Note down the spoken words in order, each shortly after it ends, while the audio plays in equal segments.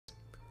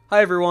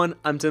Hi everyone,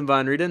 I'm Tim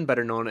Von Rieden,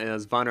 better known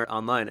as Vonnart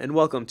Online, and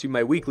welcome to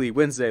my weekly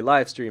Wednesday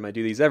live stream. I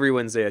do these every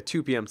Wednesday at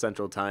 2 p.m.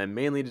 Central Time,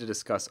 mainly to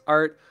discuss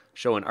art,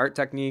 show an art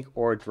technique,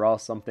 or draw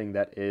something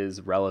that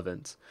is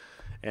relevant.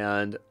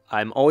 And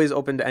I'm always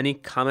open to any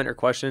comment or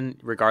question,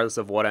 regardless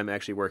of what I'm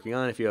actually working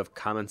on. If you have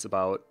comments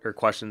about or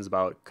questions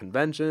about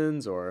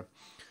conventions or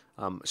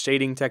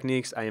shading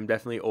techniques, I am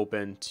definitely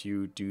open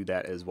to do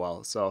that as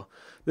well. So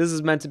this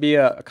is meant to be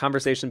a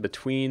conversation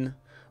between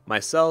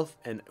myself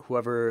and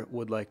whoever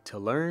would like to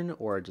learn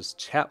or just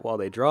chat while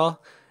they draw.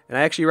 And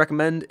I actually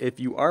recommend, if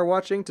you are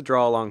watching, to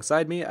draw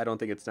alongside me. I don't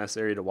think it's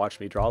necessary to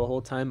watch me draw the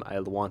whole time. I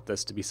want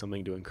this to be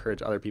something to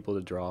encourage other people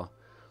to draw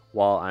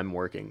while I'm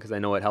working, because I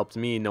know it helped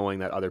me knowing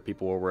that other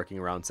people were working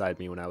alongside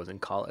me when I was in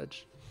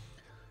college.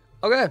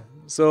 Okay,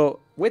 so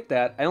with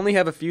that, I only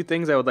have a few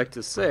things I would like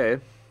to say.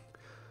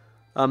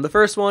 The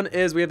first one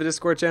is we have a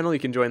Discord channel. You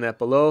can join that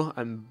below.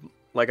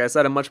 Like I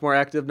said, I'm much more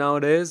active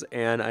nowadays,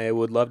 and I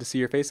would love to see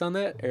your face on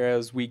that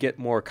as we get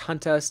more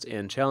contests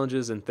and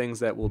challenges and things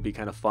that will be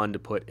kind of fun to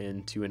put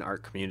into an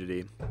art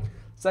community.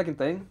 Second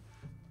thing,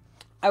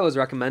 I was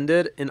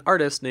recommended an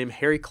artist named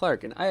Harry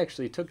Clark, and I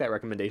actually took that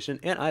recommendation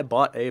and I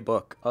bought a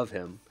book of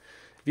him.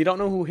 If you don't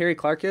know who Harry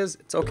Clark is,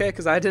 it's okay,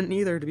 because I didn't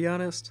either, to be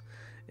honest.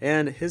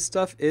 And his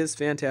stuff is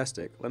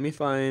fantastic. Let me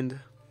find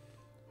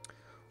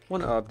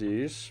one of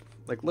these.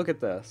 Like, look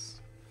at this.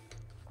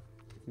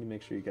 Let me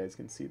make sure you guys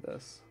can see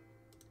this.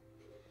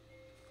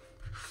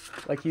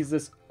 Like, he's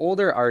this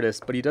older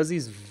artist, but he does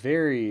these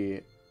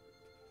very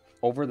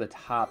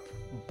over-the-top,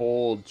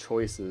 bold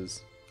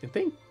choices. And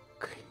thank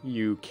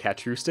you,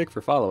 Catrustic,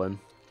 for following.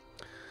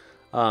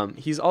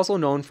 He's also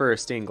known for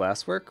stained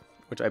glass work,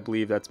 which I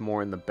believe that's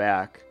more in the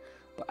back.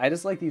 But I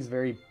just like these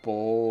very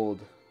bold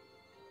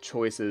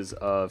choices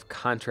of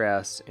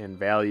contrast and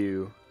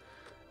value.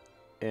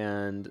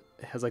 And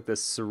it has like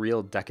this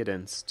surreal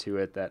decadence to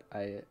it that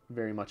I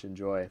very much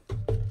enjoy.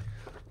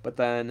 But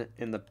then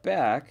in the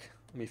back,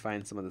 let me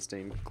find some of the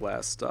stained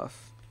glass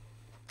stuff.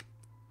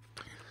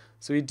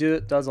 So he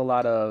does a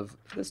lot of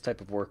this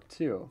type of work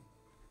too,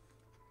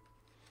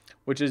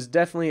 which is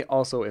definitely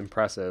also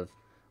impressive.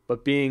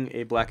 But being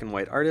a black and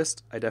white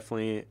artist, I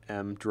definitely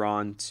am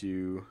drawn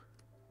to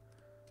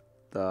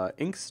the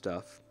ink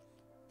stuff.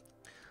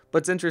 But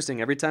it's interesting,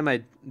 every time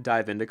I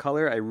dive into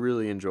color, I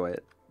really enjoy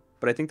it.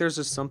 But I think there's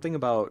just something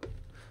about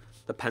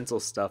the pencil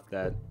stuff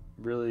that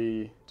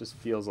really just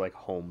feels like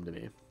home to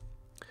me.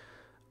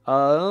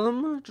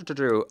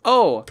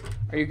 Oh,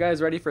 are you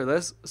guys ready for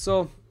this?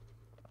 So,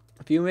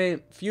 few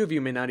of you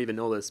may not even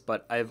know this,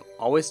 but I've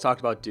always talked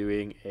about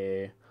doing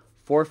a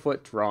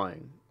 4-foot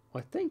drawing.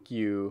 Well, thank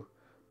you,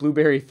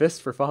 Blueberry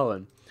Fist, for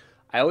following.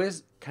 I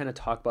always kind of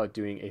talk about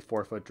doing a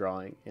 4-foot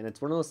drawing, and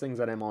it's one of those things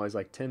that I'm always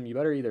like, Tim, you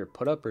better either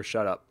put up or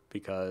shut up,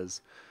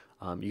 because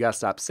you gotta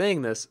stop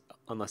saying this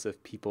unless if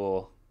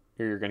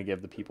you're gonna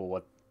give the people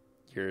what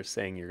you're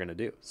saying you're gonna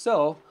do.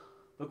 So,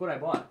 look what I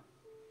bought.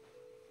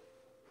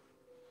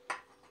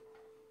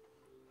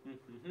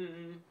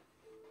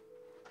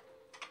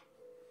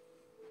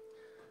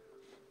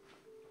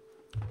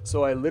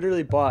 So I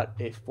literally bought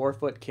a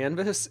 4-foot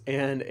canvas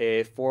and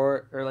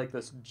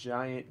this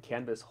giant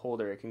canvas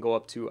holder. It can go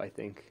up to, I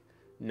think,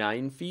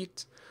 9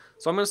 feet.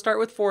 So I'm going to start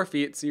with 4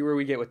 feet, see where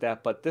we get with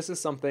that. But this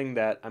is something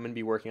that I'm going to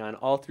be working on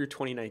all through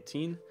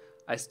 2019.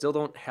 I still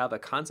don't have a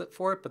concept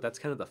for it, but that's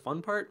kind of the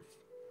fun part.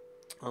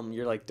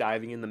 You're like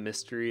diving in the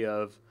mystery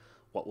of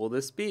what will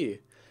this be?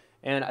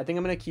 And I think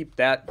I'm going to keep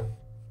that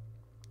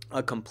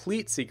a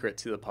complete secret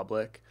to the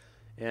public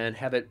and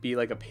have it be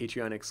like a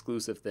Patreon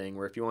exclusive thing,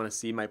 where if you want to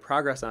see my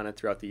progress on it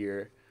throughout the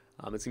year,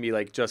 it's gonna be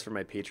like just for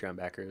my Patreon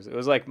backers. It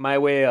was like my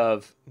way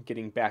of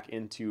getting back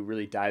into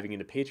really diving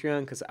into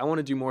Patreon, because I want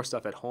to do more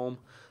stuff at home.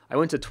 I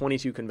went to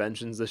 22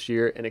 conventions this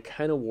year and it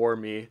kind of wore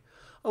me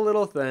a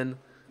little thin.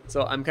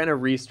 So I'm kind of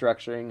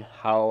restructuring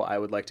how I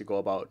would like to go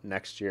about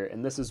next year.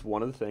 And this is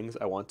one of the things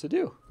I want to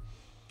do.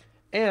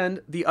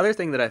 And the other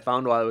thing that I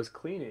found while I was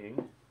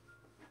cleaning,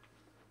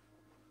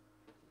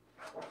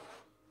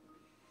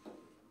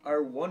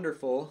 our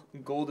wonderful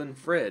golden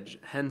fridge,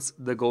 hence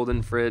the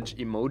golden fridge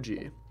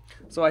emoji.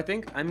 So I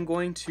think I'm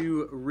going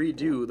to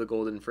redo the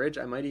golden fridge.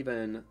 I might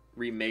even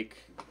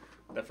remake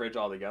the fridge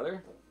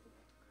altogether.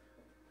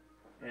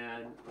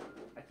 And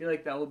I feel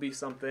like that will be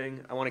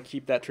something. I want to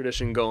keep that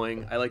tradition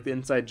going. I like the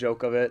inside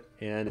joke of it.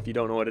 And if you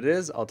don't know what it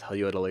is, I'll tell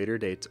you at a later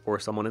date, or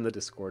someone in the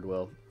Discord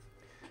will.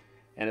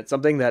 And it's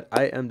something that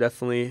I am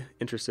definitely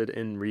interested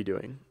in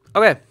redoing.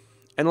 Okay,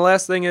 and the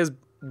last thing is,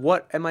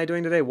 what am I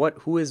doing today?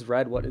 Who is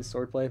Red? What is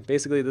Swordplay?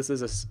 Basically, this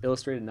is an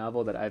illustrated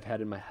novel that I've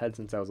had in my head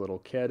since I was a little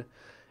kid.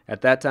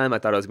 At that time, I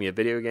thought it was going to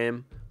be a video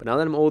game. But now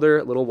that I'm older,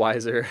 a little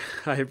wiser,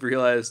 I've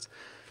realized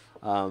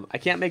I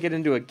can't make it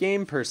into a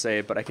game per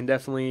se, but I can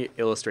definitely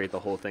illustrate the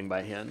whole thing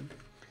by hand.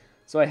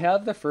 So I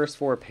have the first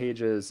 4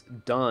 pages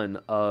done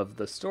of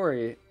the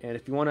story. And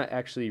if you want to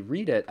actually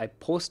read it, I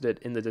posted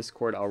it in the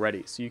Discord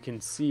already. So you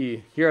can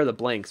see, here are the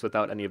blanks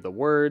without any of the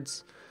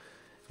words.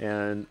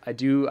 And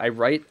I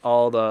write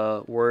all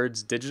the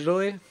words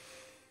digitally.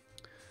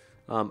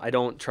 I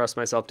don't trust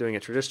myself doing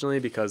it traditionally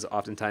because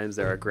oftentimes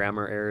there are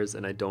grammar errors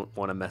and I don't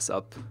want to mess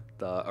up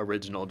the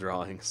original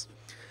drawings.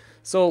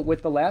 So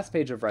with the last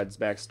page of Red's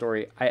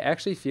backstory, I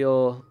actually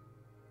feel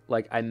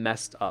like I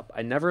messed up.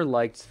 I never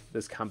liked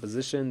this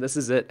composition. This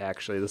is it,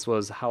 actually. This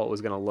was how it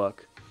was going to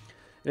look.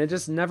 And it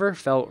just never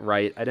felt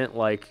right. I didn't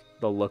like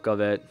the look of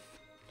it.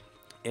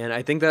 And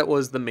I think that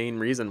was the main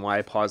reason why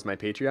I paused my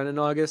Patreon in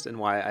August and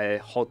why I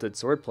halted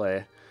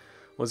Swordplay,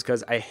 was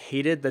because I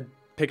hated the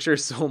picture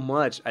so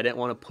much. I didn't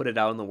want to put it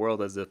out in the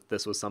world as if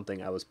this was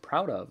something I was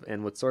proud of.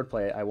 And with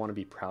Swordplay, I want to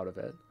be proud of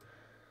it.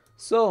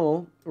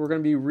 So we're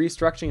going to be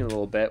restructuring it a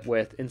little bit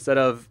with, instead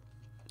of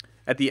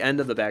at the end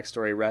of the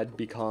backstory, Red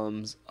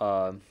becomes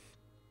kind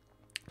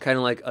of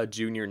like a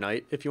junior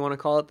knight, if you want to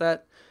call it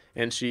that.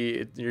 And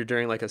you're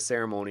during like a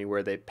ceremony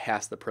where they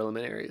pass the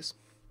preliminaries.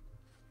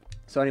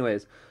 So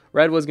anyways,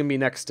 Red was going to be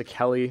next to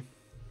Kelly.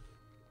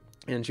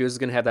 And she was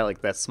going to have that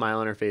like that smile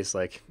on her face,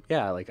 like,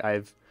 yeah, like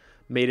I've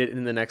made it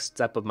in the next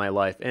step of my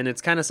life. And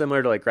it's kind of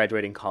similar to like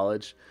graduating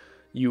college.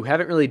 You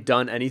haven't really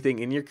done anything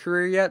in your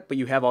career yet, but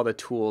you have all the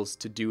tools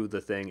to do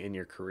the thing in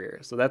your career.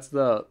 So that's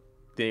the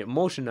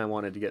emotion I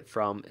wanted to get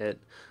from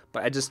it.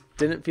 But I just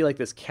didn't feel like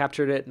this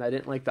captured it, and I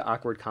didn't like the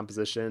awkward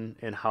composition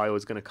and how I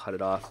was going to cut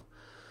it off.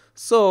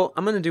 So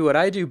I'm going to do what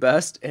I do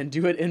best and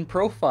do it in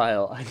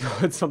profile. I know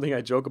it's something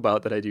I joke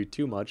about that I do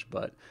too much,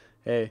 but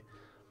hey,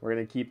 we're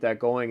going to keep that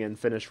going and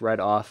finish Red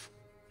off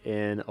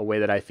in a way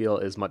that I feel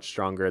is much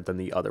stronger than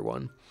the other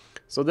one.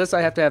 So this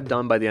I have to have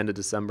done by the end of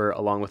December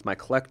along with my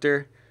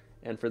collector.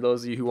 And for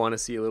those of you who want to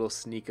see a little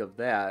sneak of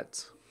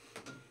that,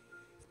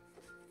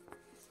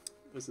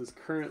 this is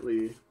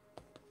currently,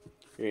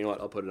 here, you know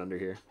what, I'll put it under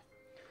here.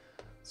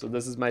 So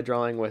this is my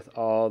drawing with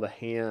all the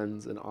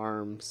hands and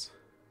arms.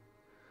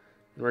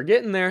 And we're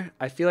getting there.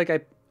 I feel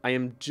like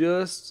I'm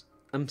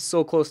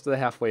so close to the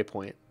halfway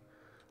point.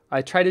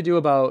 I try to do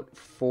about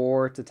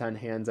 4 to 10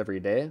 hands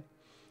every day.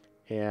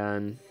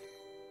 And,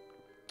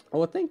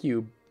 oh, thank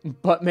you,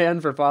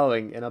 Buttman, for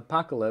following, and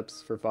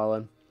Apocalypse for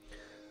following.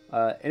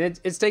 And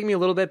it's taking me a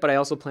little bit, but I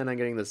also plan on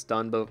getting this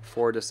done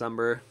before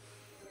December.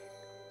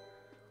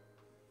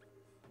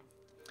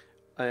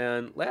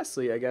 And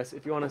lastly, I guess,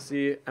 if you want to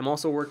see, I'm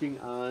also working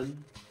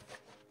on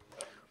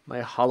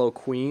my Hollow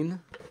Queen.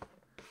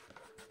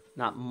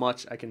 Not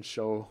much I can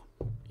show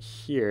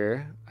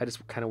here. I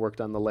just kind of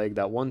worked on the leg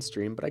that one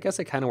stream, but I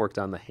guess I kind of worked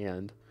on the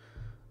hand.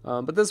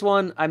 But this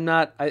one,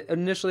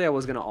 initially I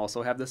was going to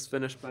also have this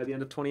finished by the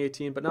end of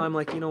 2018, but now I'm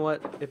like, you know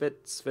what? If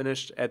it's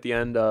finished at the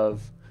end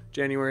of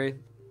January,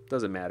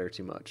 doesn't matter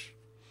too much.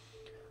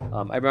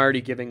 I'm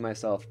already giving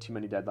myself too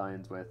many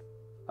deadlines with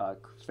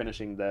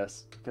finishing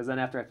this, because then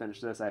after I finish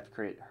this, I have to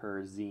create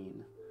her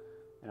zine,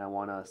 and I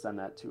want to send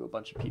that to a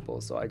bunch of people,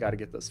 so I got to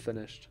get this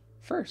finished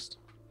first.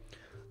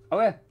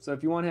 Okay, so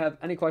if you want to have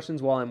any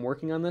questions while I'm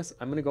working on this,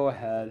 I'm going to go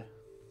ahead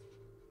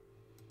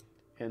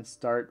and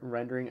start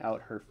rendering out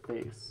her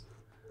face.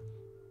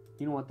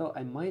 You know what, though?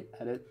 I might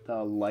edit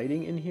the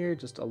lighting in here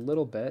just a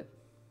little bit.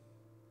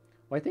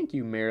 Well, I thank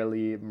you,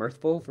 Merrily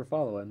Mirthful, for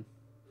following.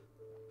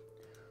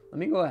 Let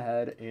me go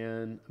ahead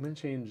and I'm going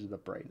to change the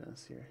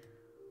brightness here.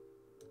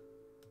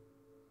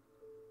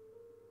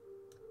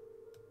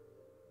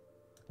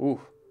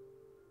 Ooh.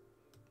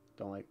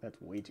 Don't like, that's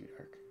way too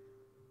dark.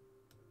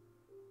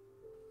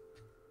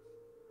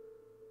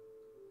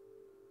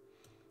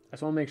 I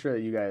just want to make sure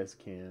that you guys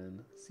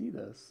can see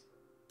this.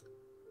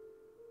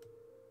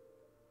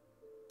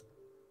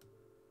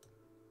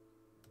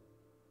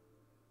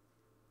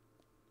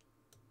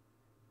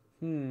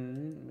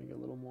 Make it a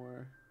little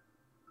more.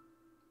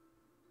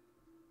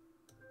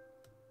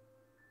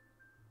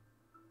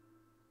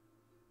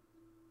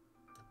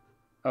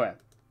 Okay,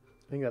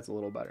 I think that's a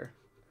little better.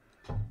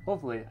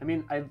 Hopefully. I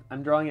mean,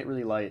 I'm drawing it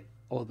really light.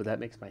 Oh, but that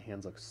makes my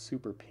hands look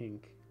super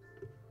pink.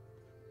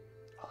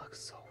 Oh, it looks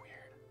so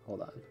weird.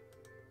 Hold on.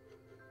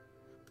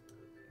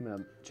 I'm going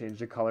to change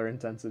the color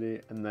intensity,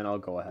 and then I'll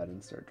go ahead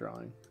and start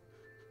drawing.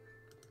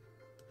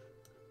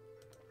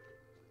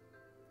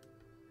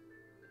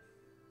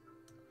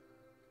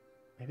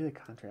 Maybe the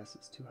contrast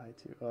is too high,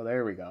 too. Oh,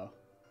 there we go.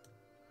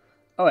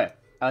 Okay,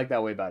 I like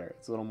that way better.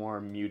 It's a little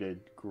more muted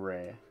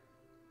gray.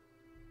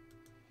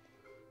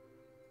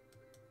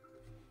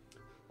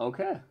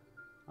 Okay.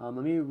 Let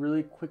me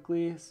really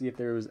quickly see if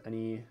there was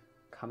any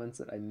comments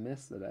that I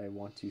missed that I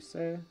want to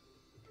say.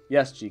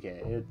 Yes,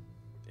 GK,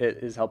 it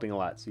is helping a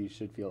lot, so you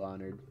should feel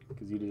honored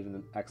because you did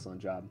an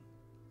excellent job.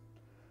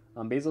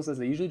 Basil says,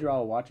 they usually draw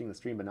while watching the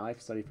stream, but now I have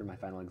to study for my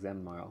final exam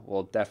tomorrow.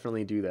 Well,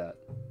 definitely do that.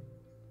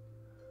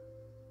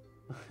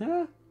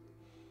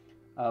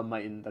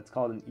 Mighton, that's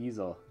called an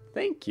easel.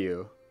 Thank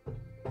you.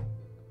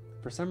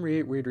 For some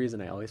weird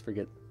reason, I always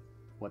forget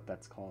what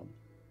that's called.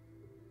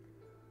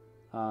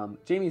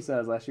 Jamie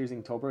says, last year's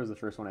Inktober was the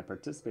first one I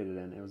participated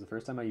in. It was the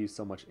first time I used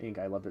so much ink.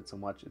 I loved it so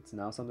much. It's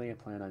now something I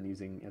plan on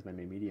using as my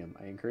main medium.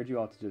 I encourage you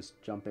all to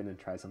just jump in and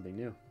try something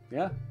new.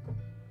 Yeah.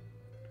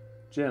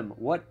 Jim,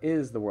 what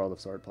is the world of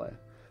Swordplay?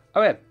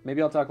 Okay,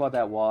 maybe I'll talk about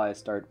that while I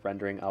start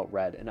rendering out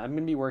red. And I'm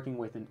going to be working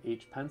with an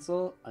H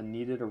pencil, a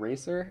kneaded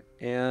eraser,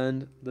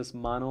 and this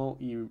mono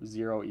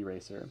zero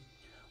eraser,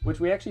 which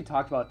we actually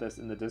talked about this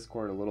in the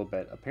Discord a little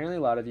bit. Apparently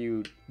a lot of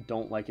you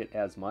don't like it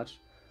as much,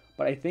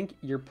 but I think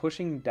you're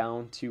pushing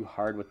down too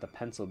hard with the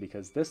pencil,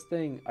 because this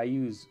thing I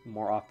use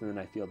more often than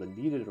I feel the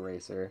kneaded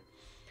eraser.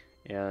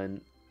 And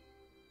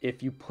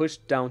if you push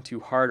down too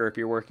hard, or if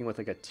you're working with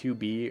like a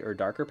 2B or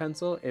darker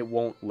pencil, it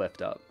won't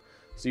lift up.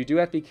 So you do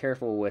have to be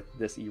careful with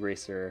this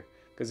eraser,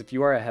 because if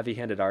you are a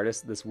heavy-handed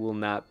artist, this will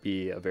not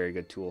be a very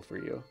good tool for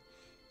you.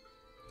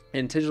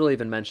 And Tigel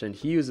even mentioned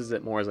he uses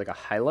it more as like a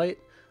highlight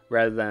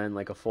rather than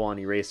like a full-on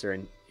eraser,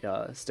 and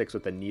sticks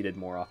with the kneaded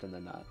more often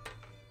than not.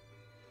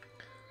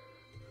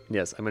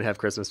 Yes, I'm going to have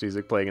Christmas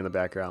music playing in the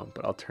background,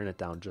 but I'll turn it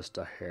down just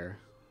a hair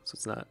so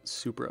it's not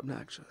super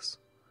obnoxious.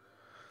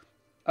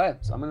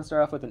 Alright, so I'm going to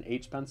start off with an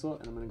H pencil,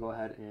 and I'm going to go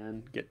ahead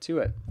and get to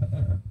it.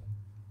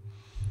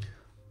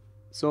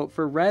 So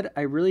for red,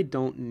 I really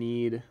don't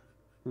need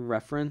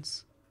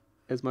reference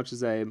as much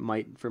as I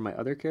might for my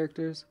other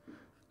characters.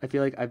 I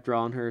feel like I've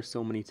drawn her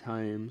so many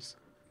times.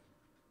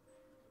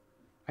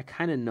 I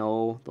kind of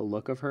know the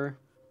look of her.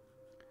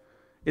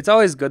 It's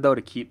always good, though,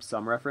 to keep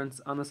some reference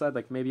on the side.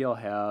 Like maybe I'll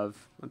have,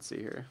 let's see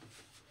here.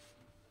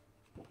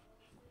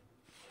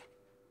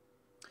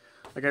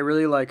 Like I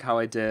really like how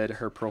I did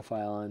her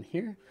profile on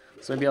here.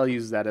 So maybe I'll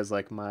use that as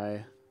like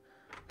my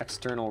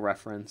external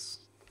reference.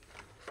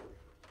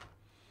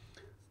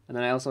 And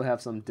then I also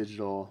have some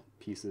digital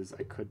pieces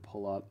I could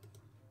pull up.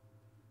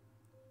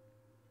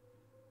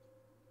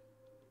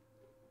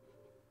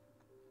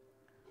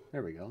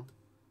 There we go.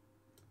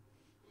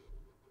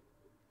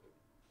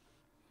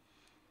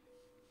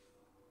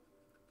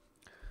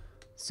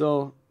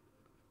 So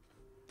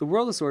the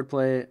world of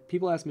Swordplay,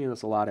 people ask me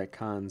this a lot at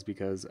cons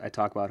because I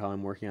talk about how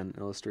I'm working on an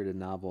illustrated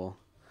novel.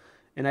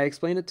 And I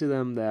explain it to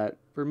them that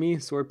for me,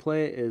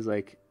 Swordplay is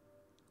like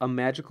a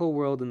magical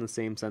world in the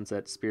same sense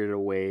that Spirited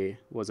Away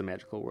was a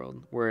magical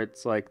world, where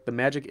it's like the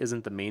magic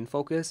isn't the main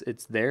focus.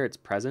 It's there, it's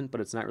present,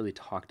 but it's not really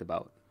talked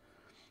about.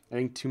 I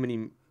think too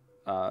many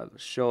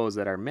shows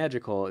that are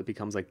magical, it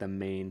becomes like the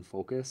main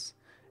focus,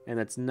 and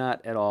that's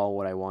not at all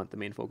what I want the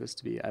main focus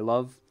to be. I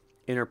love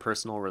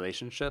interpersonal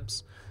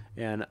relationships,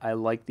 and I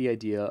like the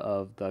idea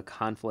of the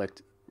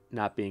conflict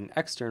not being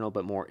external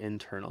but more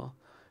internal.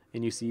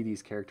 And you see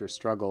these character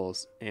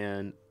struggles,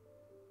 and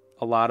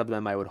a lot of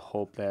them I would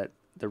hope that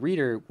the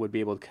reader would be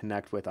able to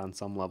connect with on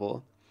some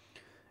level.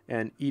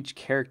 And each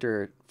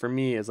character for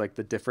me is like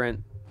the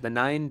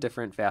 9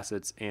 different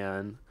facets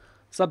and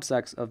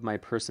subsects of my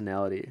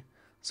personality.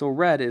 So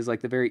Red is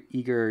like the very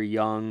eager,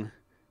 young,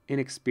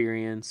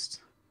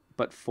 inexperienced,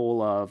 but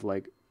full of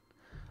like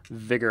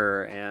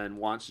vigor and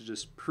wants to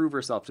just prove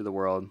herself to the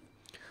world.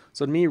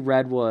 So to me,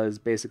 Red was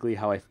basically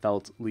how I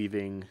felt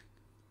leaving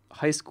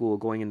high school,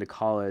 going into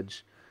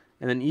college,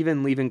 and then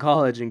even leaving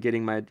college and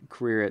getting my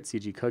career at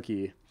CG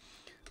Cookie.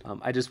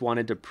 I just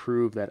wanted to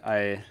prove that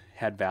I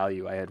had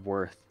value, I had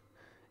worth,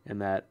 and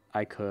that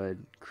I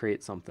could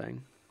create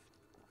something.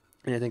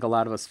 And I think a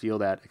lot of us feel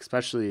that,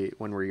 especially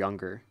when we're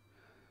younger.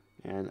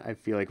 And I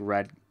feel like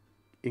Red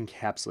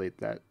encapsulates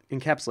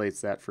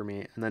that for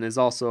me. And then is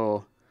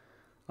also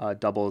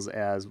doubles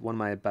as one of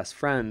my best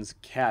friends,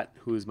 Kat,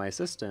 who's my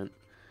assistant.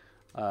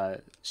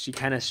 She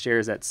kind of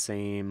shares that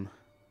same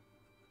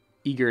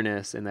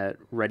eagerness and that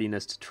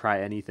readiness to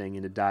try anything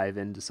and to dive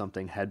into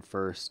something head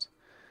first.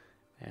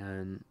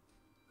 And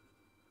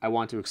I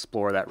want to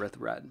explore that with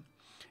Red.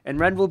 And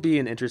Red will be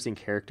an interesting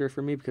character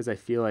for me because I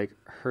feel like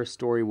her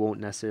story won't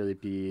necessarily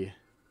be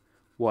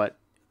what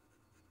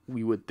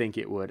we would think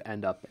it would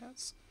end up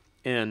as.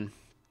 And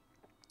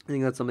I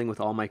think that's something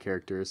with all my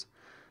characters.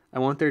 I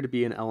want there to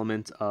be an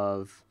element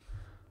of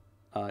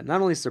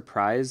not only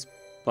surprise,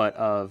 but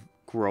of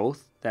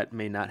growth that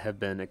may not have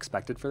been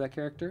expected for that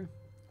character.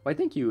 Well,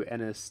 thank you,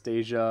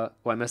 Anastasia.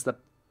 Well, I missed the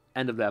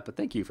end of that, but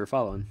thank you for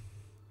following.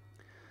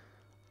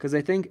 Because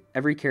I think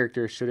every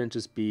character shouldn't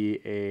just be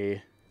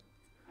a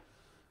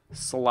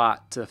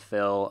slot to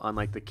fill on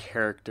like the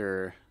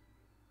character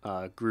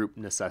group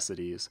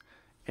necessities.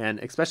 And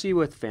especially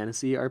with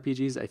fantasy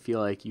RPGs, I feel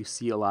like you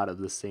see a lot of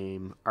the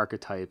same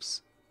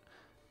archetypes.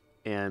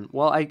 And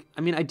well, I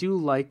mean, I do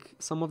like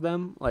some of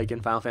them. Like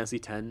in Final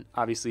Fantasy X,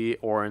 obviously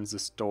Auron's the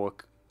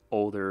stoic,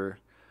 older,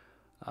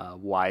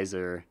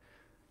 wiser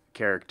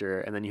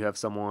character. And then you have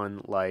someone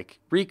like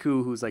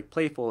Riku who's like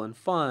playful and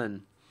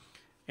fun.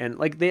 And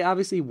like they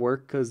obviously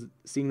work because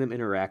seeing them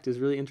interact is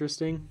really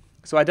interesting.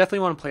 So I definitely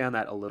want to play on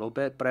that a little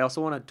bit, but I also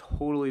want to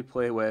totally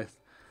play with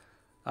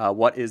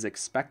what is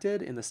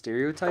expected in the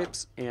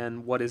stereotypes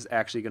and what is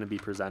actually going to be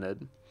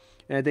presented.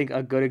 And I think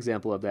a good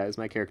example of that is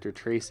my character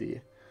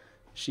Tracy.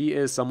 She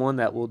is someone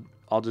that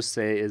I'll just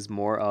say is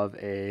more of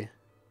a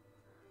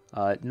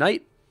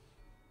night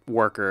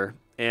worker,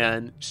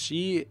 and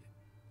she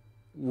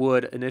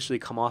would initially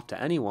come off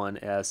to anyone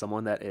as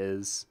someone that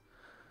is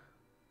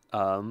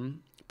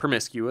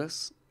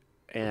promiscuous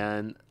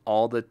and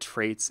all the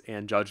traits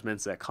and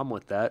judgments that come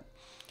with that.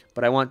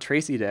 But I want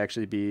Tracy to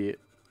actually be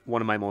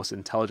one of my most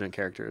intelligent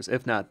characters,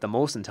 if not the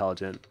most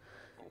intelligent.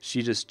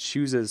 She just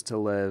chooses to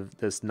live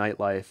this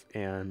nightlife,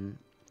 and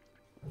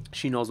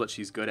she knows what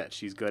she's good at.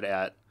 She's good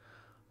at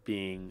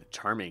being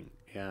charming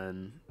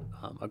and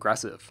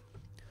aggressive.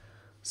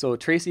 So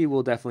Tracy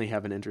will definitely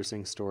have an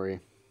interesting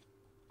story.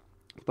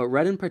 But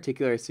Red in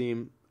particular,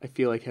 I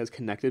feel like has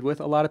connected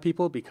with a lot of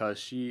people because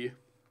she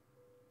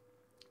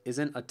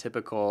isn't a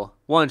typical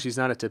one. She's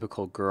not a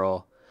typical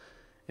girl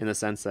in the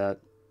sense that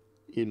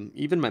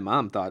even my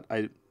mom thought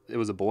it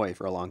was a boy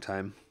for a long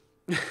time.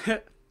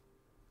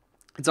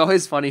 It's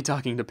always funny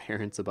talking to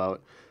parents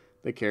about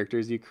the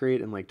characters you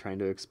create and like trying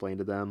to explain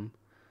to them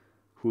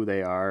who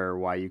they are or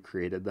why you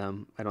created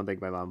them. I don't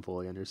think my mom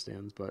fully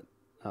understands, but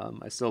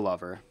I still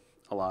love her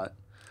a lot.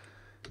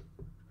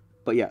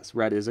 But yes,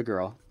 Red is a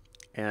girl,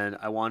 and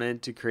I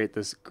wanted to create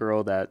this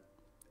girl that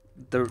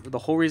the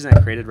whole reason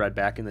I created Red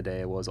back in the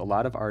day was a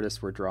lot of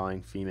artists were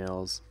drawing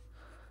females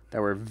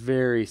that were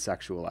very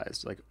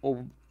sexualized,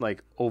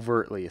 like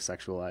overtly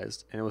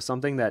sexualized, and it was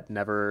something that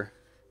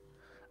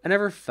I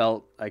never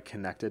felt I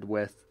connected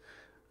with.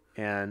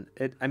 And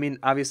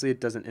obviously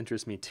it doesn't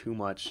interest me too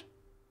much.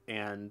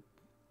 And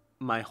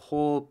my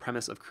whole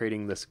premise of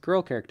creating this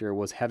girl character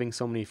was having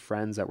so many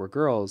friends that were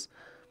girls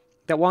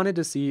that wanted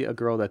to see a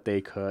girl that they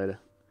could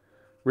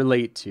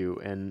relate to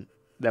and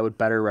that would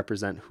better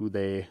represent who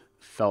they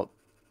felt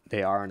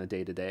they are on a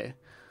day-to-day.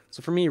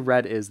 So for me,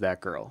 Red is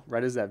that girl.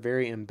 Red is that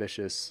very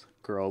ambitious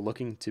girl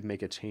looking to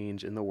make a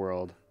change in the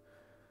world.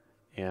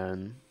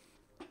 And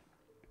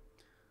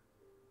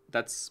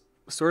that's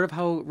sort of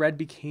how Red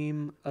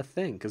became a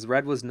thing, because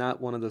Red was not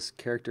one of those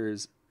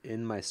characters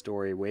in my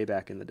story way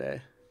back in the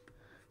day.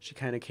 She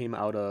kind of came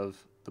out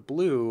of the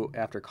blue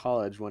after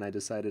college when I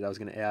decided I was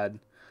going to add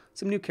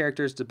some new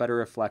characters to better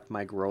reflect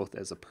my growth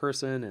as a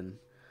person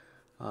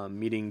and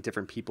meeting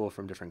different people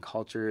from different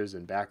cultures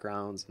and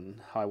backgrounds and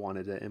how I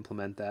wanted to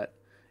implement that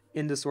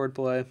into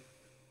Swordplay.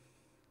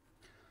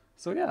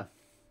 So yeah.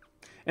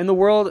 And the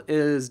world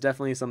is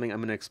definitely something I'm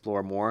going to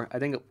explore more. I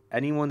think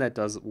anyone that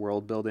does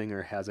world building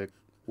or has a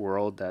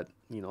world that,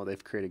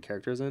 they've created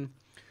characters in,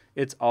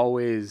 it's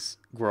always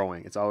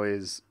growing. It's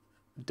always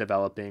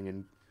developing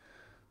and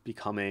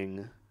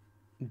becoming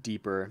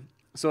deeper.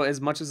 So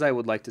as much as I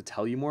would like to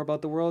tell you more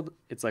about the world,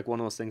 it's like one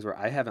of those things where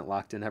I haven't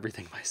locked in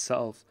everything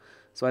myself.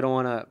 So I don't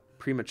want to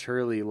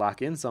prematurely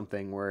lock in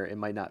something where it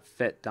might not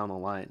fit down the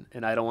line.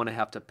 And I don't want to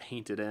have to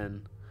paint it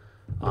in,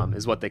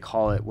 is what they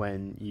call it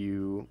when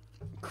you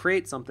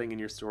create something in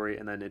your story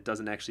and then it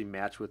doesn't actually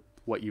match with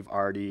what you've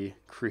already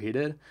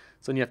created.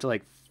 So then you have to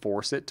like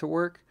force it to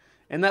work.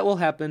 And that will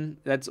happen.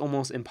 That's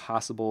almost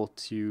impossible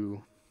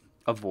to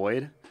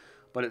avoid.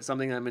 But it's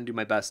something I'm going to do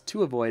my best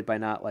to avoid by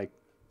not like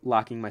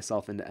locking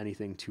myself into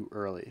anything too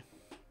early.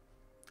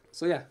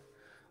 So yeah,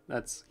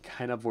 that's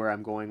kind of where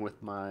I'm going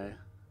with my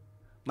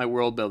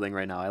world building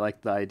right now. I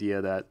like the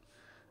idea that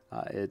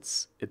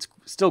it's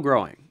still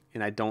growing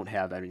and I don't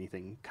have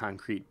anything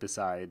concrete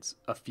besides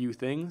a few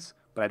things,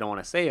 but I don't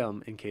want to say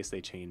them in case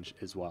they change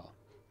as well.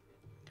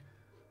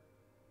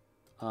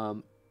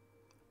 Oh,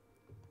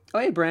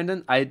 hey,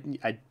 Brandon, I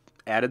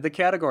added the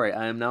category.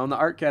 I am now in the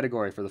art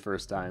category for the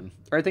first time.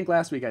 Or I think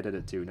last week I did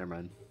it too. Never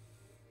mind.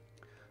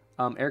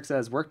 Eric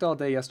says, worked all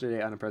day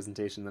yesterday on a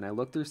presentation. Then I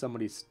looked through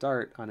somebody's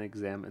start on an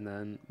exam and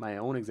then my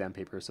own exam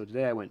paper. So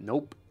today I went,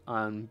 nope,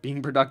 on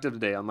being productive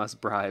today unless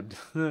bribed.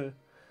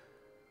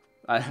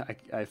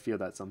 I feel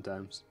that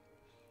sometimes.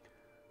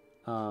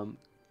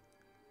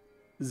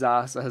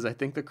 Za says, I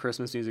think the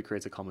Christmas music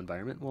creates a calm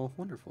environment. Well,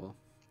 wonderful.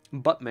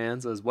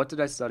 Buttman says, what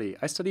did I study?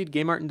 I studied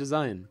game art and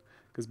design.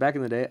 Because back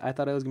in the day, I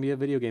thought I was going to be a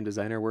video game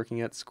designer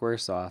working at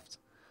Squaresoft.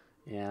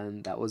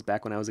 And that was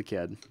back when I was a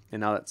kid.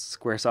 And now that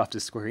Squaresoft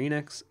is Square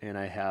Enix, and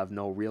I have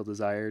no real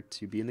desire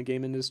to be in the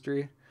game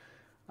industry,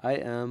 I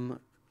am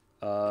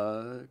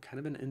kind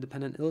of an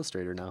independent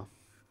illustrator now.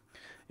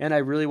 And I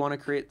really want to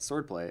create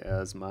Swordplay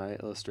as my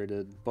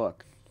illustrated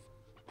book.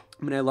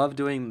 I love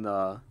doing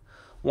the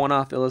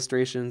one-off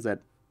illustrations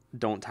that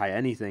don't tie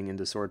anything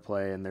into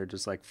Swordplay, and they're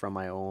just like from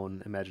my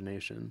own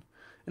imagination.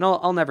 And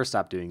I'll never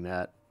stop doing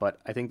that, but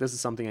I think this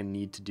is something I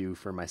need to do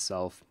for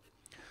myself.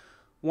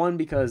 One,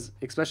 because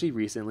especially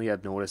recently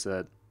I've noticed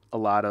that a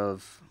lot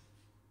of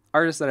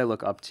artists that I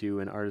look up to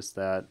and artists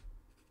that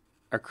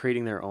are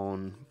creating their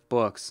own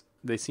books,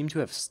 they seem to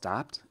have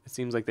stopped. It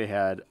seems like they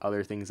had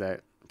other things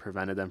that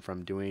prevented them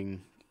from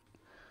doing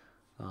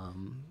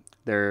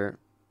their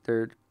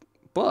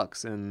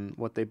books and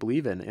what they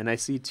believe in. And I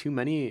see too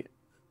many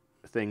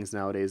things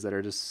nowadays that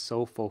are just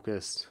so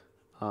focused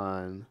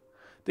on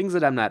things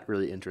that I'm not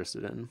really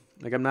interested in.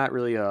 Like, I'm not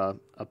really a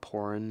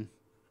porn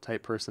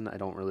type person. I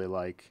don't really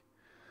like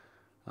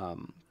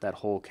that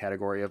whole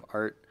category of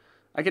art.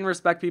 I can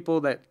respect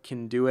people that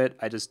can do it.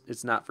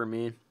 It's not for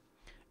me.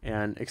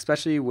 And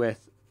especially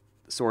with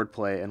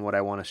Swordplay and what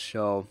I want to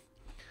show,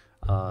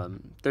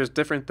 there's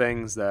different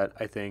things that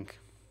I think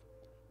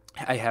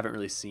I haven't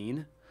really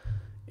seen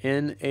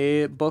in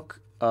a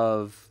book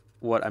of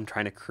what I'm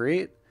trying to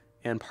create.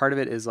 And part of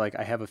it is like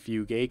I have a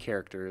few gay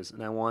characters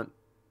and I want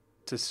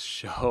to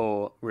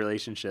show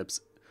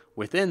relationships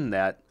within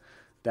that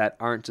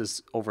aren't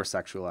just over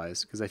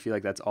sexualized, because I feel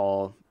like that's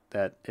all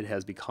that it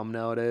has become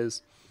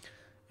nowadays.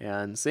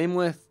 And same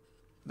with,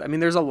 I mean,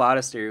 there's a lot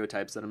of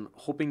stereotypes that I'm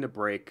hoping to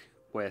break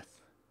with,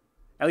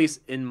 at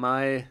least in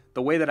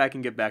the way that I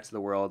can give back to the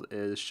world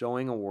is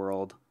showing a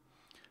world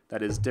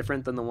that is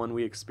different than the one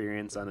we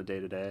experience on a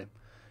day-to-day,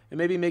 and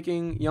maybe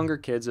making younger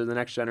kids or the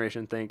next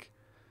generation think,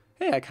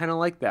 hey, I kind of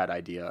like that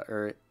idea,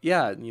 or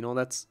yeah,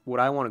 that's what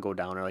I want to go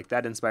down, or like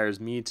that inspires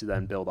me to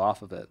then build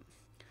off of it.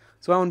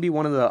 So I want to be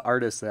one of the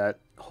artists that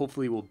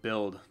hopefully will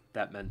build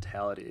that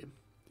mentality,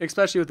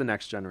 especially with the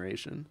next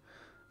generation.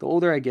 The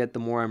older I get, the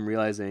more I'm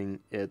realizing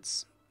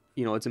it's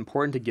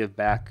important to give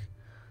back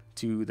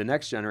to the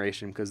next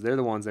generation, because they're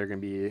the ones that are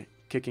going to be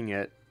kicking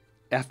it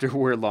after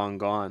we're long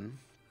gone.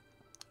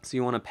 So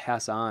you want to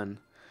pass on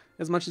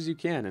as much as you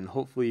can, and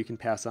hopefully you can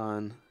pass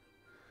on,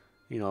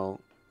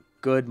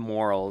 good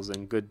morals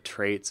and good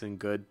traits and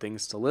good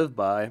things to live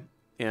by,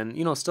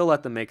 and, still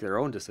let them make their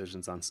own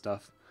decisions on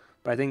stuff.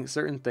 But I think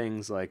certain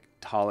things like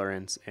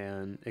tolerance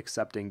and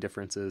accepting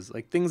differences,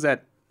 like things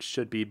that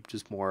should be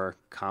just more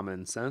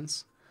common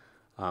sense.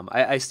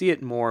 I see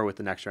it more with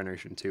the next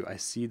generation too. I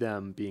see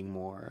them being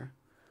more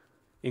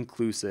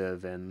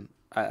inclusive, and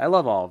I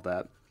love all of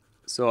that.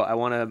 So I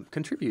want to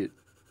contribute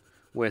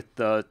with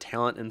the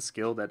talent and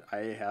skill that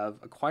I have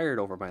acquired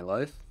over my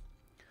life.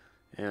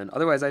 And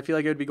otherwise, I feel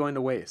like it would be going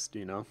to waste,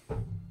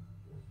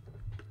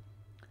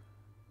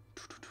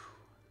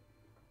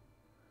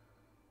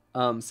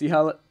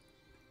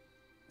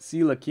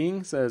 Sela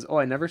King says, "Oh,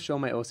 I never show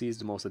my OCs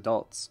to most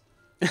adults."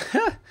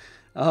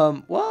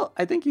 Well,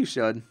 I think you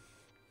should.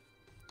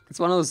 It's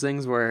one of those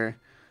things where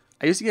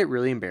I used to get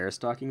really embarrassed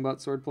talking about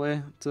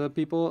swordplay to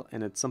people,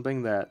 and it's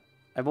something that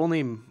I've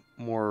only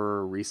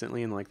more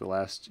recently, in like the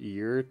last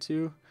year or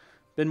two,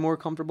 been more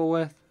comfortable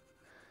with.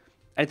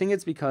 I think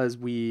it's because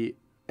we,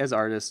 as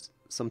artists,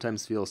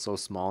 sometimes feel so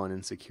small and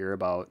insecure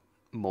about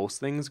most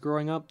things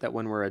growing up that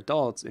when we're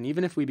adults, and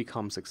even if we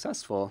become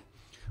successful,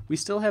 we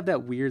still have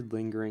that weird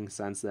lingering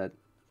sense that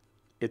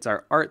it's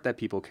our art that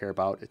people care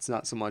about. It's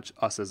not so much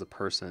us as a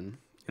person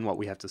and what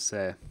we have to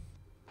say.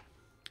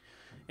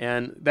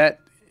 And that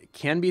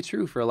can be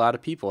true for a lot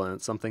of people, and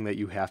it's something that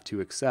you have to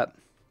accept.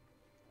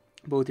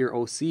 But with your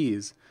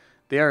OCs,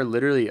 they are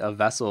literally a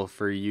vessel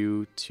for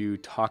you to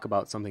talk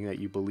about something that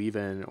you believe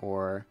in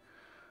or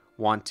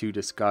want to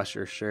discuss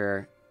or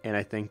share. And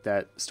I think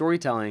that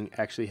storytelling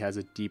actually has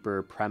a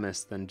deeper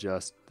premise than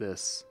just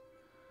this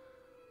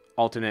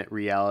alternate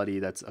reality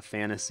that's a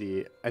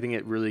fantasy. I think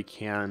it really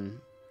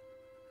can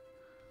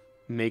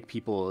make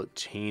people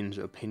change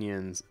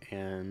opinions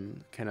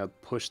and kind of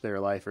push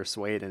their life or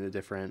sway it in a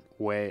different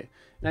way.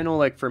 And I know,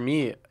 like, for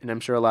me, and I'm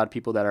sure a lot of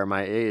people that are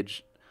my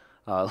age,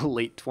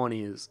 late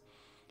 20s,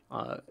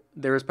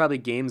 there was probably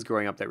games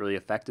growing up that really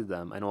affected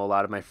them. I know a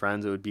lot of my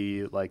friends, it would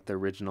be like the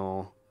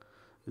original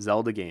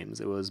Zelda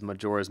games. It was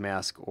Majora's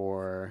Mask,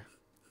 or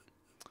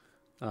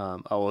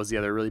what was the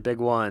other really big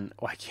one?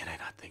 Why can't I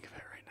not think of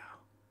it right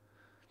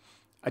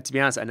now? To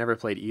be honest, I never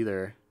played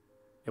either.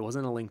 It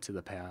wasn't A Link to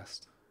the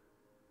Past.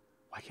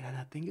 Why can I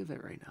not think of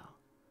it right now?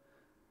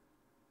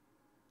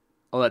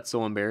 Oh, that's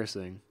so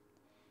embarrassing.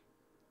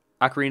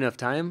 Ocarina of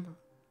Time?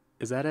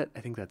 Is that it?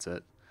 I think that's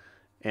it.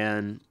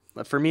 And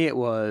for me, it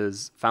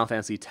was Final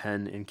Fantasy X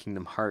and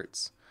Kingdom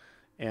Hearts.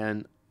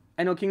 And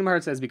I know Kingdom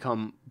Hearts has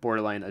become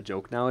borderline a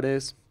joke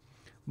nowadays.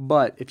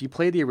 But if you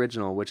play the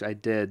original, which I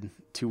did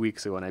 2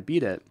 weeks ago and I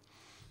beat it,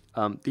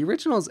 the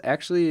original is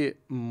actually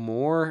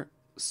more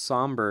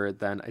somber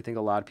than I think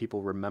a lot of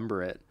people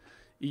remember it.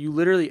 You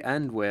literally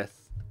end with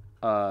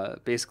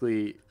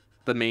basically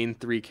the main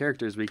three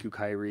characters, Riku,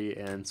 Kairi,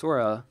 and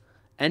Sora,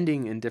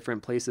 ending in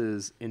different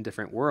places in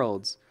different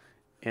worlds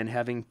and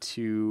having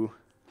to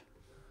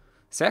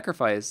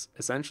sacrifice,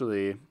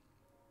 essentially,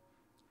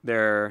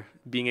 their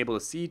being able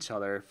to see each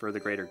other for the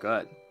greater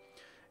good.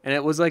 And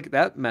it was like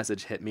that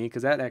message hit me,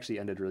 because that actually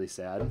ended really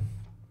sad.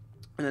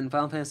 And then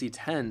Final Fantasy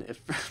X, if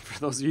for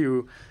those of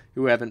you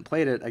who haven't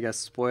played it, I guess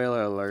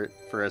spoiler alert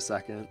for a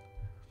second.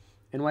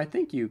 And why,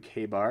 thank you,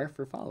 K-Bar,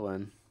 for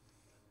following.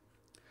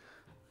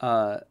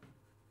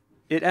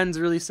 It ends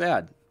really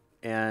sad,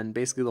 and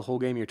basically the whole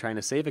game you're trying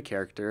to save a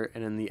character,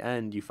 and in the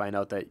end you find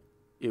out that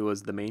it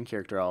was the main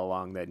character all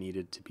along that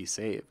needed to be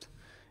saved.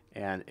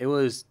 And it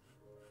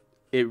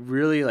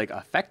really like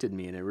affected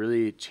me, and it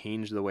really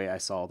changed the way I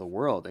saw the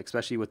world,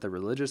 especially with the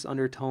religious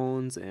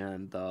undertones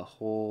and the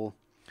whole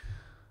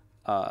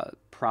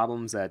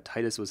problems that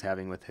Titus was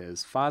having with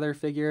his father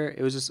figure.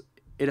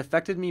 It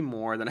affected me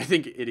more than I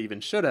think it even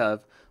should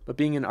have. But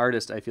being an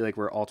artist, I feel like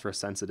we're ultra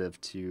sensitive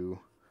to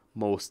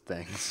most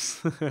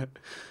things,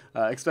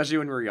 especially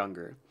when we're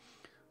younger.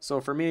 So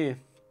for me,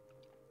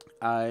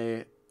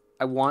 I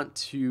want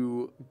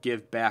to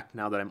give back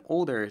now that I'm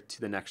older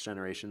to the next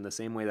generation, the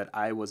same way that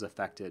I was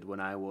affected when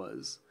I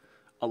was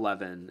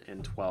 11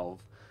 and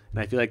 12. And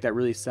I feel like that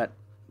really set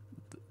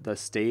the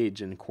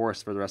stage and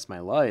course for the rest of my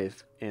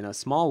life in a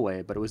small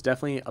way, but it was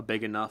definitely a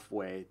big enough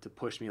way to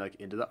push me like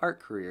into the art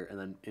career and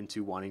then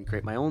into wanting to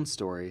create my own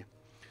story.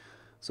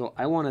 So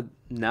I want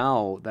to,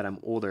 now that I'm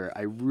older,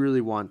 I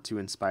really want to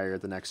inspire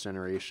the next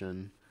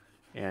generation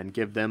and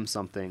give them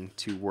something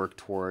to work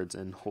towards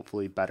and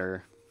hopefully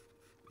better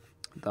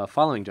the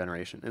following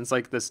generation. And it's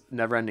like this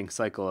never-ending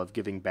cycle of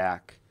giving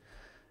back.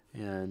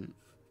 And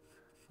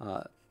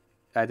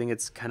I think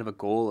it's kind of a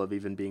goal of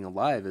even being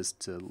alive is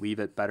to leave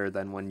it better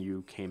than when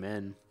you came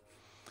in.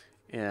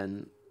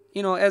 And,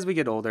 you know, as we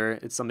get older,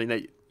 it's something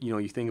that, you know,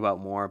 you think about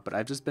more, but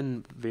I've just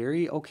been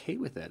very okay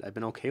with it. I've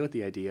been okay with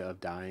the idea of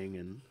dying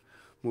and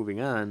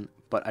moving on,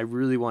 but I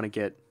really want to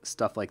get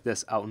stuff like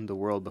this out into the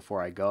world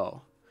before I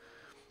go.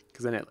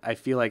 Because then I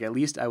feel like at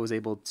least I was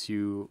able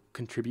to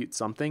contribute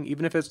something,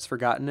 even if it's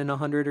forgotten in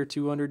 100 or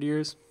 200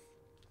 years.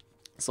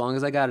 As long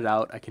as I got it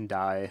out, I can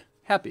die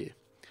happy.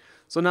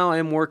 So now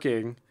I'm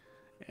working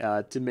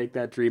to make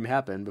that dream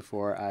happen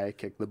before I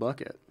kick the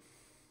bucket.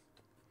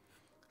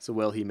 So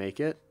will he make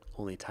it?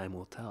 Only time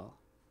will tell.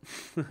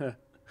 All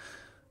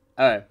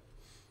right.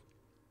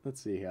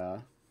 Let's see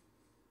here.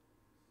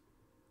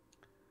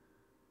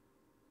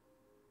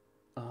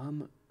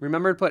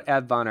 Remember to put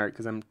add vonnart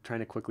because I'm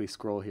trying to quickly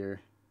scroll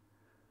here.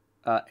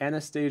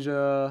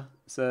 Anastasia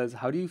says,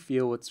 how do you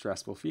feel with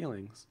stressful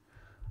feelings?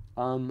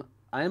 I'm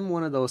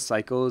one of those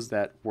psychos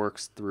that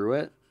works through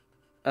it.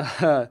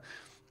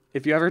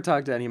 If you ever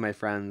talk to any of my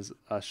friends,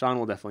 Sean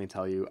will definitely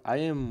tell you, I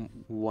am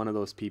one of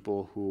those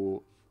people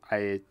who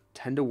I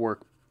tend to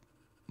work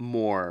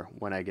more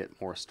when I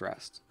get more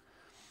stressed.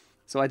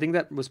 So I think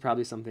that was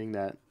probably something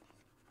that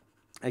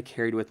I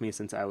carried with me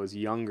since I was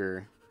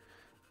younger.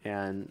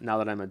 And now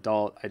that I'm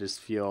adult, I just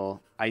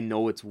feel I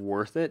know it's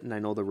worth it and I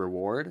know the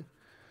reward.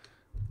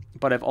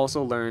 But I've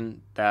also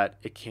learned that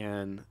it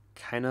can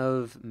kind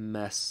of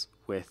mess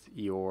with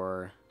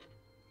your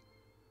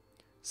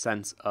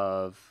sense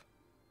of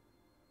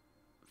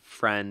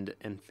friend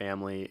and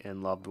family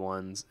and loved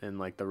ones and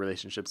like the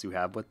relationships you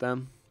have with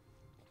them.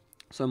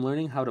 So I'm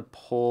learning how to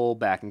pull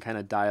back and kind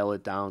of dial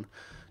it down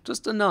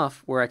just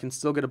enough where I can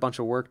still get a bunch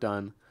of work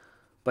done,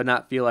 but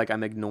not feel like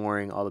I'm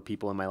ignoring all the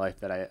people in my life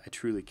that I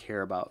truly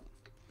care about,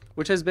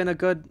 which has been a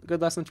good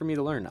lesson for me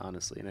to learn,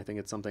 honestly. And I think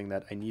it's something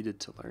that I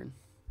needed to learn.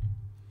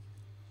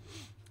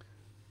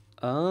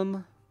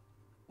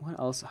 What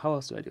else? How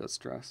else do I deal with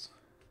stress?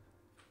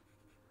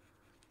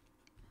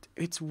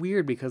 It's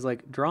weird because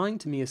like drawing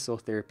to me is so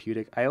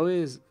therapeutic. I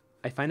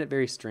find it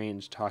very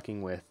strange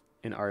talking with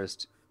an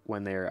artist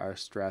when they are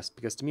stressed,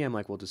 because to me, I'm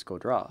like, well, just go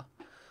draw.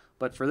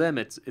 But for them,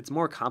 it's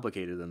more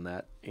complicated than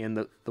that.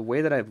 And the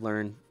way that I've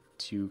learned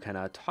to kind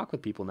of talk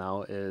with people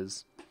now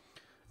is,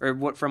 or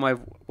what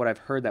I've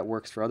heard that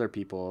works for other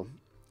people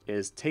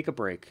is take a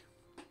break.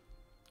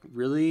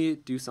 Really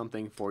do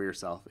something for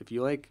yourself. If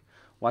you like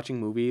watching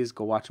movies,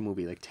 go watch a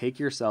movie. Like take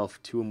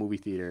yourself to a movie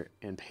theater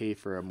and pay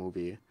for a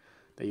movie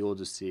that you will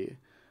just see.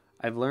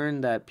 I've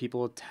learned that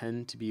people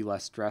tend to be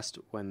less stressed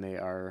when they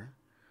are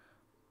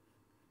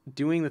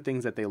doing the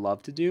things that they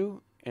love to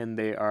do and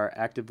they are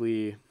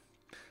actively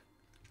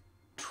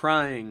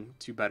trying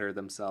to better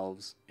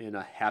themselves in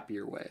a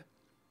happier way.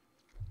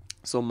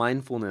 So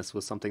mindfulness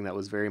was something that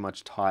was very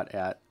much taught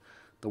at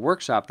the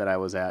workshop that I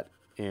was at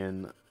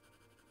in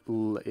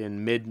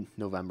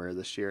mid-November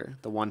this year,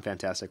 the One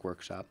Fantastic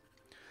workshop.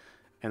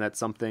 And that's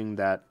something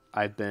that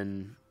I've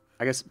been,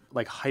 I guess,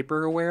 like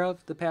hyper aware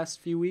of the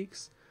past few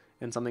weeks,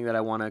 and something that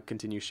I want to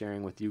continue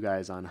sharing with you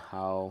guys on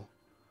how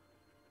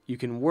you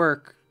can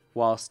work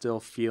while still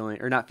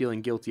feeling, or not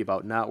feeling guilty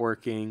about not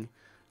working,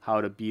 how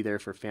to be there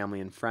for family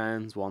and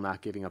friends while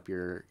not giving up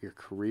your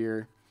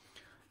career.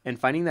 And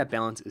finding that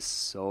balance is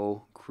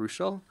so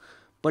crucial,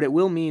 but it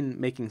will mean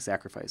making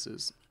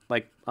sacrifices.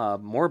 Like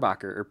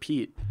Moorbacher or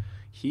Pete,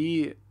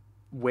 he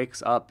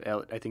wakes up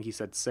at, I think he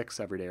said 6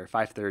 every day or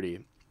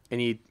 5:30, and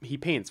he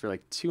paints for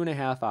like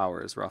 2.5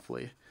 hours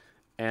roughly.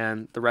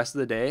 And the rest of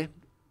the day,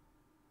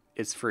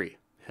 it's free.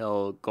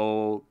 He'll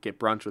go get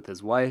brunch with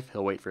his wife.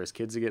 He'll wait for his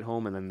kids to get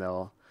home, and then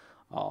they'll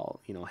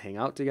all, hang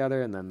out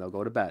together, and then they'll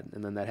go to bed.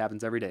 And then that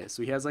happens every day.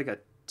 So he has like a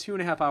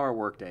 2.5 hour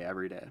work day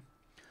every day.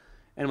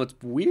 And what's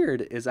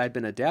weird is I've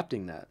been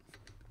adapting that.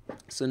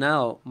 So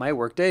now my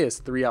work day is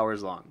 3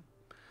 hours long.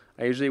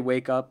 I usually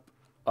wake up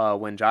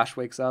when Josh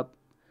wakes up,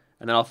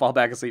 and then I'll fall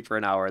back asleep for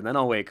an hour, and then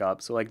I'll wake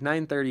up. So like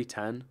 9:30,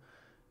 10,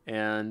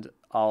 and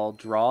I'll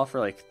draw for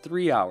like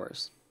 3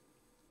 hours.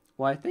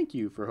 Why, thank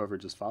you for whoever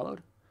just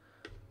followed.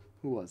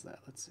 Who was that?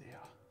 Let's see.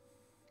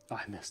 Oh,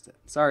 I missed it.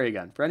 Sorry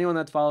again. For anyone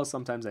that follows,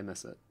 sometimes I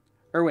miss it.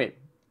 Or wait,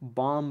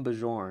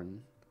 Bombajorn.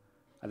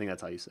 I think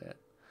that's how you say it.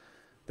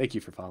 Thank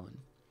you for following.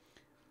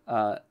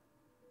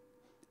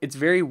 It's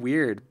very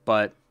weird,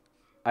 but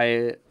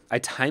I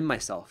time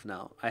myself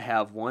now. I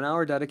have 1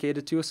 hour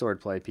dedicated to a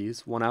swordplay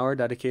piece, 1 hour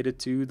dedicated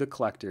to the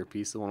collector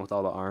piece, the one with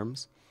all the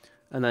arms,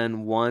 and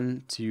then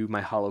 1 to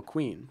my Hollow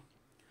Queen.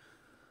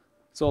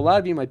 So a lot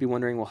of you might be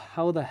wondering, well,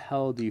 how the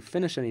hell do you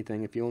finish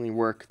anything if you only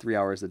work 3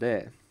 hours a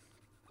day?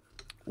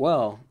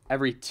 Well,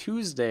 every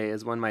Tuesday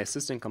is when my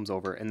assistant comes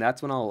over, and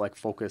that's when I'll like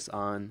focus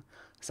on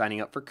signing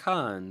up for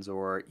cons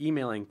or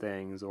emailing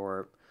things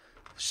or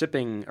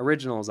shipping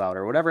originals out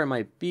or whatever it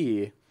might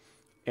be.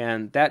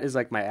 And that is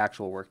like my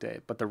actual work day.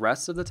 But the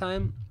rest of the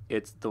time,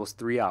 it's those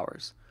 3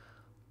 hours.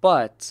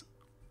 But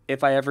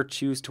if I ever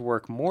choose to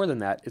work more than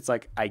that, it's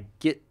like I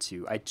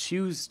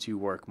choose to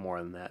work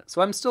more than that.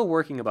 So I'm still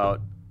working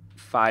about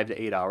 5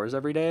 to 8 hours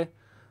every day,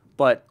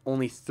 but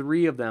only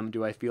 3 of them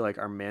do I feel like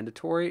are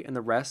mandatory, and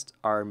the rest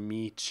are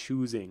me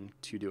choosing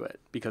to do it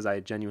because I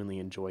genuinely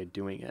enjoy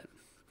doing it.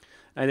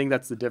 I think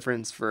that's the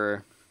difference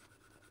for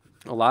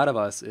a lot of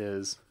us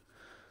is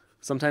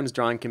sometimes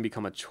drawing can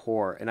become a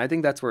chore, and I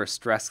think that's where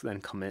stress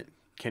then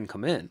can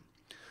come in.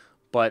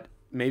 But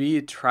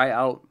maybe try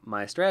out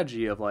my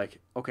strategy of like,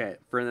 okay,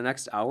 for the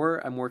next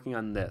hour, I'm working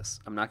on this.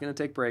 I'm not going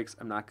to take breaks.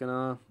 I'm not going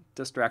to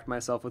distract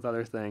myself with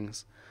other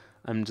things.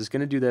 I'm just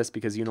going to do this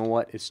because you know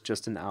what? It's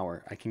just an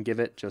hour. I can give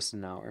it just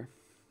an hour.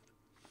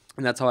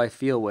 And that's how I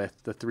feel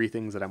with the 3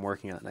 things that I'm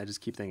working on. I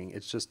just keep thinking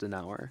it's just an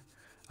hour.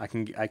 I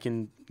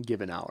can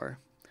give an hour.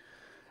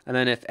 And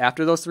then if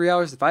after those 3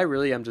 hours, if I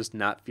really am just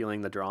not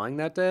feeling the drawing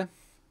that day,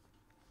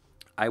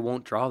 I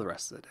won't draw the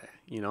rest of the day,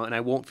 and I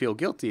won't feel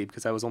guilty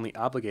because I was only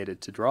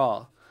obligated to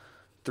draw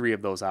 3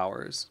 of those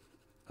hours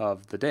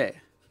of the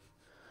day.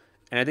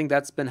 And I think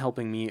that's been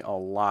helping me a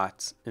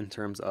lot in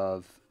terms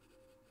of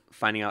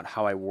finding out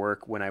how I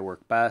work, when I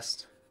work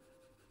best.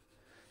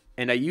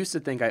 And I used to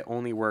think I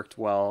only worked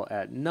well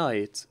at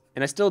night,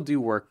 and I still do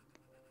work,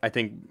 I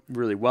think,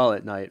 really well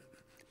at night,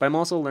 but I'm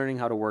also learning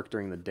how to work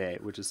during the day,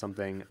 which is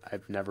something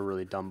I've never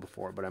really done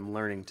before, but I'm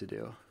learning to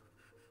do.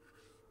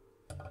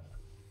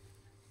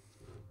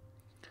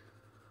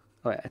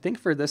 Okay, I think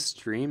for this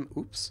stream,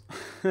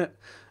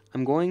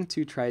 I'm going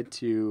to try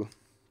to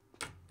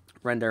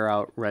render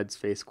out Red's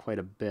face quite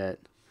a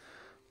bit.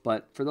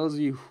 But for those of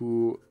you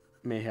who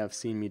may have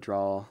seen me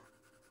draw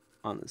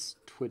on this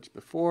Twitch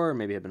before,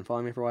 maybe have been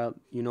following me for a while,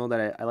 you know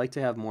that I like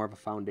to have more of a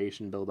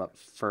foundation build up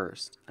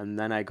first, and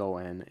then I go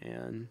in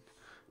and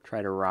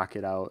try to rock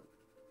it out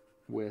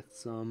with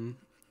some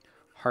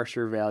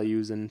harsher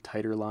values and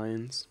tighter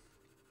lines.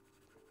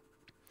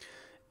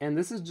 And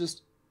this is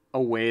just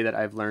a way that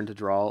I've learned to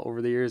draw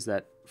over the years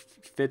that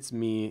fits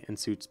me and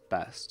suits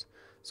best.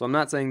 So I'm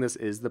not saying this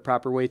is the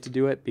proper way to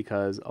do it,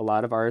 because a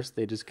lot of artists,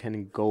 they just kind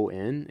of go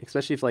in,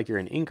 especially if like you're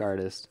an ink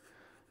artist.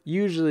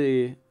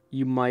 Usually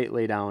you might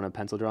lay down a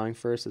pencil drawing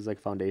first as like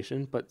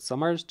foundation, but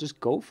some artists just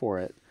go for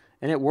it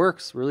and it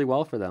works really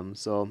well for them.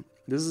 So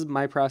this is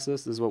my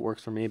process. This is what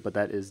works for me, but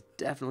that is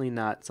definitely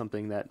not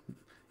something that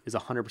is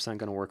 100% going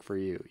to work for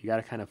you. You got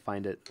to kind of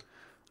find it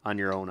on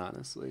your own,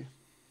 honestly.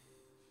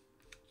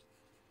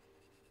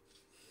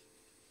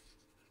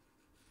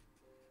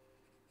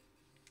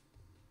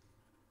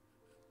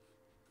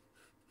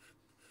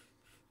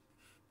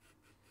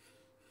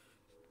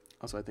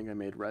 Also, I think I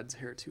made Red's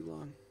hair too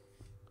long.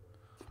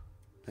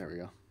 There we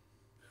go.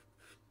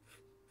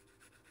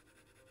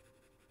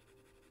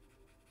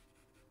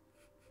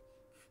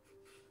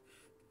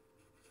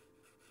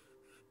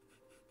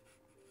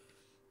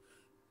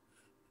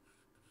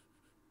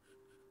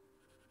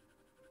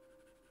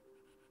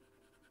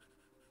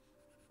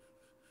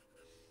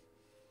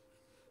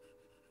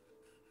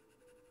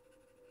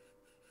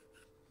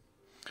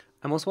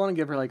 I almost want to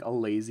give her like a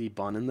lazy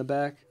bun in the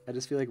back. I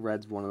just feel like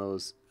Red's one of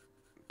those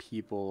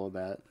people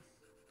that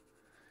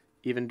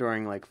even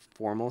during like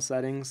formal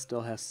settings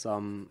still has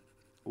some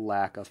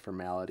lack of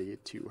formality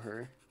to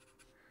her.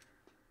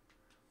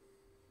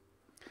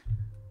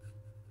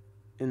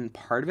 And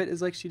part of it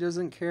is like she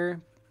doesn't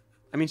care.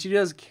 I mean, she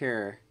does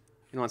care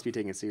and wants to be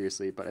taken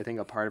seriously, but I think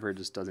a part of her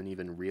just doesn't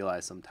even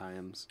realize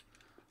sometimes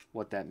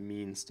what that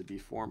means to be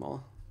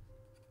formal.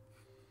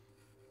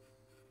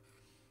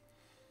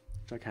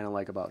 Which I kind of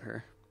like about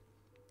her.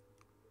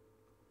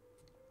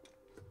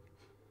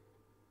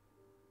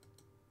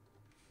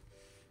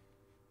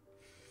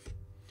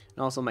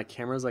 And also my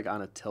camera's like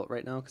on a tilt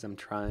right now because I'm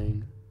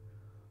trying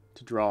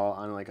to draw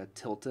on like a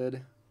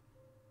tilted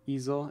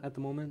easel at the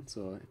moment.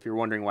 So if you're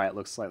wondering why it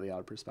looks slightly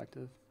out of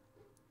perspective.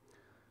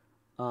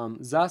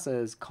 Za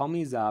says, call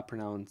me Za,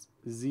 pronounce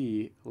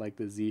Z like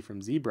the Z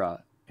from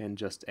zebra and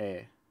just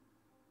A.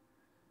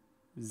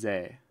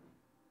 Zay.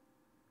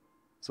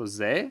 So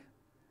Zay?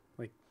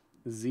 Like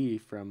Z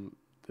from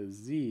the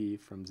Z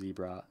from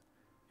zebra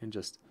and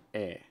just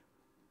A.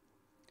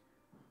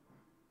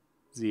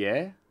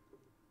 Z-A?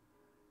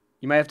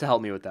 You might have to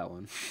help me with that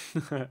one.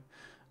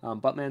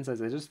 Buttman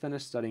says, I just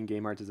finished studying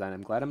game art design.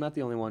 I'm glad I'm not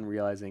the only one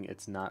realizing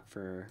it's not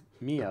for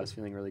me. I was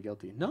feeling really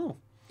guilty. No.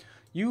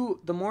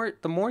 The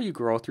more you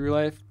grow through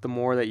life, the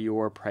more that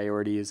your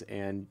priorities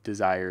and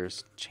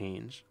desires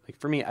change. Like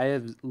for me, I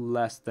have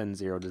less than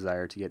zero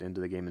desire to get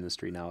into the game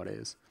industry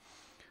nowadays.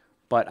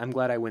 But I'm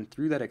glad I went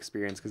through that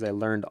experience because I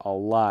learned a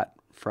lot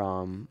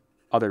from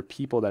other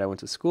people that I went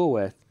to school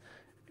with.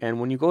 And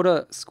when you go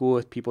to school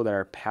with people that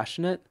are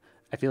passionate,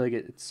 I feel like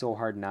it's so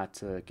hard not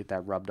to get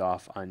that rubbed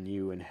off on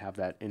you and have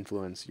that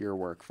influence your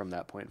work from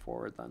that point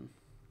forward then.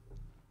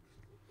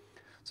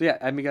 So yeah,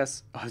 I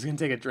guess I was going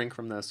to take a drink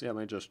from this. Yeah,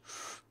 let me just...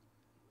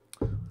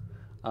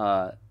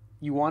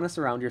 you want to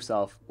surround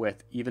yourself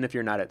with, even if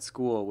you're not at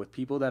school, with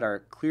people that are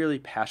clearly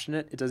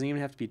passionate. It doesn't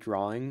even have to be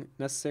drawing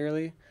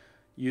necessarily.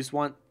 You just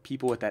want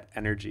people with that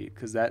energy,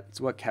 because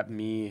that's what kept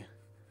me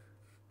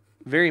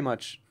very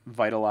much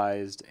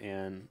vitalized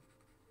and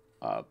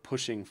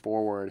pushing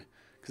forward,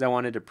 because I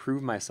wanted to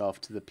prove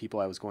myself to the people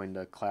I was going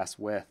to class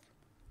with.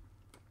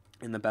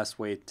 And the best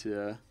way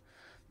to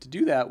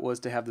do that was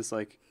to have this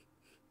like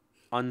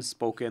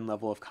unspoken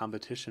level of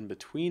competition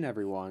between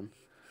everyone.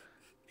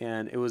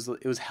 And it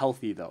was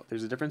healthy, though.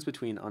 There's a difference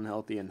between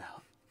unhealthy and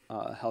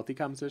healthy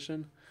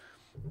competition.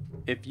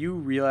 If you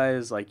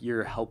realize like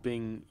you're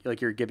helping, like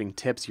you're giving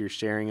tips, you're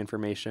sharing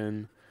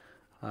information,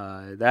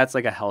 that's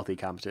like a healthy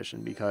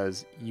competition,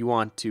 because you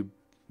want to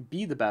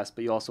be the best,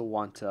 but you also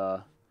want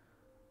to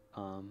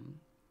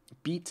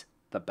beat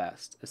the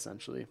best,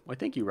 essentially. Well,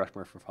 thank you,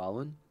 Rushmore, for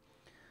following.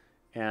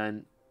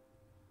 And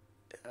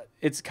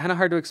it's kind of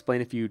hard to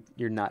explain if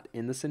you're not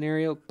in the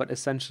scenario, but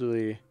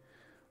essentially,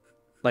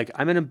 like,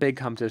 I'm in a big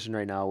competition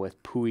right now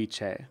with Pui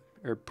Che,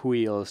 or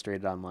Pui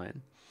Illustrated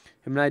Online.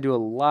 Him and I do a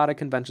lot of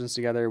conventions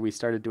together. We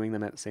started doing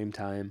them at the same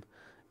time,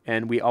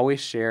 and we always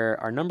share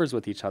our numbers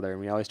with each other,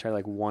 and we always try to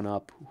like one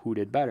up who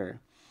did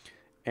better.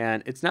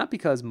 And it's not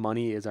because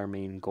money is our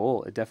main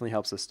goal. It definitely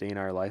helps sustain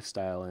our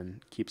lifestyle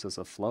and keeps us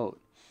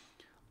afloat.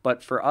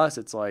 But for us,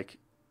 it's like,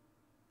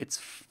 it's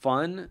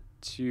fun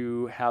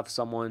to have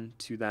someone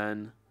to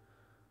then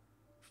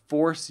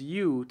force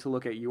you to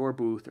look at your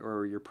booth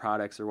or your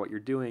products or what you're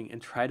doing and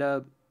try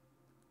to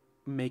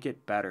make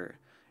it better,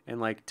 and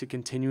like to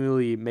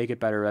continually make it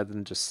better rather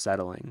than just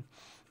settling.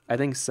 I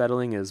think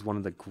settling is one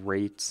of the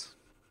great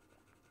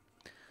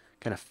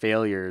kind of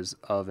failures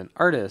of an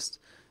artist,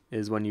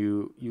 is when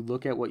you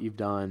look at what you've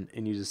done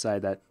and you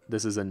decide that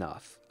this is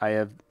enough. I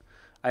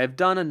have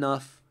done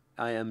enough.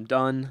 I am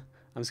done.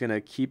 I'm just going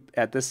to keep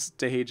at this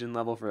stage and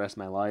level for the rest of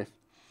my life.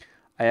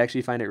 I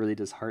actually find it really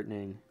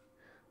disheartening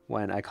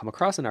when I come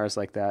across an artist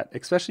like that,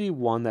 especially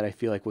one that I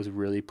feel like was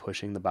really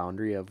pushing the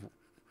boundary of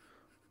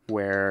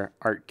where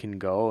art can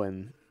go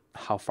and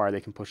how far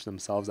they can push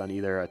themselves on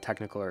either a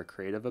technical or a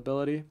creative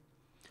ability.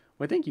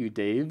 Well, thank you,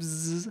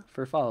 Daves,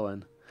 for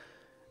following.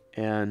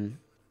 And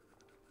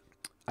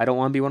I don't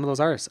want to be one of those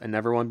artists. I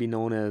never want to be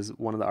known as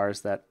one of the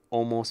artists that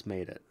almost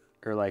made it,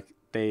 or like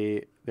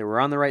they were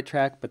on the right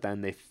track, but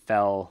then they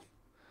fell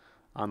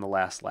on the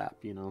last lap,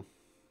 you know?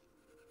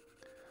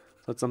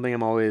 So it's something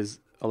I'm always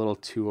a little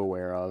too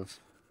aware of.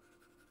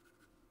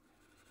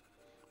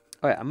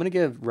 All right, I'm going to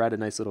give Red a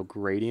nice little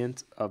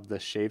gradient of the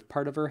shaved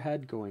part of her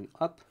head going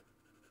up.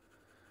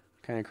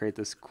 Kind of create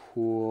this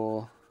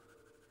cool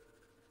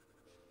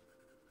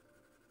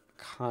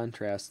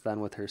contrast then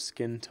with her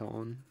skin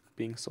tone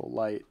being so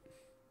light.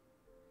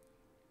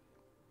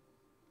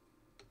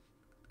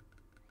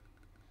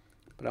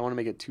 But I want to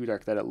make it too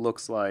dark that it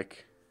looks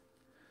like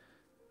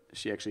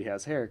she actually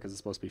has hair, because it's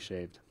supposed to be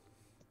shaved.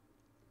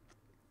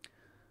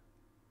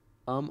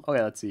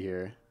 Okay, let's see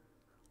here.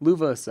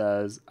 Luva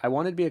says, I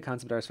wanted to be a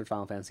concept artist for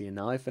Final Fantasy, and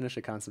now I finished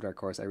a concept art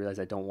course. I realize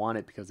I don't want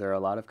it because there are a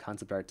lot of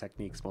concept art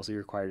techniques mostly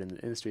required in the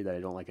industry that I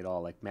don't like at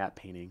all, like matte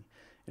painting.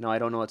 And now I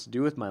don't know what to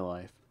do with my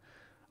life.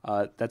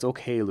 That's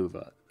okay,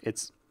 Luva.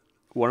 It's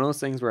one of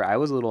those things where I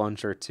was a little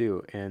unsure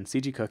too. And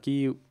CG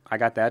Cookie, I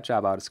got that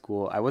job out of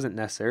school. I wasn't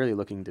necessarily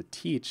looking to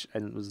teach,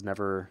 and it was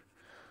never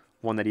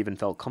one that even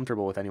felt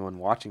comfortable with anyone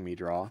watching me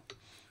draw.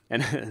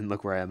 And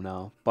look where I am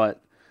now.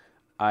 But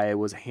I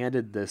was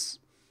handed this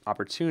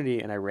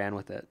opportunity and I ran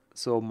with it.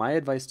 So my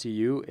advice to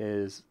you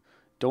is,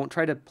 don't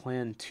try to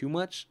plan too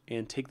much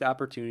and take the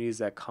opportunities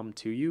that come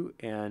to you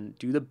and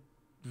do the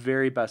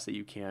very best that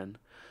you can,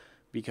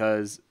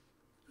 because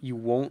you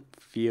won't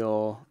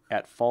feel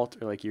at fault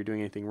or like you're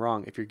doing anything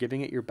wrong if you're giving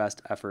it your best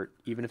effort,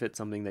 even if it's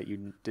something that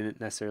you didn't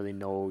necessarily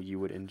know you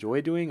would enjoy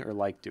doing or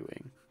like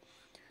doing.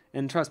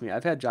 And trust me,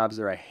 I've had jobs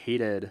where I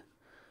hated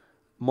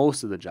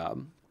most of the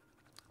job.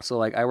 So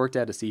like I worked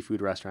at a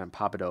seafood restaurant,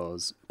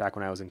 Papados, back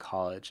when I was in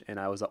college, and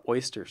I was an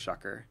oyster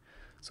shucker.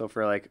 So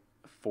for like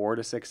 4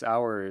 to 6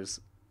 hours,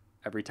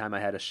 every time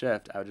I had a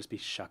shift, I would just be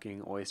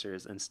shucking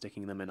oysters and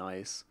sticking them in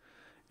ice.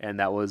 And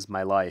that was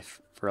my life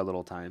for a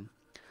little time.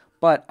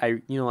 But I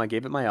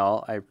gave it my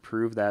all. I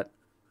proved that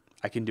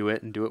I can do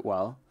it and do it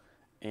well.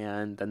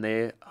 And then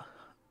they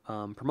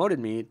promoted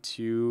me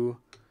to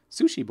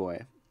sushi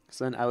boy.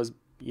 So then I was,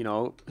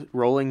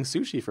 rolling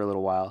sushi for a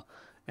little while.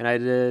 And I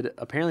did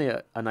apparently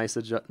a nice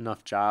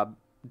enough job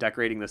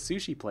decorating the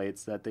sushi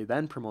plates that they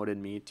then promoted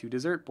me to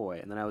dessert boy.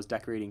 And then I was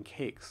decorating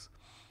cakes.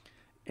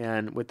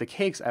 And with the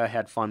cakes, I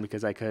had fun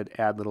because I could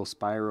add little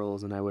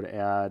spirals, and I would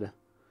add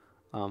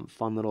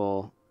fun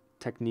little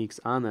techniques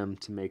on them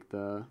to make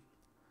the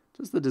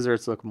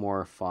desserts look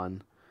more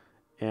fun.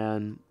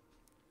 And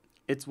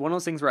it's one of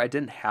those things where I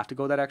didn't have to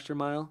go that extra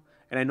mile.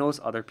 And I notice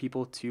other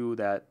people too,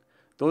 that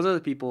those are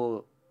the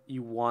people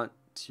you want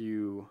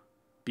to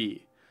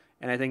be.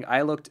 And I think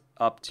I looked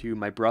up to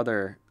my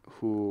brother,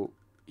 who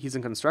he's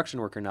a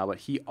construction worker now, but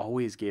he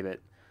always gave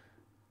it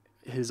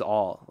his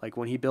all. Like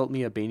when he built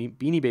me a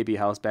Beanie Baby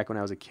house back when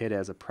I was a kid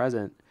as a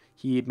present,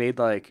 he made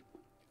like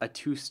a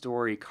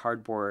 2-story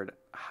cardboard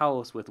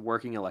house with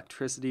working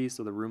electricity.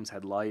 So the rooms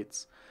had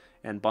lights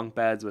and bunk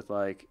beds with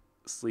like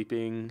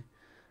sleeping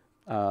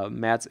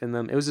mats in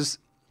them. It was just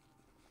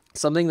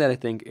something that I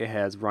think it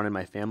has run in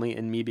my family,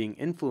 and me being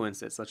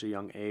influenced at such a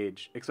young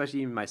age,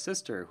 especially even my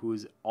sister,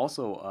 who's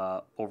also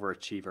a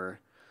overachiever.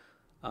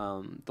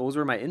 Those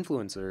were my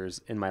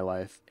influencers in my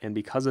life, and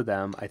because of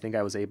them, I think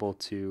I was able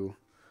to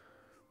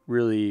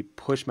really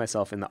push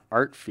myself in the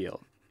art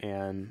field,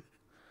 and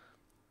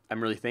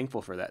I'm really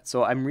thankful for that.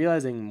 So I'm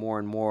realizing more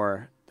and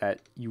more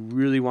that you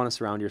really want to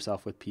surround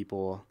yourself with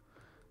people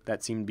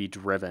that seem to be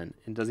driven.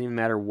 It doesn't even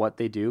matter what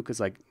they do, because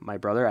like my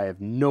brother, I have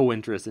no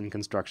interest in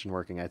construction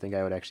working. I think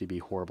I would actually be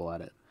horrible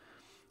at it.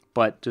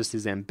 But just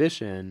his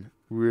ambition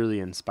really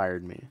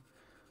inspired me.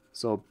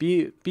 So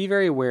be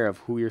very aware of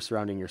who you're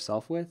surrounding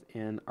yourself with,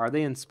 and are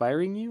they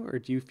inspiring you, or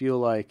do you feel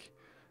like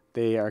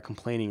they are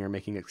complaining or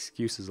making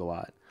excuses a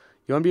lot?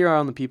 You want to be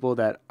around the people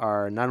that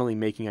are not only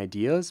making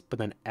ideas, but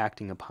then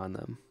acting upon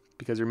them.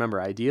 Because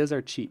remember, ideas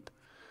are cheap.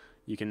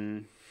 You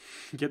can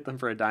get them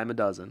for a dime a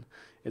dozen.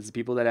 It's the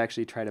people that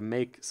actually try to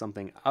make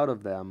something out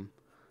of them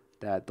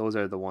that those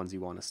are the ones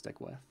you want to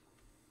stick with.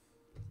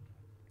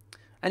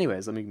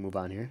 Anyways, let me move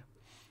on here.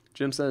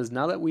 Jim says,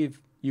 now that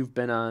you've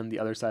been on the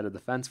other side of the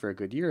fence for a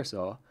good year or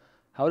so,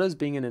 how does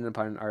being an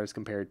independent artist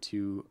compare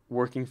to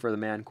working for the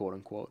man, quote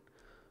unquote?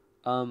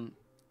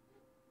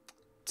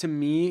 To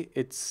me,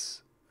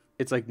 it's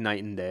like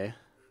night and day.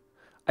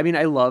 I mean,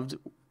 I loved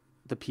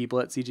the people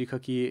at CG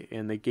Cookie,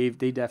 and they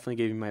definitely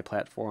gave me my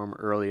platform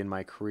early in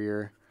my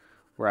career,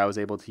 where I was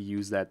able to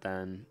use that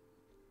then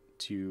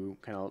to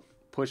kind of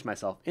push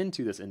myself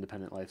into this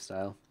independent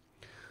lifestyle.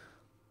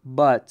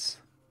 But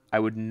I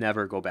would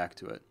never go back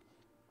to it.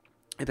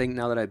 I think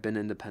now that I've been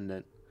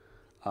independent,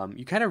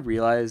 you kind of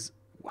realize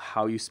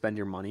how you spend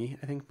your money,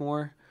 I think,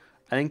 more.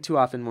 I think too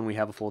often when we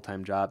have a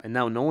full-time job, and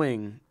now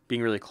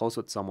being really close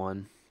with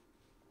someone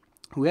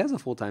who has a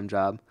full-time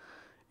job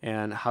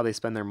and how they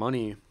spend their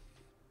money,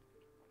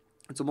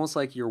 it's almost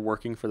like you're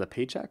working for the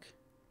paycheck.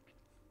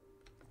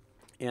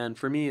 And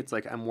for me, it's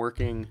like I'm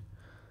working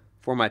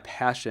for my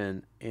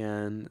passion.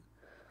 And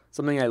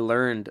something I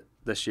learned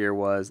this year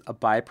was a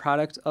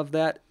byproduct of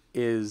that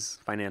is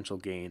financial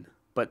gain,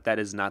 but that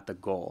is not the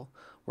goal.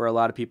 Where a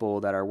lot of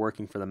people that are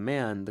working for the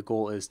man, the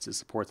goal is to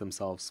support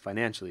themselves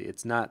financially.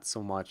 It's not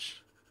so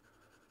much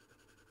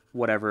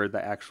whatever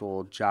the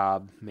actual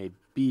job may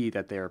be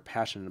that they are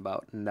passionate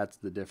about, and that's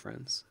the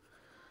difference.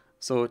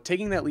 So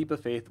taking that leap of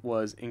faith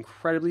was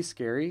incredibly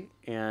scary,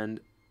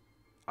 and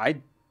I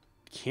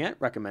can't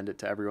recommend it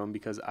to everyone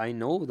because I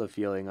know the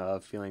feeling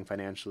of feeling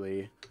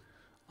financially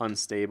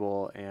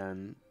unstable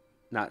and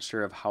not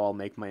sure of how I'll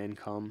make my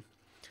income.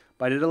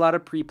 But I did a lot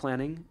of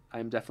pre-planning.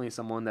 I'm definitely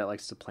someone that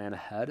likes to plan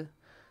ahead,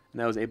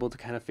 and I was able to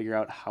kind of figure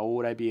out how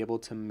would I be able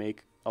to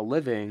make a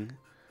living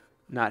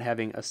not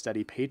having a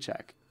steady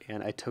paycheck.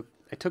 And I took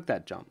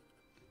that jump,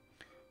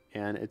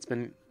 and it's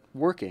been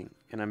working,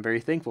 and I'm very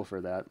thankful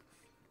for that.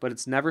 But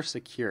it's never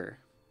secure.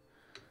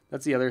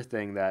 That's the other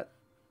thing that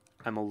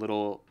I'm a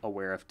little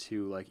aware of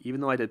too. Like, even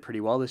though I did pretty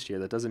well this year,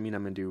 that doesn't mean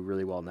I'm going to do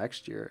really well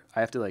next year.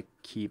 I have to like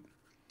keep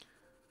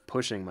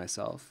pushing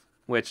myself,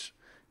 which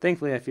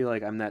thankfully I feel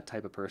like I'm that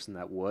type of person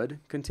that would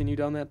continue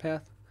down that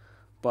path.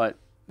 But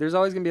there's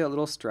always going to be that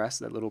little stress,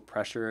 that little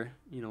pressure,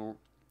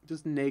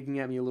 just nagging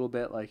at me a little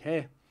bit like,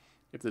 hey,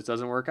 if this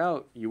doesn't work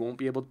out, you won't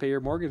be able to pay your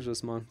mortgage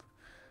this month.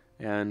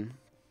 And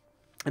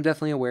I'm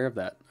definitely aware of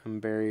that. I'm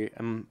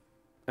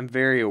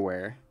very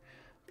aware,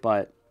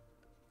 but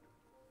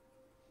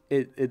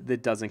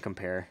it doesn't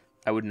compare.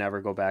 I would never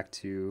go back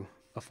to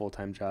a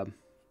full-time job.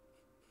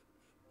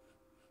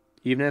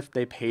 Even if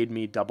they paid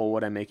me double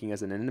what I'm making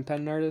as an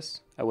independent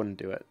artist, I wouldn't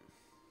do it.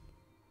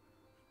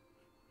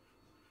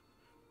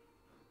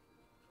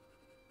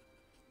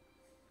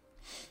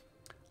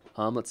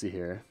 Let's see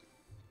here.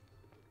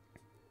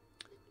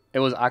 It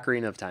was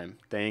Ocarina of Time.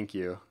 Thank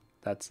you.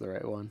 That's the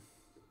right one.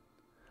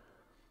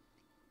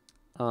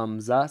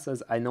 Za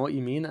says, I know what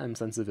you mean. I'm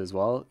sensitive as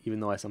well, even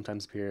though I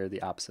sometimes appear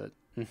the opposite.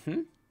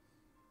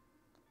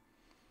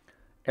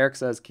 Eric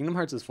says, Kingdom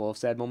Hearts is full of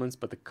sad moments,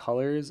 but the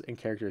colors and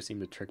characters seem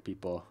to trick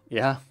people.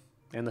 Yeah,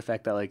 and the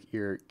fact that like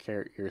your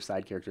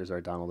side characters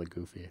are Donald and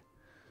Goofy.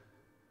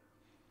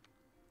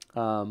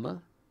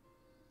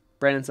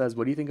 Brandon says,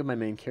 what do you think of my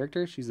main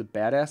character? She's a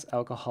badass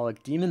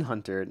alcoholic demon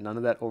hunter. None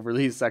of that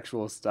overly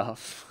sexual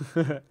stuff.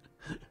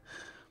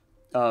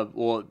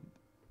 Well,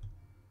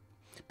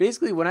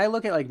 basically, when I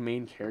look at like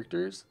main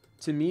characters,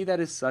 to me that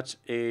is such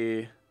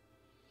a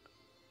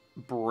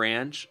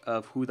branch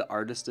of who the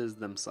artist is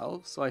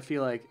themselves. So I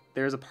feel like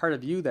there's a part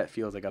of you that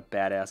feels like a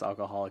badass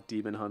alcoholic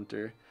demon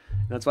hunter.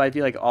 And that's why I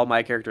feel like all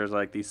my characters are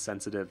like these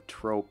sensitive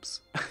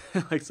tropes.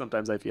 Like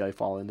sometimes I feel I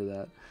fall into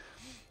that.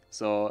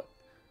 So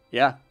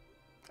yeah,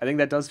 I think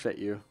that does fit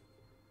you.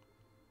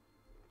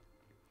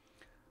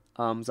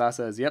 Za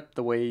says, yep,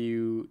 the way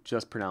you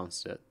just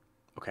pronounced it.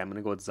 Okay, I'm going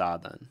to go with Za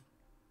then.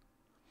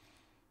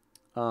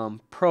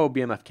 Pro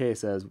BMFK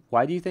says,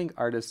 why do you think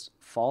artists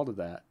fall to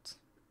that?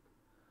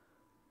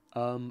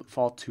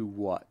 Fall to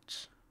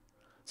what?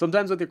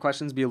 Sometimes with your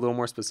questions, be a little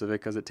more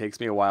specific because it takes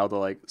me a while to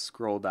like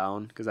scroll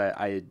down because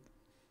I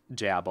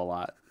jab a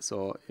lot.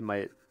 So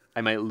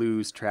I might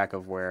lose track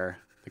of where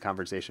the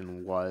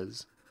conversation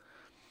was.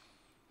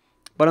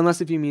 But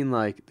unless if you mean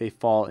like they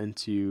fall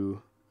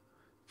into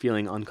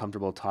feeling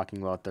uncomfortable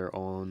talking about their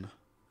own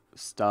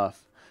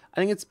stuff, I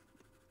think it's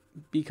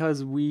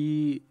because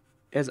we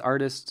as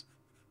artists,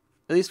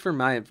 at least for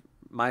my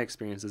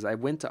experiences, I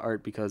went to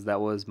art because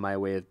that was my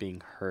way of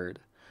being heard.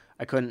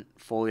 I couldn't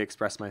fully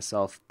express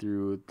myself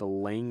through the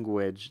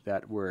language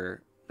that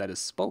is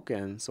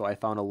spoken, so I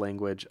found a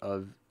language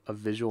of a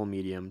visual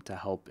medium to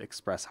help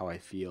express how I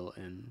feel,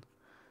 and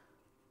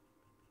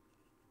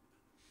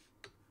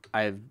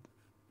I've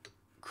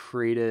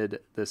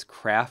created this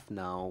craft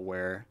now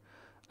where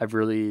I've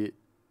really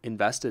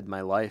invested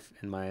my life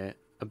and my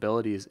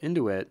abilities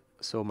into it,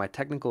 so my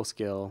technical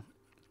skill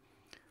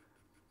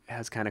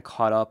has kind of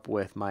caught up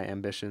with my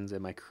ambitions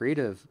and my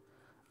creative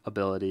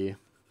ability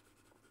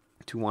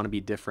to want to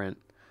be different.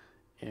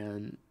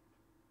 And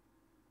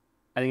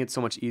I think it's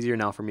so much easier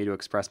now for me to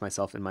express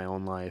myself in my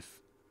own life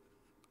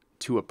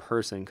to a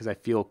person because I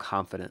feel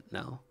confident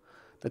now.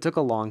 That took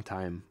a long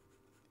time.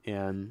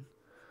 And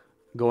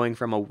going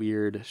from a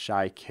weird,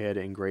 shy kid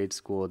in grade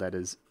school that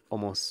is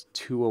almost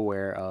too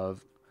aware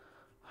of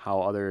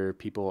how other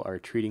people are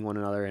treating one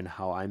another and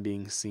how I'm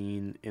being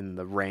seen in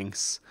the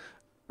ranks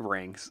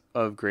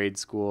of grade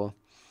school,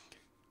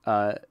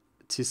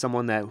 to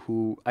someone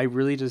who I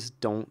really just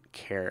don't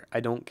care. I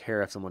don't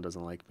care if someone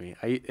doesn't like me.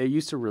 It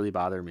used to really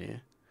bother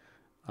me,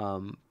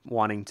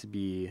 wanting to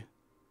be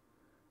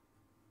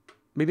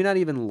maybe not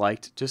even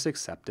liked, just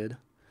accepted.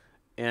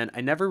 And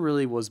I never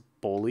really was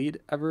bullied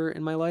ever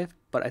in my life,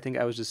 but I think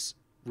I was just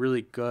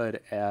really good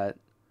at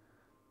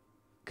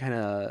kind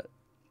of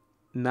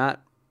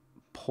not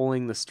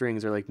pulling the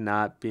strings or like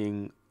not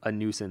being a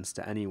nuisance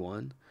to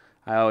anyone.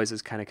 I always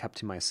just kind of kept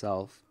to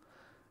myself.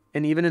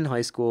 And even in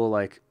high school,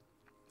 like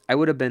I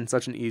would have been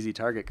such an easy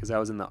target because I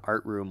was in the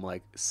art room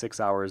like 6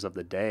 hours of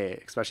the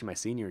day, especially my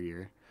senior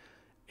year.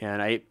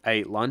 And I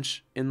ate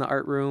lunch in the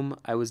art room.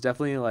 I was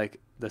definitely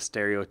like the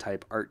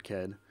stereotype art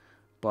kid,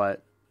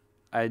 but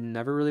I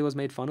never really was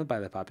made fun of by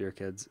the popular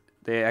kids.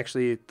 They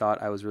actually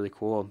thought I was really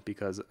cool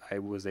because I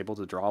was able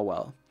to draw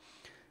well.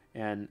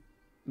 And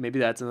maybe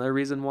that's another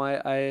reason why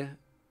I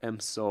am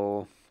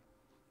so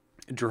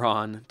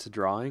drawn to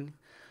drawing,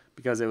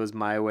 because it was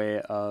my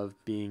way of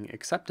being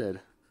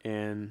accepted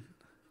in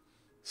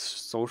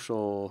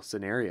social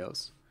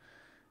scenarios.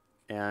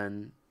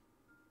 And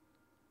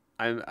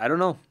I don't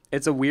know.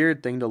 It's a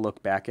weird thing to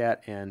look back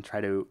at and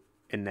try to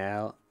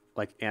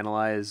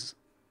analyze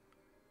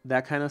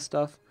that kind of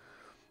stuff.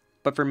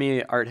 But for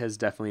me, art has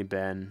definitely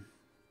been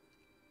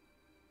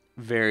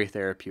very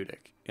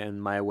therapeutic in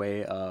my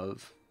way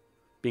of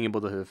being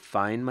able to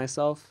find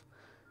myself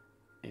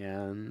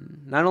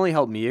and not only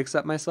help me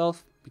accept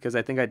myself, because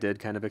I think I did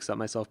kind of accept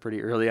myself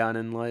pretty early on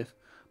in life,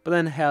 but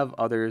then have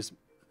others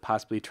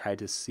possibly try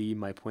to see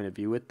my point of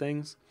view with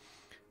things.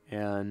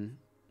 And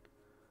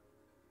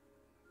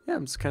yeah,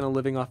 I'm just kind of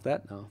living off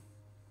that now.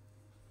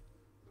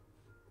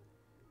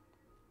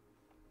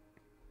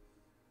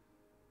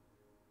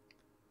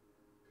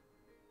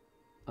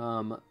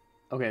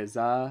 Okay,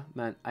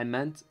 I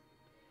meant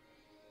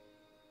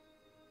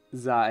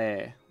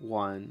Zae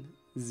one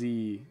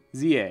Zie.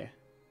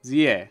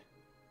 Is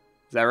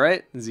that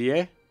right?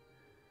 Zie?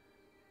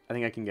 I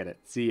think I can get it.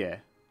 Zie.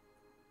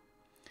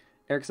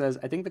 Eric says,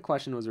 I think the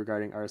question was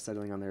regarding artists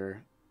settling on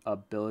their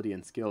ability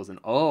and skills, and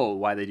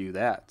why they do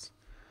that.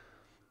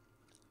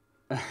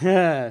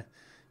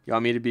 You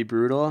want me to be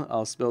brutal?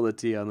 I'll spill the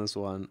tea on this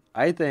one.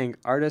 I think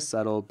artists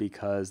settle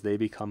because they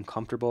become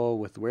comfortable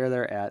with where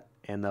they're at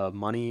and the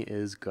money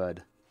is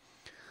good.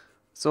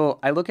 So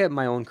I look at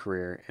my own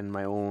career and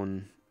my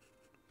own,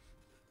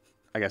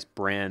 I guess,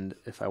 brand,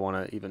 if I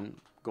want to even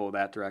go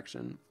that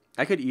direction.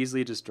 I could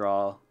easily just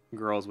draw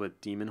girls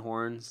with demon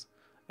horns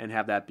and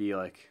have that be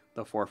like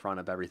the forefront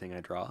of everything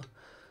I draw.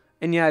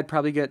 And yeah, I'd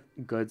probably get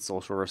good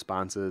social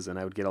responses and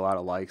I would get a lot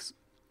of likes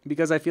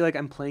because I feel like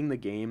I'm playing the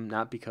game,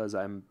 not because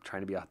I'm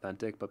trying to be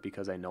authentic, but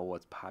because I know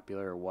what's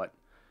popular or what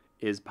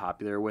is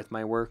popular with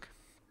my work.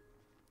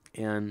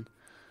 And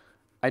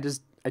I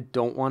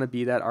don't want to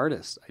be that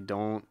artist. I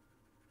don't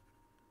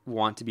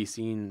want to be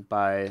seen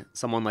by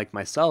someone like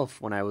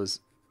myself when I was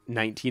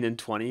 19 and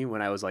 20,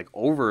 when I was like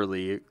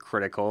overly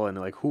critical and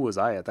like, who was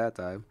I at that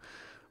time?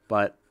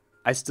 But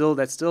that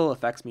still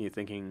affects me,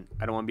 thinking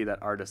I don't want to be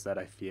that artist that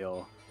I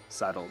feel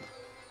settled.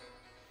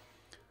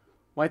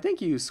 Why,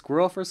 thank you,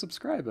 Squirrel, for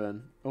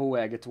subscribing. Oh,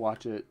 wait, I get to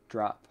watch it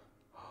drop.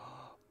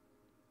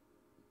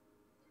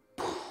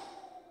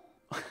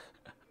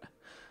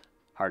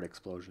 Heart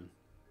explosion.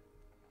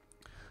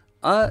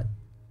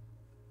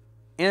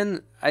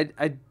 And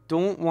I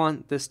don't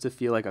want this to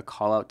feel like a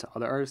call out to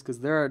other artists, because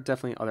there are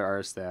definitely other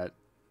artists that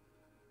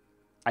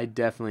I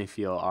definitely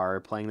feel are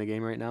playing the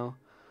game right now.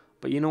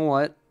 But you know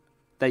what?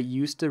 That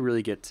used to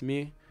really get to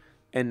me.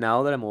 And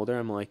now that I'm older,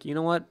 I'm like, you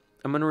know what?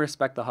 I'm going to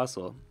respect the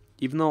hustle.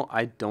 Even though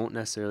I don't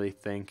necessarily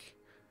think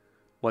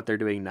what they're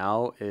doing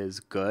now is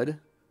good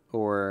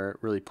or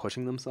really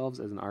pushing themselves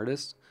as an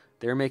artist,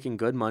 they're making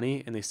good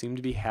money and they seem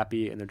to be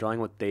happy and they're drawing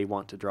what they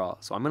want to draw.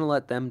 So I'm going to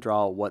let them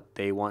draw what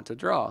they want to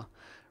draw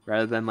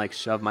rather than like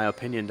shove my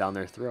opinion down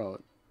their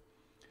throat.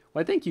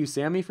 Why, thank you,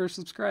 Sammy, for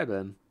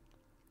subscribing.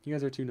 You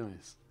guys are too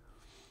nice.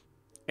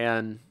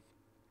 And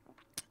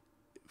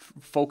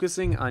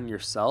focusing on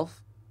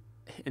yourself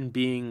and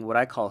being what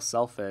I call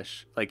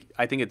selfish, like,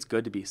 I think it's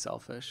good to be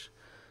selfish.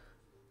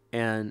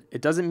 And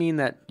it doesn't mean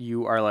that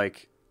you are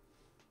like,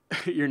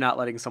 you're not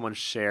letting someone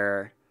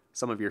share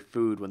some of your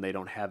food when they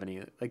don't have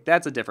any. Like,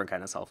 that's a different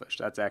kind of selfish.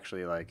 That's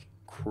actually like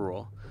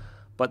cruel.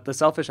 But the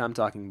selfish I'm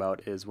talking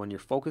about is when you're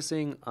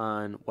focusing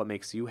on what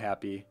makes you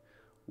happy,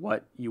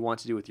 what you want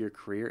to do with your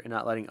career, and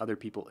not letting other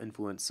people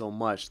influence so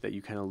much that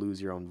you kind of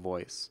lose your own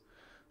voice.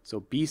 So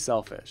be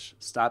selfish.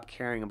 Stop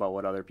caring about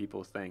what other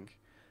people think.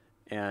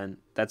 And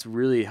that's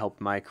really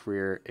helped my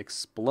career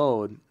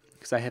explode,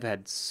 because I have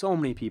had so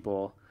many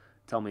people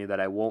tell me that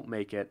I won't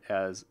make it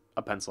as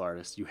a pencil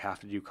artist. You have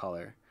to do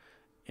color.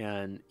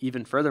 And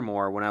even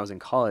furthermore, when I was in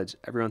college,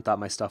 everyone thought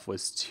my stuff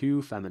was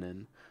too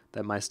feminine,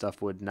 that my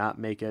stuff would not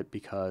make it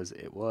because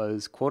it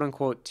was quote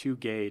unquote too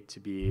gay to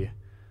be,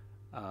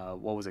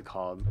 what was it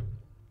called?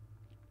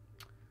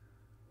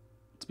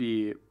 To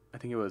be, I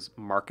think it was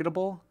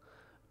marketable.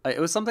 It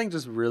was something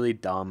just really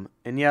dumb.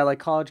 And yeah, like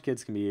college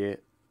kids can be,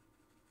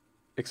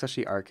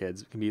 especially our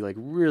kids, can be like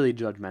really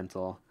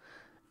judgmental.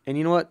 And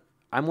you know what?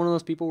 I'm one of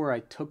those people where I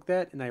took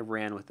that and I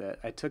ran with it.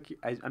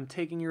 I'm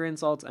taking your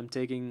insults. I'm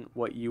taking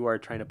what you are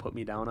trying to put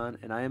me down on,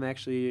 and I am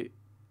actually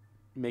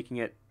making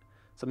it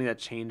something that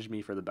changed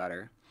me for the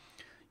better.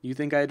 You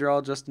think I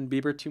draw Justin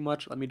Bieber too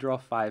much? Let me draw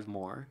 5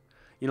 more.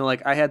 You know,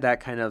 like, I had that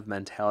kind of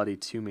mentality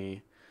to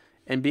me,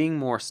 and being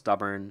more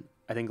stubborn,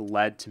 I think,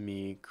 led to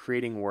me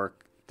creating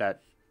work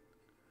that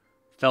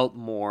felt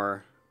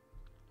more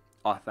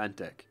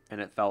authentic, and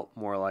it felt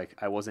more like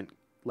I wasn't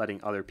letting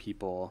other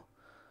people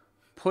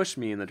push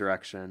me in the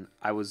direction.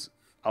 I was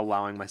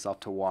allowing myself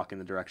to walk in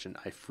the direction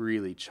I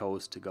freely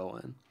chose to go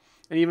in.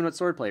 And even with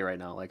Swordplay right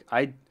now, like,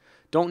 I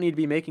don't need to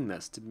be making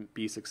this to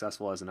be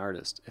successful as an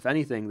artist. If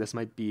anything, this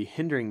might be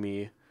hindering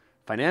me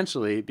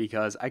financially,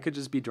 because I could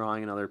just be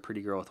drawing another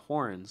pretty girl with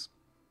horns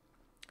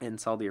and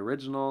sell the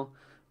original,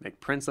 make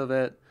prints of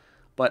it,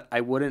 but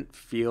I wouldn't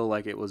feel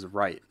like it was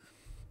right.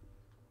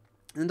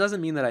 And it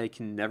doesn't mean that I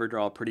can never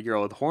draw a pretty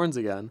girl with horns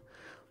again,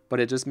 but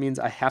it just means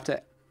I have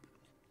to.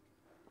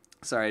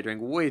 Sorry, I drank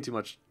way too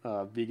much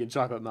vegan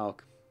chocolate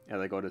milk as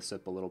I go to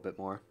sip a little bit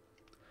more.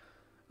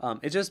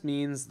 It just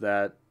means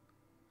that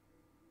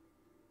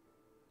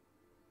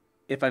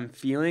if I'm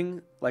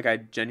feeling like I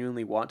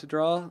genuinely want to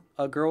draw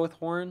a girl with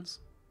horns,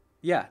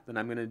 yeah, then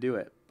I'm going to do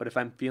it. But if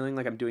I'm feeling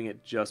like I'm doing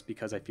it just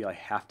because I feel I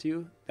have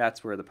to,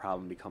 that's where the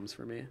problem becomes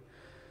for me.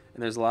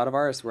 And there's a lot of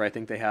artists where I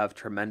think they have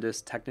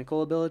tremendous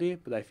technical ability,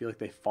 but I feel like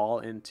they fall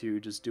into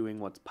just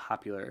doing what's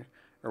popular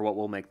or what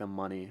will make them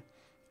money.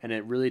 And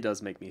it really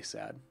does make me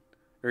sad.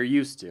 Or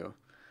used to.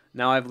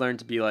 Now I've learned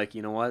to be like,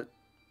 you know what?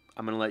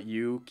 I'm going to let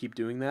you keep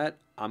doing that.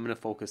 I'm going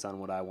to focus on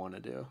what I want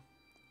to do.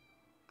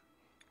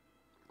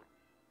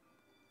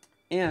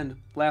 And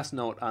last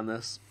note on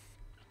this.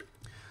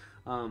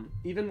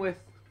 Even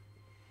with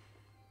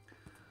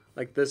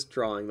like this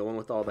drawing, the one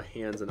with all the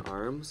hands and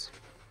arms,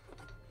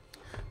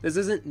 this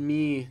isn't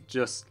me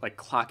just like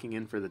clocking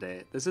in for the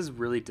day. This is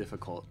really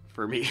difficult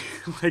for me.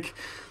 Like,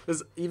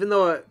 this, even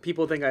though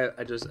people think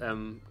I just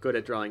am good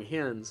at drawing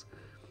hands,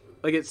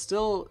 like,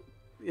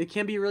 it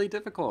can be really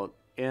difficult,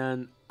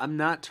 and I'm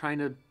not trying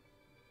to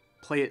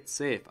play it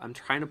safe. I'm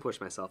trying to push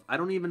myself. I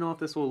don't even know if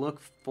this will look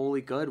fully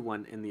good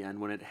in the end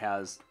when it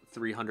has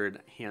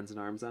 300 hands and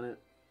arms on it.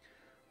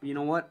 But you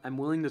know what? I'm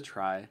willing to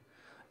try,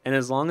 and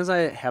as long as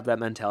I have that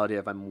mentality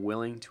of I'm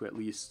willing to at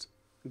least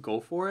go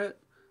for it,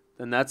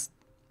 then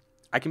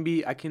I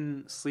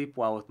can sleep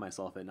well with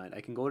myself at night.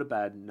 I can go to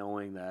bed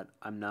knowing that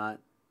I'm not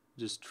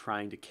just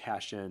trying to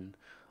cash in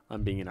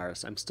on being an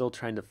artist. I'm still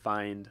trying to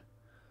find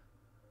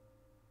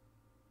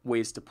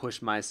ways to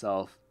push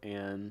myself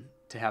and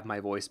to have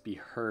my voice be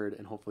heard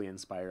and hopefully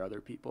inspire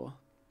other people.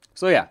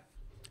 So yeah,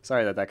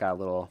 sorry that got a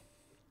little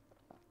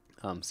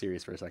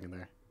serious for a second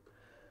there.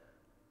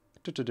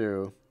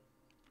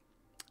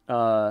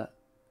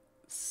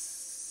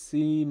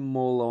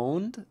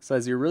 Simolonde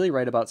says, you're really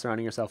right about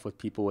surrounding yourself with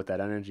people with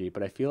that energy,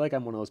 but I feel like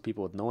I'm one of those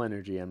people with no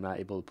energy. I'm not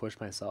able to push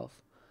myself.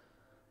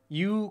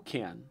 You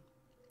can.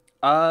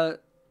 The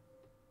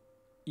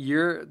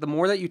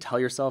more that you tell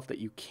yourself that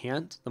you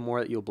can't, the more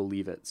that you'll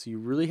believe it. So you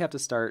really have to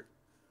start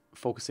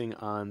focusing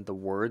on the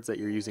words that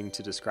you're using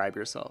to describe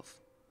yourself.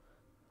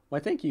 Why,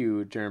 thank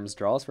you, Germs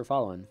Draws, for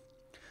following.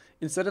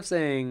 Instead of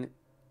saying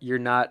you're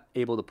not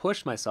able to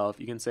push myself,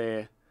 you can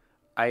say,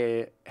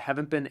 I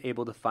haven't been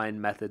able to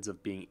find methods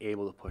of being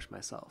able to push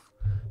myself.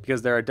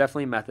 Because there are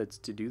definitely methods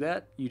to do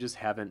that. You just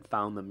haven't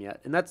found them yet.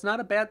 And that's not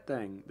a bad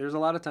thing. There's a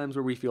lot of times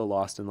where we feel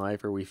lost in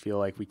life, or we feel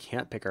like we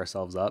can't pick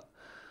ourselves up.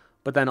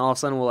 But then all of a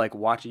sudden we'll like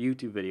watch a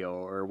YouTube video,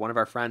 or one of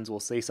our friends will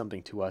say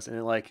something to us, and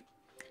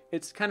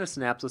it kind of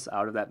snaps us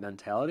out of that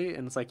mentality.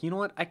 And it's like, you know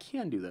what? I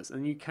can do this.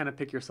 And you kind of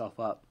pick yourself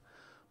up.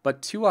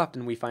 But too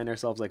often we find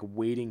ourselves like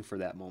waiting for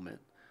that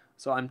moment.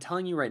 So I'm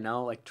telling you right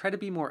now, like, try to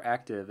be more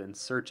active and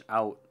search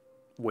out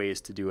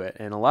ways to do it.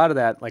 And a lot of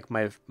that, like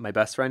my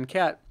best friend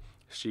Kat,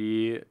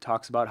 she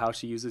talks about how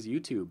she uses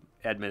YouTube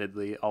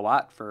admittedly a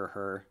lot for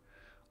her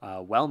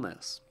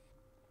wellness.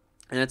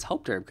 And it's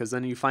helped her because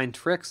then you find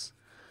tricks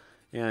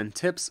and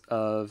tips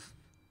of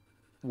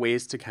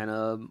ways to kind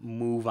of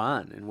move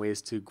on and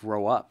ways to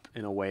grow up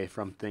in a way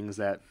from things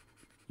that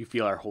you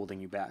feel are holding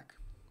you back.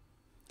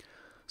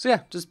 So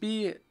yeah, just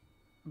be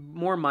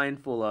more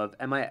mindful of,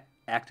 am I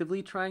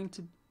actively trying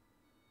to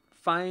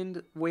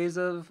find ways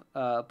of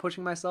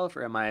pushing myself,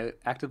 or am I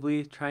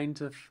actively trying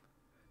to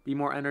be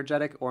more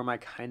energetic, or am I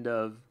kind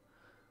of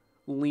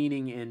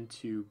leaning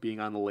into being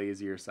on the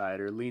lazier side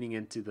or leaning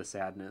into the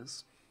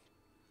sadness?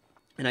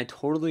 And I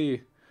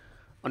totally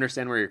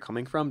understand where you're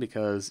coming from,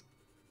 because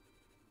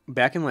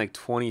back in like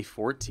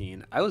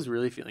 2014, I was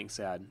really feeling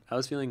sad. I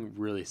was feeling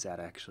really sad,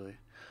 actually.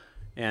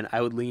 And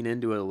I would lean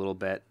into it a little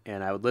bit,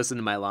 and I would listen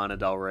to my Lana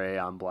Del Rey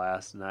on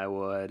blast, and I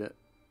would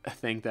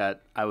think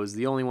that I was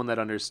the only one that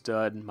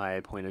understood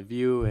my point of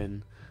view,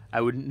 and I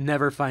would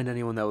never find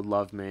anyone that would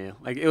love me.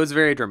 Like, it was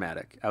very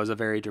dramatic. I was a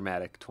very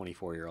dramatic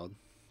 24-year-old.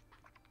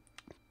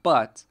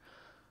 But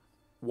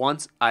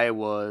once I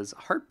was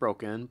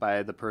heartbroken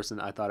by the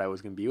person I thought I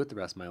was going to be with the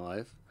rest of my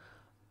life,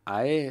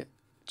 I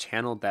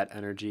channeled that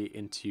energy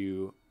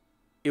into,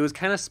 it was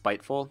kind of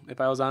spiteful, if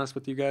I was honest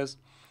with you guys.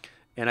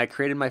 And I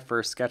created my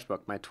first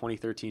sketchbook, my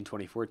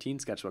 2013-2014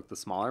 sketchbook, the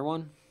smaller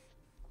one.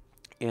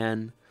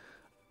 And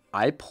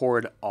I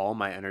poured all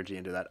my energy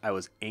into that. I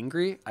was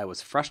angry, I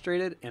was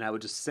frustrated, and I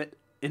would just sit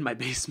in my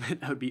basement.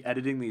 I would be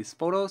editing these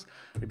photos.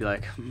 I'd be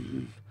like,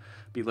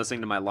 be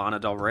listening to my Lana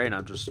Del Rey, and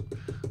I'm just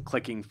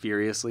clicking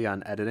furiously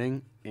on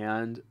editing.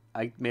 And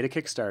I made a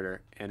Kickstarter,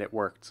 and it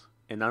worked.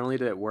 And not only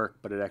did it work,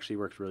 but it actually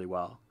worked really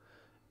well.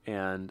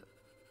 And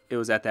it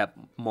was at that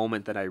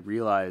moment that I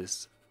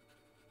realized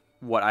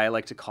what I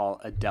like to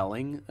call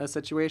Adeling a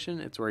situation.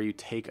 It's where you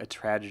take a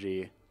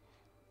tragedy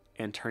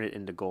and turn it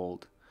into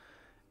gold.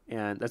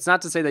 And that's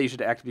not to say that you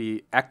should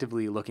be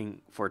actively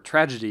looking for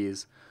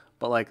tragedies,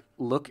 but like,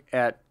 look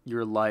at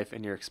your life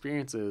and your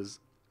experiences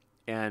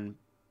and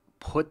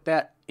put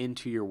that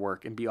into your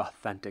work and be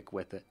authentic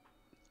with it.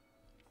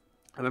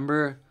 I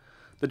remember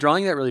the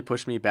drawing that really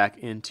pushed me back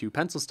into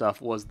pencil stuff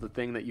was the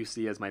thing that you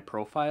see as my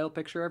profile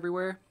picture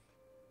everywhere.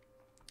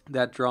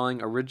 That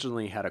drawing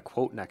originally had a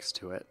quote next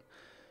to it.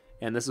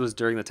 And this was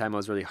during the time I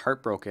was really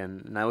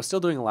heartbroken, and I was still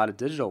doing a lot of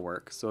digital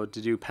work. So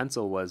to do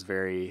pencil was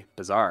very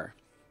bizarre.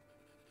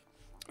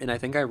 And I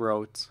think I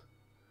wrote,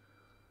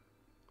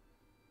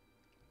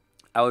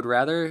 I would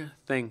rather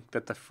think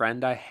that the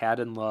friend I had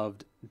and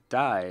loved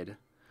died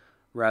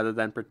rather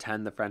than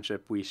pretend the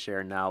friendship we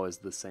share now is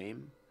the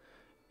same.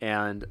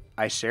 And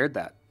I shared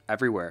that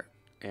everywhere.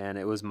 And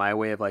it was my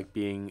way of like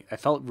being, I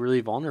felt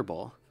really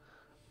vulnerable,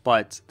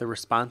 but the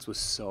response was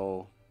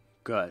so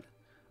good.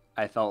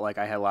 I felt like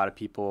I had a lot of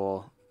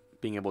people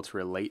being able to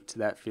relate to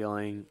that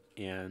feeling.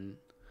 And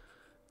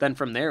then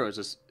from there, it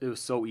was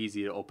so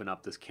easy to open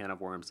up this can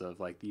of worms of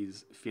like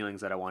these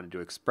feelings that I wanted to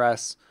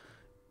express.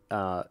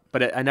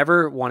 But I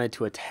never wanted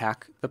to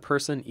attack the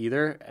person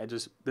either.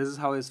 This is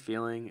how I was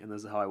feeling, and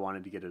this is how I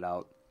wanted to get it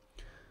out.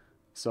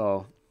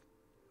 So,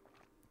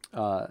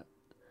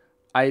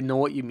 I know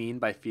what you mean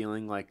by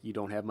feeling like you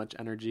don't have much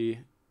energy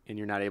and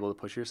you're not able to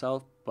push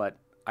yourself, but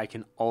I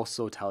can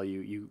also tell you,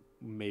 you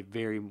may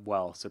very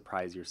well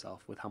surprise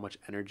yourself with how much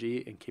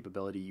energy and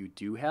capability you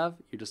do have.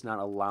 You're just not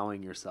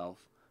allowing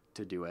yourself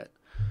to do it.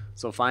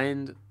 So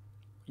find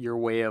your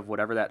way of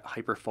whatever that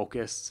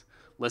hyper-focused,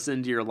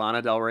 listen to your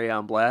Lana Del Rey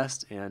on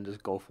blast and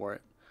just go for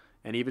it.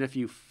 And even if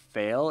you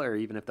fail, or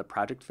even if the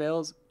project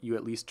fails, you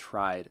at least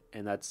tried.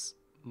 And that's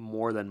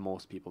more than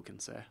most people can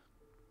say.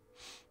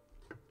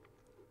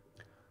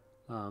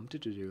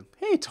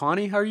 Hey,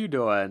 Tawny, how are you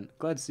doing?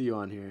 Glad to see you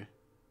on here.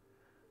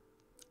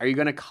 Are you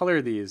going to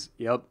color these?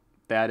 Yep,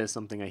 that is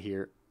something I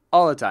hear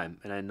all the time.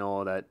 And I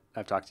know that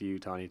I've talked to you,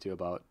 Tawny, too,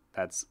 about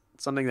that's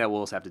something that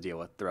we'll just have to deal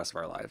with the rest of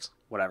our lives.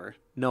 Whatever.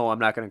 No, I'm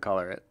not going to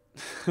color it.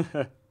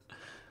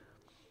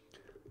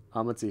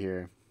 Let's see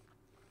here.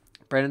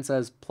 Brandon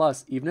says,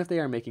 plus, even if they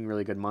are making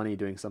really good money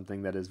doing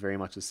something that is very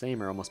much the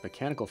same or almost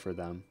mechanical for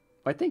them,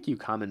 why, thank you,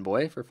 Common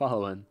Boy, for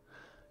following.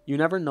 You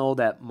never know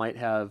that might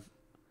have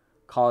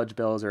college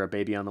bills or a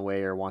baby on the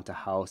way or want a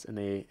house, and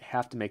they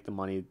have to make the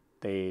money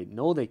they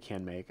know they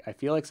can make. I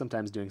feel like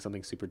sometimes doing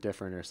something super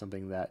different or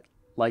something that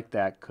like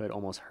that could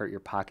almost hurt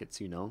your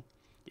pockets, you know?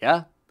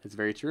 Yeah, it's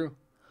very true.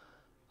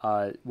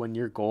 When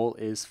your goal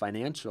is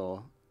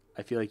financial,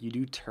 I feel like you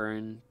do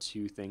turn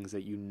to things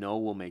that you know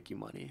will make you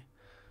money.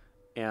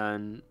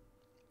 And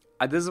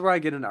this is where I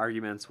get into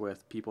arguments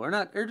with people,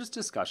 or just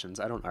discussions.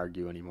 I don't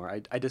argue anymore.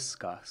 I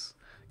discuss,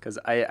 because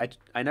I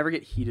never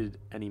get heated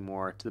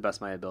anymore to the best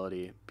of my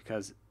ability,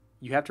 because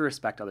you have to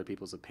respect other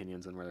people's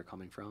opinions and where they're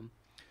coming from.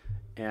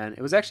 And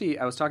it was actually,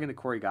 I was talking to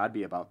Corey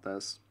Godby about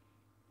this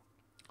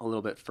a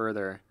little bit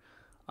further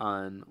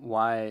on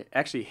why,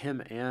 actually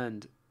him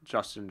and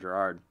Justin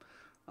Gerard,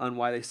 on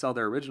why they sell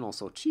their originals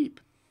so cheap.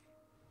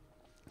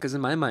 Because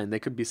in my mind, they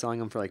could be selling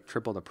them for like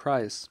triple the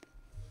price.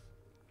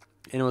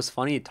 And it was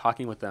funny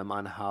talking with them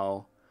on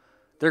how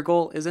their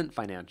goal isn't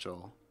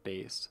financial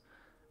based.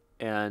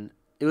 And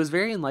it was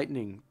very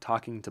enlightening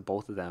talking to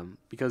both of them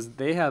because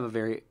they have a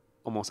very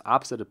almost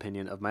opposite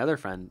opinion of my other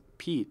friend,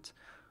 Pete,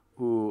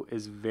 who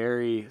is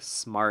very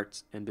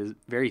smart and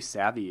very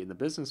savvy in the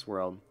business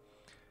world.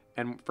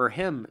 And for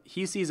him,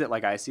 he sees it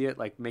like I see it,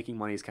 like making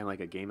money is kind of like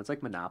a game. It's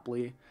like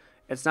Monopoly.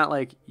 It's not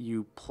like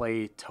you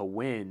play to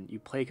win. You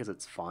play because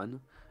it's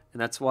fun.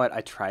 And that's what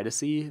I try to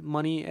see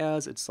money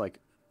as. It's like,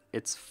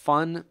 it's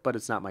fun, but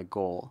it's not my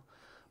goal.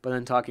 But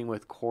then talking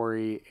with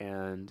Corey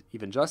and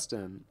even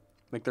Justin,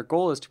 like their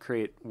goal is to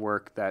create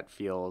work that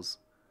feels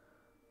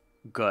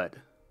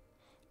good.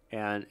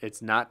 And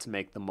it's not to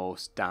make the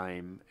most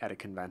dime at a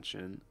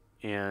convention.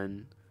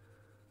 And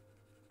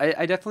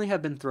I definitely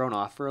have been thrown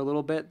off for a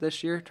little bit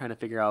this year, trying to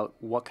figure out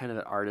what kind of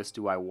an artist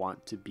do I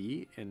want to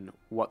be and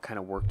what kind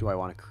of work do I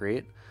want to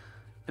create.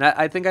 And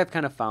I think I've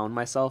kind of found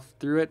myself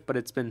through it, but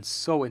it's been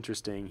so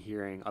interesting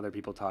hearing other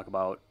people talk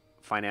about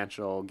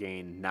financial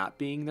gain not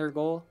being their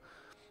goal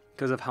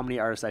because of how many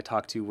artists I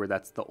talk to where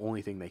that's the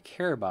only thing they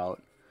care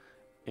about.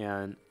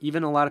 And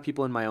even a lot of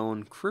people in my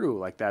own crew,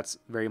 like that's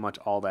very much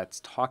all that's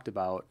talked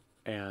about.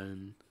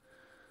 And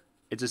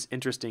it's just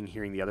interesting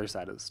hearing the other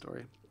side of the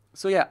story.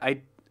 So yeah,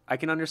 I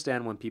can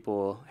understand when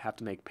people have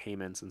to make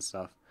payments and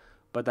stuff,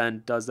 but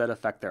then does that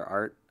affect their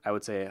art? I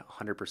would say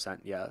 100%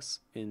 yes.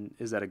 And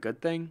is that a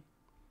good thing?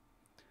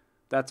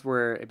 That's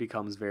where it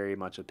becomes very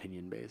much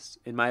opinion based.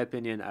 In my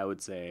opinion, I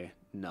would say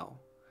no.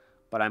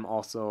 But I'm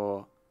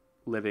also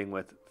living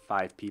with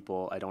 5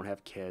 people. I don't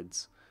have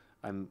kids.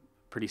 I'm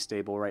pretty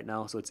stable right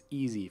now, so it's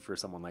easy for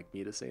someone like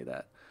me to say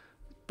that.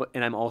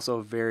 And I'm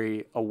also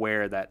very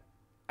aware that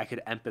I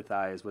could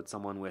empathize with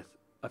someone with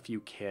a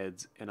few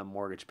kids and a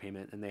mortgage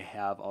payment, and they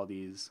have all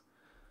these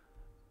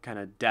kind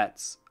of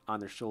debts on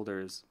their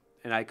shoulders.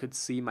 And I could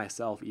see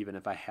myself, even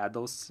if I had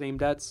those same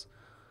debts,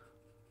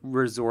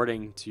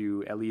 resorting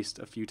to at least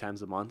a few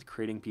times a month,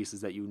 creating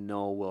pieces that you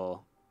know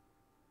will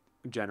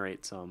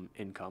generate some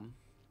income.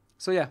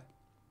 So yeah,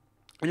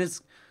 and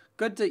it's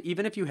good to,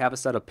 even if you have a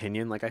set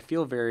opinion, like I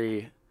feel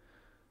very,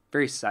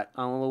 very set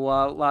on a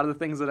lot of the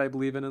things that I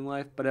believe in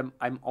life, but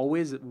I'm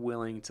always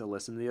willing to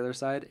listen to the other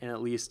side and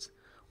at least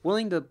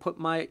willing to put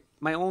my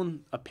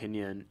own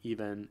opinion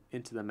even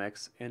into the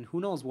mix, and who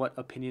knows what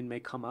opinion may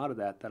come out of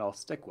that I'll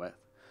stick with.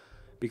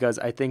 Because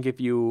I think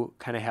if you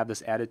kind of have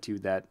this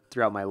attitude that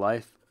throughout my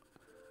life,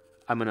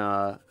 I'm going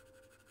to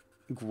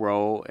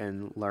grow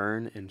and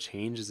learn and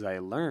change as I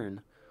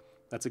learn,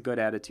 that's a good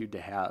attitude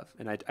to have.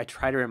 And I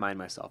try to remind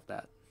myself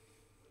that.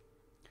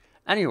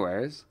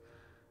 Anyways,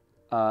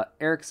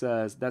 Eric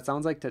says, that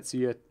sounds like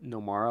Tetsuya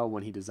Nomura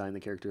when he designed the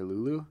character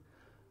Lulu.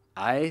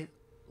 I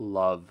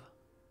love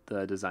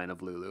the design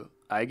of Lulu.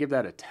 I give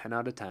that a 10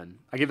 out of 10.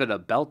 I give it a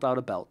belt out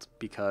of belt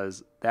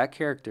because that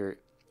character,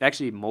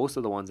 actually most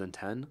of the ones in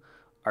 10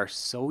 are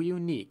so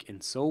unique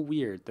and so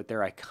weird that they're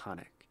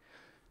iconic.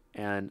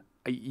 And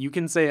you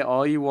can say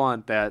all you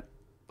want that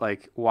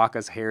like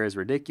Waka's hair is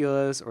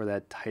ridiculous or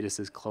that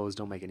Titus's clothes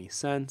don't make any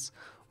sense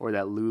or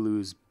that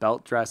Lulu's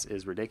belt dress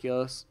is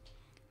ridiculous.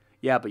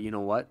 Yeah, but you know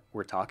what?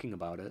 We're talking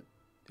about it,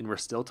 and we're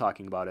still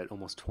talking about it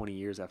almost 20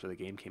 years after the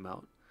game came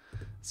out.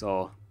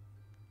 So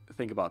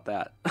think about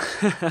that.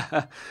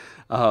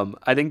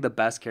 I think the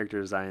best character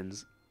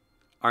designs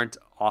aren't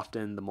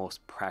often the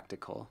most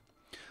practical,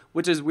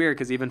 which is weird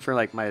because even for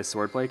like my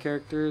Swordplay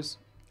characters,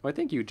 well, I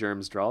thank you,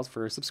 Germs Draws,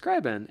 for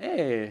subscribing.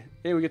 Hey,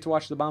 we get to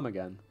watch the bomb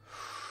again.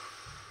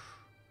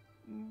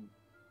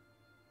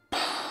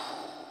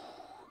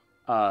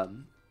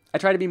 I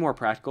try to be more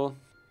practical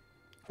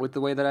with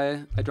the way that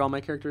I draw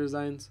my character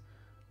designs.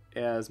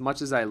 As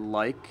much as I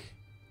like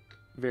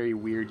very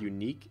weird,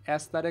 unique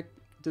aesthetic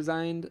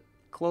designed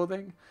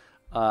clothing,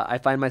 I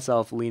find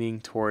myself leaning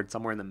toward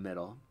somewhere in the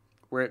middle,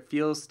 where it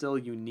feels still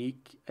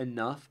unique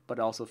enough, but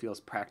also feels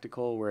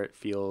practical, where it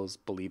feels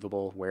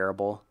believable,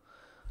 wearable,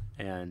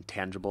 and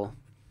tangible.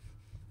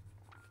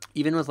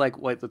 Even with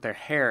with their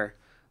hair,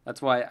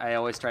 that's why I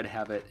always try to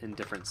have it in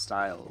different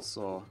styles.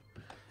 So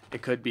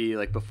it could be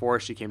like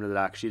before she came to the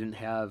dock, she didn't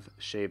have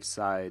shaved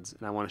sides,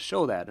 and I want to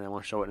show that, and I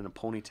want to show it in a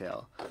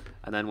ponytail.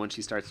 And then when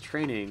she starts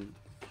training,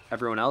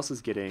 everyone else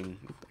is getting,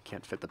 I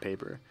can't fit the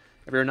paper,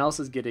 everyone else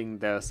is getting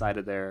the side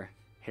of their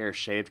hair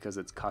shaved because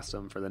it's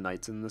custom for the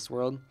knights in this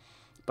world.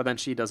 But then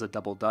she does a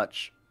double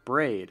Dutch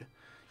braid,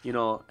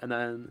 and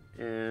then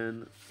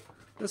in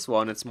this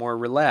one, it's more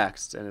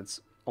relaxed, and it's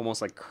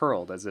almost like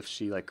curled, as if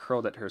she like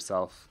curled it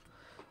herself.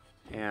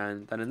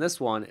 And then in this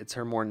one, it's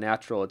her more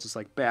natural. It's just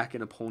like back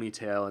in a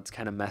ponytail. It's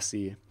kind of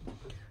messy.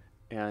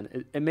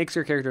 And it makes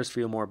her characters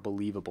feel more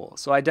believable.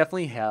 So I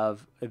definitely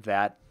have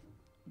that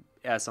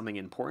as something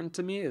important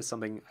to me, as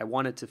something I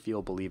want it to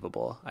feel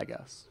believable, I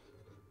guess.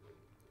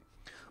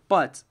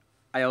 But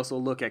I also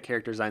look at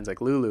character designs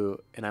like Lulu,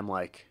 and I'm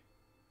like,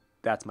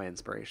 that's my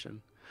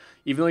inspiration.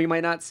 Even though you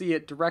might not see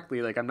it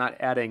directly, like I'm not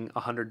adding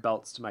 100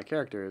 belts to my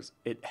characters,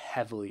 it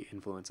heavily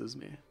influences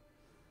me.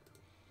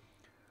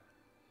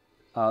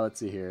 Let's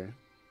see here.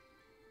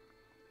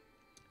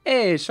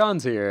 Hey,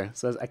 Sean's here.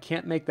 Says, I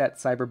can't make that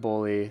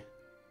cyberbully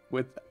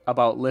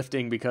about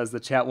lifting because the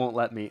chat won't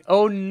let me.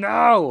 Oh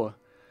no!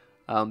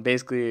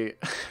 Basically,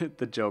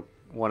 the joke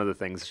one of the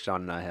things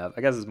Sean and I have.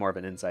 I guess it's more of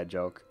an inside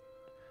joke.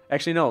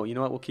 Actually, no. You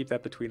know what? We'll keep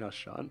that between us,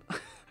 Sean.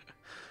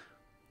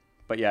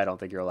 But yeah, I don't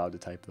think you're allowed to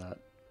type that.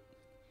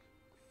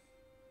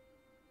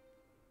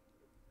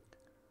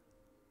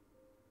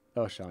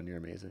 Oh, Sean, you're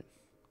amazing.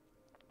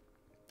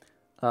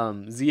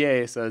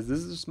 ZA says, this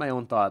is just my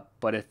own thought,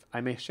 but if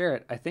I may share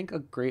it, I think a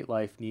great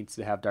life needs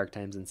to have dark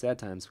times and sad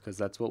times because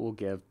that's what will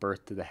give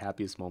birth to the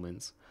happiest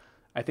moments.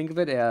 I think of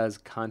it as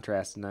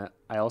contrast, and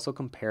I also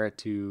compare it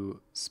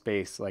to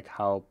space, like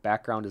how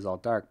background is all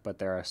dark, but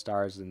there are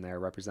stars in there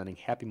representing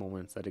happy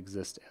moments that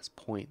exist as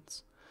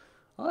points.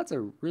 Well, that's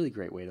a really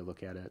great way to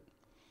look at it.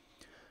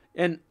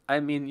 And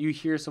I mean, you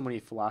hear so many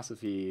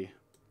philosophy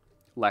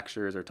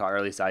lectures or talk, or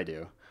at least I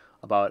do,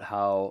 about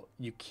how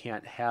you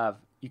can't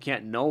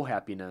know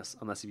happiness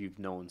unless you've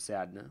known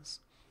sadness,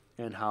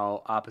 and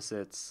how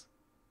opposites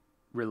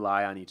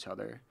rely on each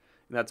other.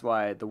 And that's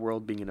why the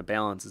world being in a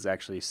balance is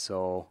actually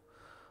so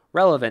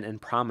relevant and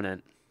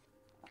prominent,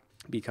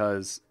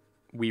 because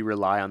we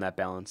rely on that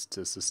balance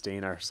to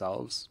sustain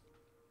ourselves.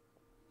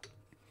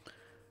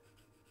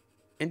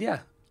 And yeah,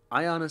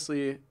 I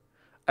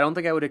don't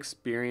think I would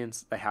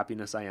experience the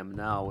happiness I am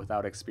now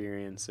without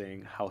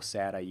experiencing how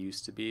sad I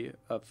used to be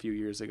a few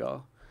years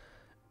ago.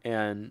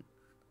 And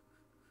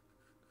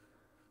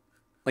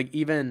like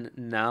even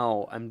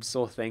now, I'm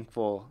so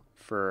thankful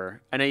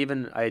for, and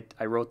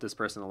I wrote this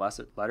person a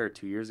letter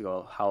 2 years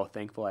ago, how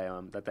thankful I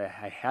am that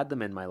I had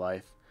them in my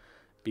life,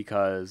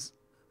 because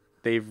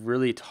they've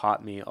really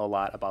taught me a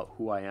lot about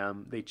who I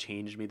am. They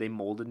changed me, they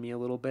molded me a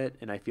little bit,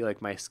 and I feel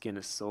like my skin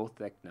is so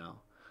thick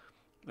now.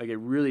 Like it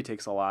really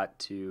takes a lot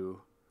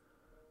to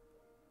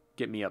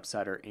get me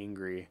upset or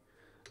angry.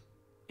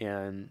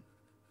 And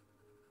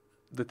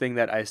the thing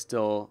that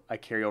I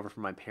carry over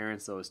from my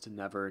parents, though, is to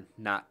never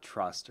not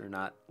trust or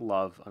not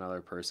love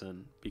another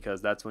person,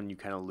 because that's when you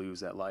kind of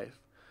lose at life.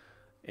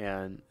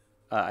 And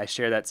I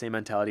share that same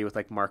mentality with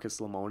like Marcus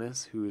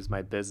Lemonis, who is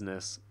my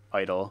business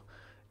idol.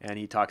 And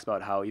he talks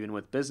about how even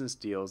with business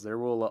deals, there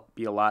will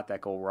be a lot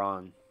that go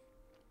wrong,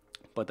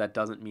 but that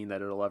doesn't mean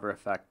that it'll ever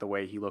affect the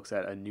way he looks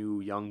at a new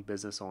young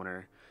business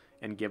owner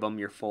and give them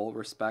your full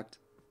respect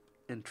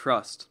and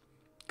trust.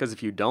 Because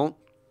if you don't,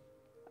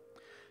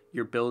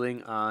 you're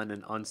building on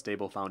an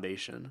unstable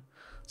foundation.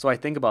 So I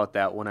think about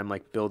that when I'm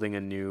like building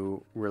a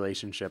new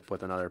relationship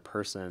with another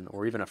person,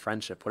 or even a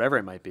friendship, whatever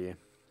it might be,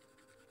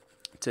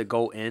 to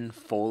go in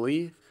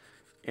fully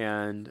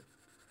and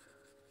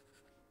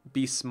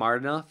be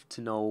smart enough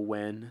to know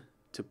when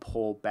to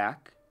pull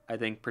back. I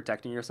think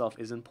protecting yourself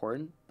is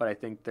important, but I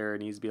think there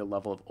needs to be a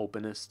level of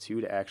openness too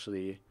to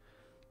actually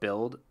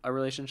build a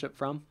relationship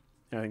from.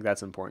 And I think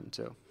that's important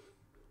too.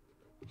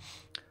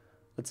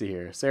 Let's see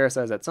here. Sarah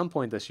says, at some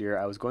point this year,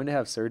 I was going to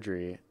have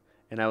surgery,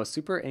 and I was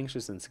super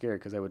anxious and scared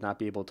because I would not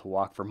be able to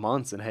walk for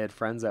months, and I had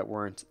friends that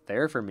weren't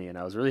there for me, and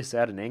I was really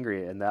sad and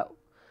angry, and that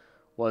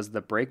was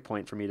the break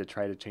point for me to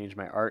try to change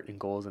my art and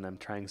goals, and I'm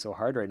trying so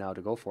hard right now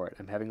to go for it.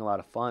 I'm having a lot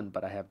of fun,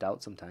 but I have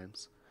doubt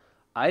sometimes.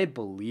 I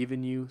believe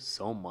in you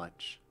so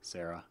much,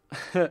 Sarah.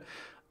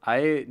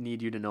 I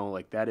need you to know,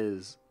 like, that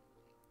is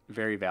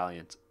very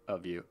valiant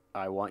of you.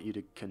 I want you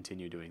to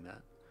continue doing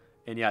that.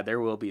 And yeah, there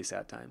will be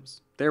sad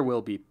times. There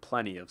will be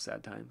plenty of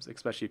sad times,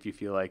 especially if you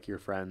feel like your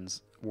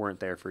friends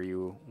weren't there for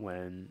you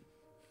when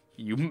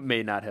you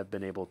may not have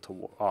been able to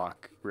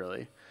walk,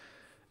 really.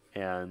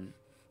 And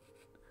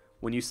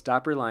when you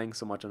stop relying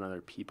so much on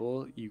other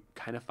people, you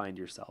kind of find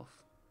yourself.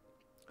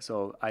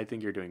 So I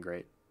think you're doing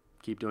great.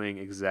 Keep doing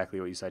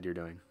exactly what you said you're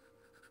doing.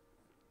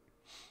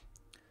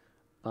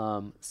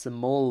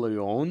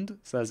 Simoleond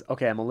says,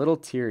 okay, I'm a little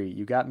teary.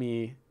 You got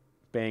me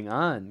bang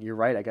on. You're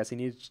right. I guess I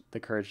need the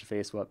courage to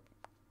face what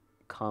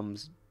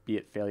comes, be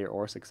it failure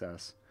or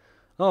success.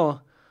 Oh,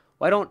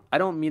 well, I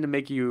don't mean to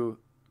make you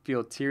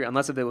feel teary,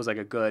 unless if it was like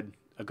a good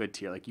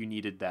tear, like you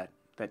needed that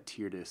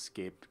tear to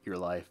escape your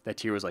life. That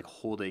tear was like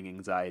holding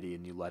anxiety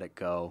and you let it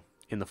go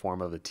in the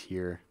form of a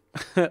tear.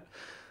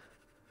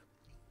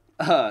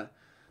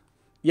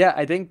 Yeah,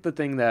 I think the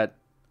thing that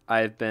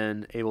I've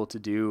been able to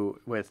do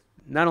with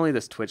not only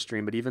this Twitch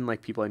stream, but even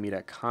like people I meet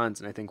at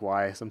cons, and I think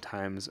why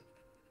sometimes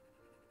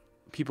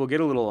people get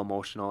a little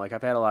emotional. Like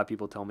I've had a lot of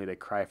people tell me they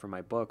cry for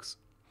my books.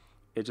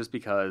 It's just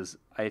because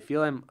I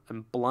feel I'm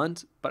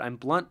blunt, but I'm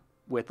blunt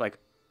with like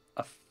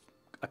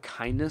a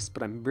kindness,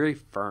 but I'm very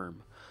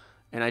firm.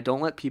 And I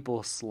don't let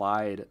people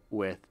slide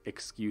with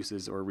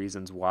excuses or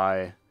reasons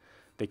why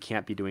they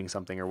can't be doing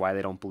something or why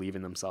they don't believe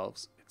in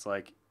themselves. It's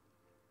like,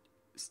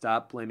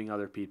 stop blaming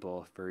other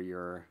people for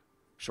your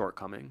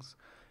shortcomings.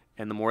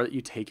 And the more that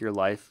you take your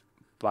life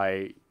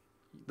by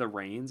the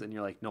reins and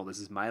you're like, no, this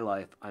is my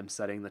life, I'm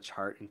setting the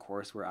chart and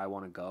course where I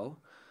want to go,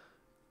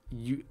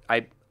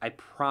 I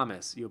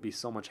promise you'll be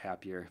so much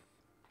happier.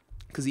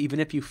 Because even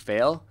if you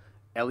fail,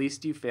 at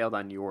least you failed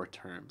on your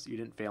terms. You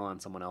didn't fail on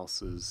someone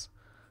else's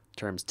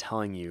terms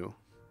telling you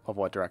of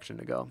what direction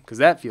to go, because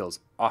that feels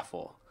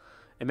awful.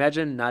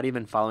 Imagine not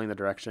even following the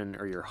direction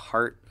or your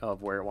heart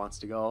of where it wants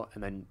to go,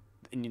 and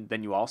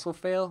then you also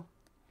fail.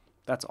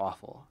 That's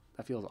awful.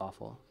 That feels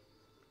awful.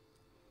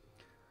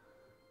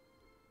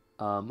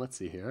 Let's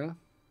see here.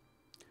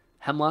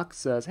 Hemlock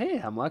says, "Hey,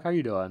 Hemlock, how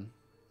you doing?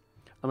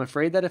 I'm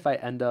afraid that if I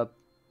end up,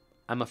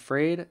 I'm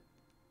afraid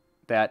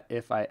that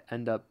if I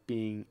end up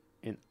being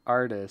an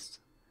artist,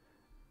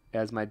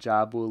 as my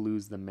job will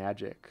lose the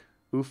magic."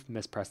 Oof,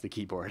 mispressed the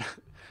keyboard.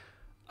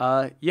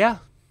 Yeah,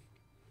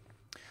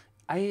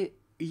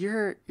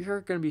 you're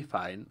gonna be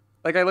fine.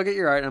 Like I look at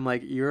your art and I'm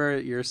like,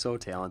 you're so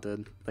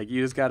talented. Like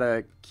you just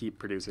gotta keep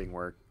producing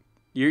work.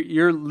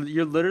 You're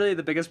literally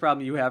the biggest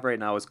problem you have right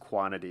now is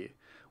quantity,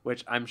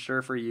 which I'm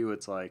sure for you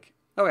it's like,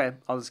 okay,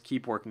 I'll just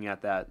keep working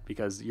at that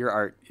because your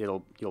art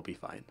you'll be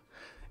fine.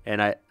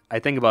 And I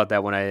think about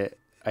that when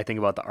I think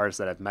about the artists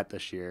that I've met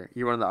this year.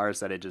 You're one of the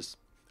artists that I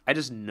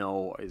just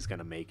know is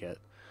gonna make it.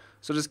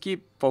 So just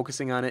keep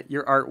focusing on it.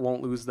 Your art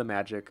won't lose the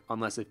magic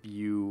unless if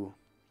you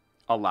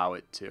allow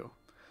it to.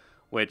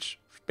 Which,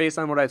 based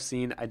on what I've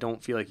seen, I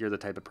don't feel like you're the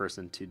type of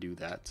person to do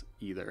that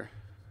either.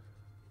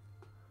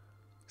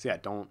 So yeah,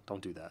 don't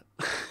do that.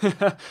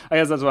 I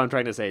guess that's what I'm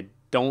trying to say.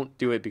 Don't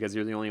do it because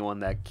you're the only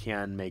one that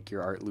can make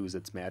your art lose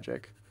its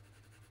magic.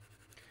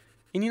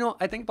 And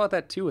I think about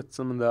that too with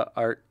some of the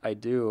art I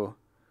do.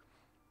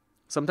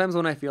 Sometimes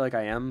when I feel like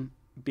I am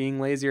being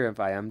lazy or if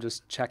I am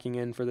just checking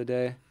in for the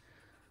day,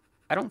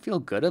 I don't feel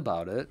good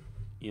about it,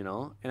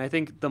 And I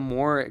think the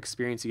more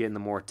experience you get and the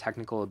more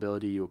technical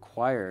ability you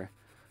acquire,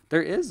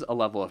 there is a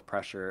level of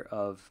pressure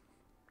of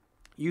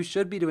you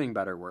should be doing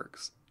better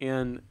works.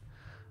 And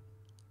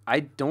I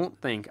don't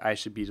think I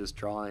should be just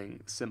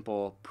drawing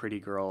simple, pretty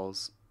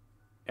girls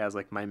as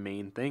like my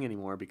main thing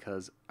anymore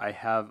because I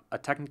have a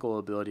technical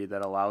ability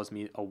that allows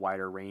me a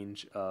wider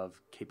range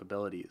of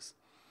capabilities.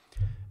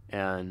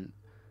 And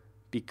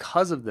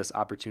because of this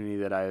opportunity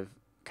that I've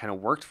kind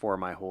of worked for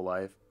my whole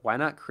life, why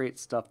not create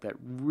stuff that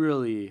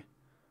really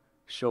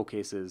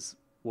showcases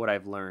what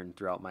I've learned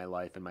throughout my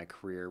life and my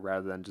career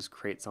rather than just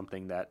create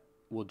something that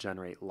will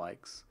generate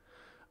likes.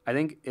 I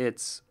think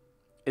it's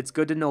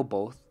good to know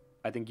both.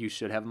 I think you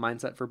should have a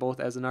mindset for both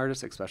as an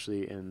artist,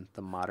 especially in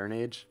the modern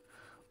age.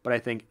 But I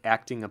think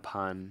acting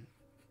upon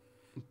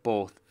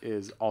both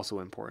is also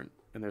important.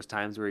 And there's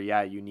times where,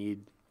 you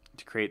need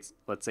to create,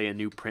 let's say, a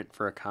new print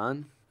for a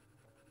con,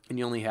 and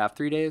you only have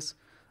 3 days.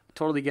 I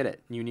totally get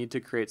it. You need to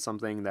create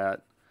something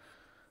that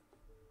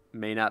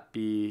may not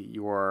be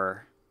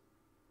your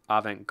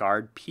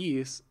avant-garde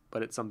piece,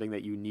 but it's something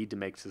that you need to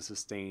make to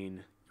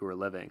sustain your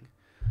living.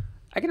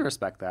 I can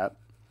respect that.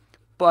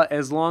 But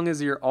as long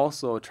as you're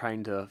also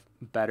trying to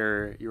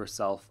better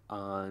yourself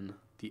on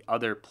the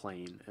other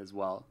plane as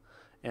well.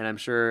 And I'm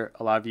sure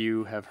a lot of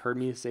you have heard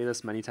me say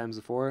this many times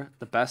before.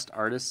 The best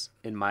artists,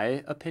 in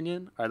my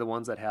opinion, are the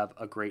ones that have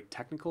a great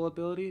technical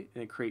ability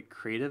and a great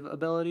creative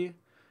ability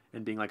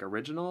and being like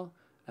original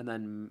and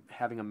then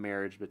having a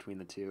marriage between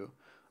the two.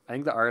 I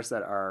think the artists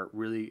that are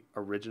really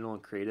original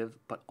and creative,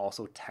 but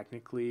also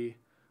technically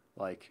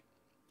like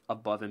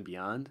above and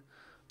beyond,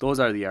 those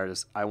are the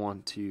artists I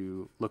want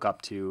to look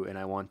up to and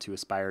I want to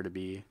aspire to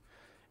be.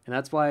 And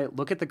that's why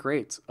look at the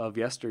greats of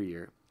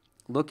yesteryear.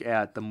 Look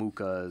at the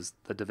Mukas,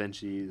 the Da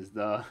Vinci's,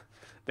 the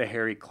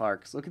Harry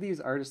Clarks. Look at these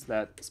artists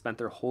that spent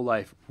their whole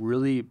life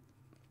really,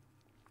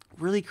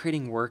 really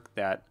creating work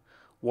that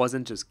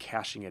wasn't just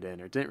cashing it in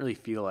or didn't really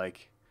feel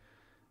like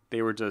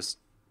they were just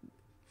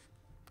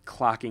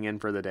clocking in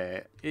for the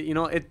day.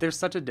 There's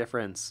such a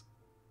difference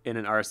in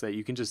an artist that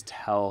you can just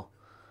tell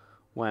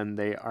when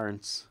they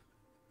aren't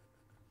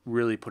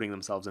really putting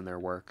themselves in their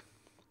work.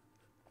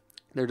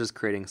 They're just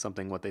creating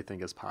something what they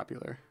think is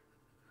popular.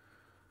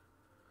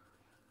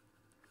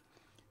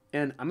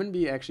 And I'm going to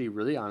be actually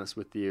really honest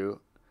with you.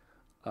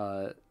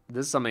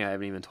 This is something I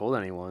haven't even told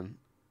anyone.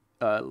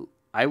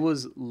 I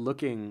was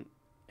looking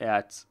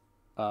at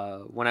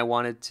when I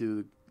wanted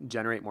to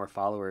generate more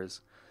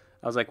followers.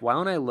 I was like, why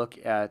don't I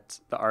look at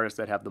the artists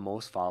that have the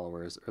most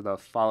followers or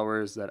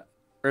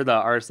the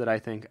artists that I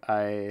think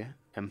I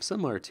am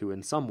similar to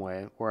in some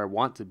way or I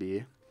want to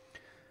be.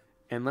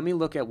 And let me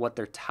look at what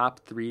their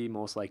top 3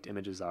 most liked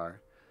images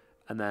are.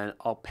 And then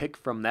I'll pick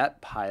from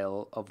that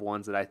pile of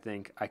ones that I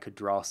think I could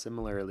draw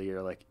similarly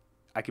or like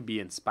I could be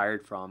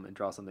inspired from and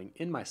draw something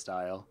in my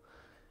style.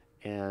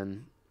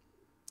 And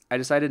I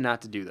decided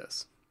not to do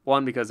this.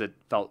 1, because it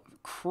felt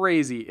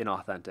crazy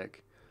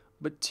inauthentic.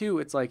 But 2,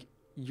 it's like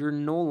you're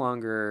no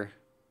longer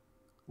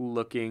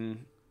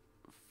looking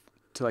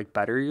to like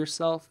better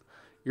yourself.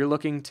 You're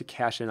looking to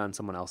cash in on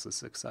someone else's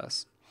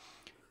success.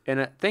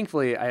 And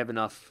thankfully I have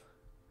enough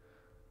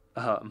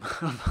of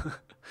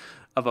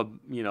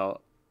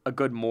a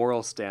good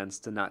moral stance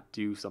to not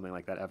do something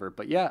like that ever.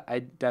 But yeah, I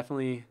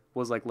definitely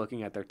was like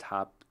looking at their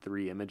top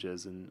 3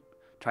 images and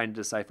trying to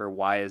decipher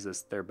why is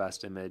this their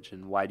best image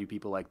and why do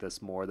people like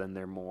this more than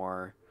their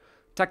more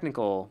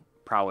technical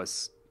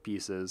prowess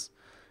pieces.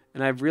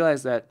 And I've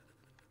realized that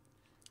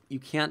you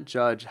can't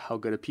judge how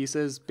good a piece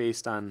is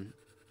based on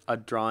a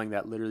drawing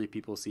that literally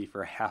people see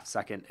for a half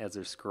second as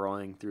they're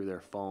scrolling through their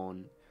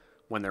phone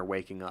when they're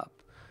waking up.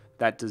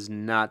 That does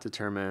not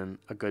determine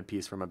a good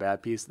piece from a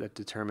bad piece. That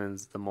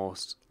determines the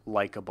most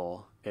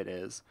likable it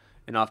is.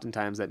 And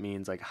oftentimes that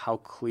means like how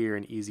clear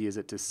and easy is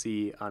it to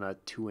see on a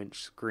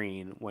 2-inch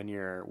screen when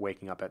you're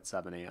waking up at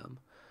 7 a.m.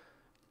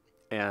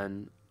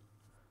 And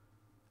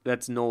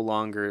that's no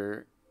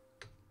longer,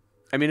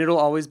 I mean, it'll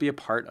always be a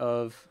part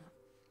of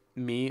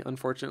me,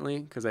 unfortunately,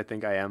 because I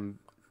think I am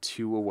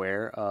too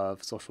aware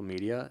of social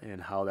media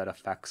and how that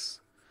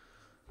affects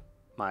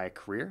my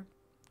career.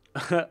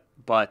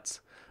 But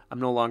I'm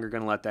no longer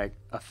going to let that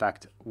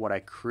affect what I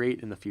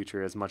create in the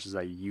future as much as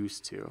I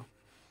used to.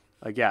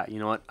 Like, yeah, you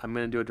know what? I'm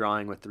going to do a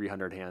drawing with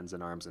 300 hands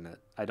and arms in it.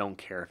 I don't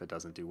care if it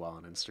doesn't do well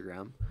on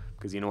Instagram,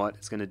 because you know what?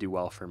 It's going to do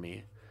well for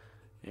me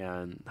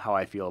and how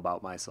I feel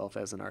about myself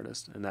as an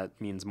artist. And that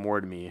means more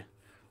to me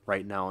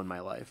right now in my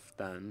life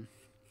than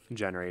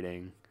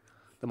generating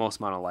the most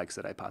amount of likes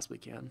that I possibly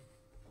can.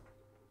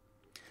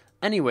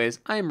 Anyways,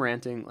 I'm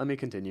ranting. Let me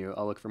continue.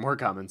 I'll look for more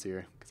comments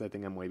here because I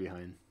think I'm way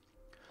behind.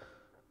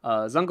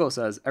 Zungo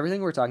says,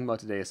 everything we're talking about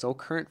today is so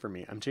current for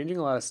me. I'm changing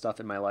a lot of stuff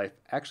in my life.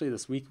 Actually,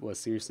 this week was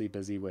seriously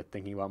busy with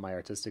thinking about my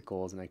artistic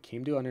goals, and I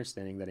came to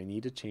understanding that I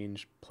need to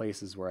change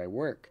places where I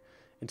work.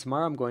 And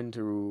tomorrow I'm going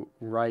to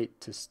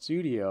write to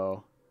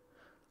studio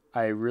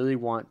I really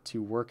want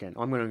to work in.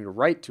 Oh, I'm going to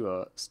write to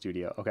a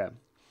studio. Okay.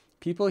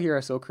 People here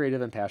are so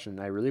creative and passionate,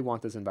 and I really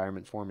want this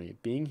environment for me.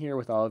 Being here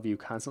with all of you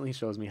constantly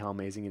shows me how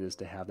amazing it is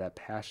to have that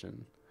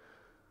passion.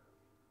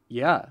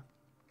 Yeah.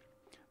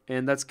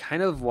 And that's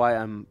kind of why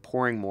I'm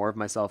pouring more of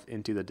myself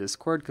into the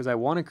Discord, because I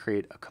want to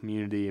create a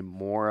community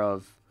more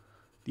of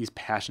these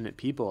passionate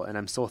people. And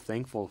I'm so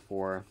thankful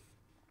for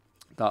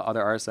the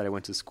other artists that I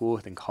went to school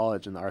with in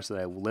college and the artists that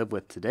I live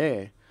with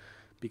today,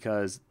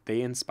 because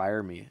they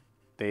inspire me.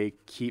 They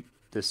keep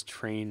this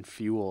train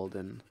fueled.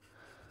 And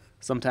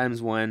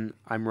sometimes when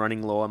I'm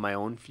running low on my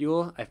own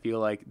fuel, I feel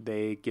like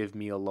they give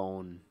me a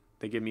loan.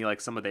 They give me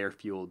like some of their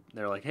fuel.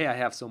 They're like, hey, I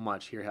have so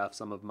much. Here, have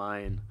some of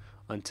mine,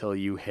 until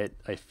you hit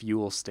a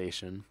fuel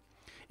station.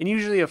 And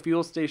usually a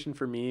fuel station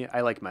for me,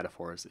 I like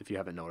metaphors. If you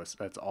haven't noticed,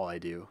 that's all I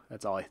do.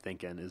 That's all I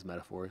think in is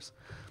metaphors.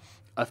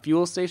 A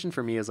fuel station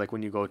for me is like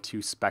when you go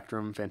to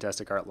Spectrum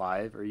Fantastic Art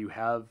Live, or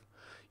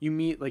you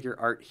meet like your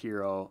art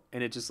hero,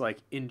 and it just like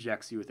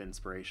injects you with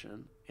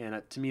inspiration.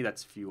 And to me,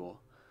 that's fuel.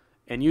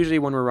 And usually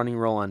when we're running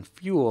low on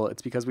fuel,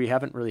 it's because we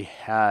haven't really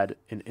had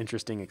an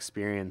interesting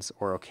experience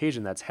or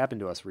occasion that's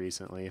happened to us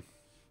recently.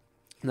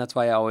 And that's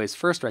why I always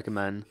first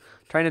recommend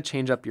trying to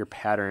change up your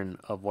pattern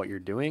of what you're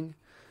doing.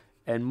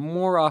 And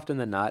more often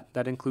than not,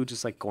 that includes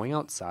just like going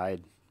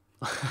outside.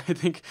 I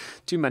think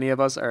too many of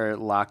us are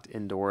locked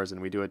indoors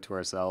and we do it to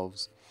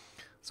ourselves.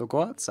 So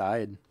go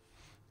outside.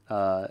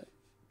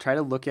 Try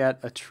to look at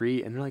a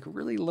tree and like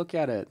really look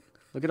at it.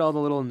 Look at all the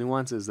little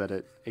nuances that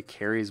it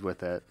carries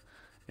with it.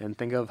 And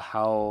think of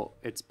how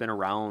it's been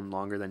around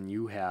longer than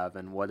you have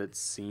and what it's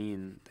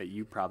seen that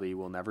you probably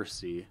will never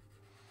see.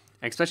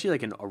 Especially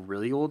like in a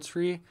really old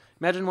tree.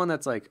 Imagine one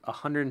that's like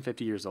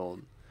 150 years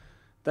old.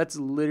 That's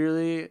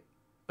literally,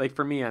 like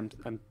for me, I'm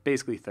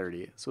basically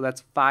 30. So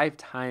that's 5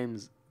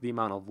 times the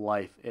amount of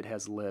life it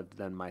has lived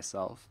than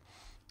myself.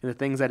 And the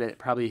things that it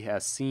probably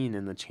has seen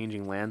in the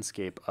changing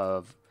landscape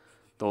of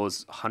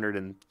those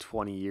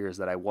 120 years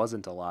that I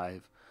wasn't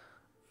alive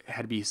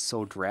had to be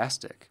so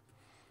drastic.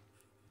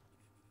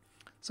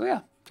 So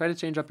yeah, try to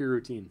change up your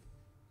routine.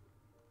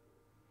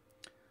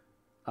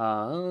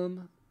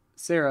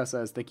 Sarah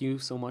says, thank you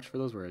so much for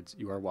those words.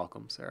 You are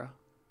welcome, Sarah.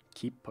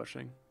 Keep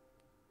pushing.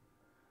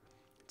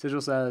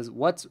 Sigil says,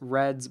 what's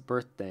Red's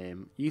birth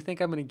name? You think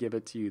I'm going to give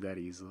it to you that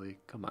easily?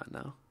 Come on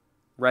now.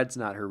 Red's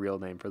not her real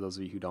name, for those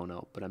of you who don't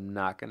know, but I'm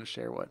not going to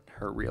share what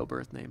her real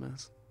birth name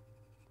is.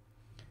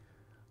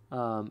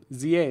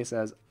 ZA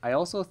says, I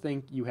also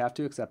think you have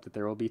to accept that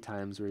there will be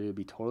times where you'll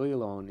be totally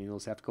alone and you'll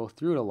just have to go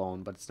through it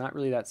alone, but it's not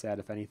really that sad.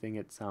 If anything,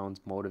 it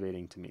sounds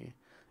motivating to me.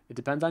 It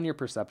depends on your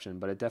perception,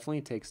 but it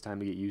definitely takes time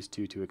to get used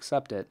to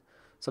accept it.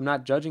 So I'm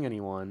not judging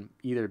anyone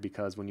either,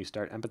 because when you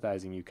start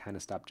empathizing, you kind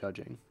of stop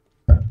judging.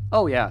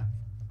 Oh, yeah.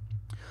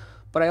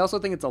 But I also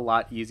think it's a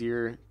lot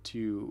easier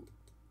to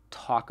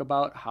talk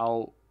about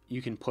how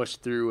you can push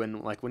through,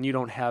 and like when you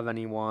don't have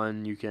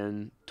anyone, you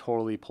can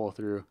totally pull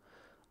through.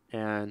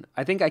 And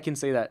I think I can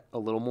say that a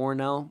little more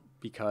now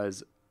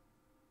because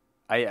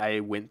I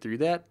went through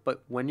that.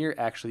 But when you're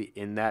actually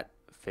in that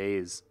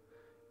phase,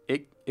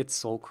 it's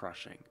soul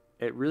crushing.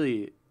 It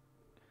really,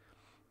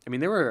 I mean,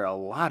 there were a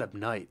lot of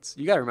nights.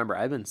 You got to remember,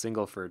 I've been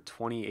single for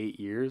 28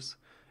 years.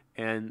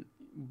 And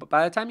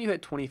by the time you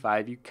hit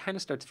 25, you kind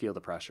of start to feel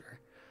the pressure.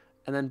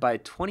 And then by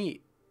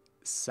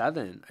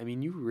 27, I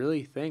mean, you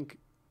really think,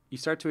 you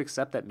start to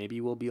accept that maybe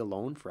you will be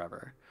alone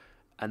forever.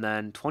 And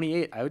then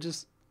 28, I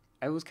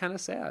was kind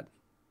of sad.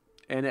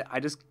 And I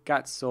just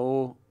got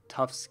so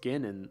tough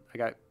skin, and I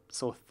got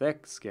so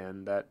thick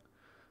skin that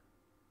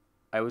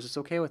I was just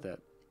okay with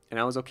it. And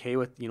I was okay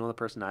with, the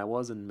person I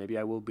was, and maybe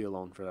I will be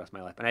alone for the rest of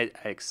my life. And I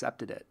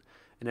accepted it.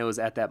 And it was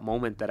at that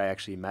moment that I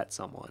actually met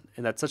someone.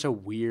 And that's such a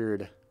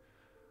weird,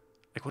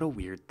 like, what a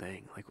weird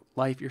thing. Like,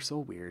 life, you're so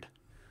weird.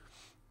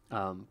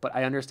 But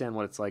I understand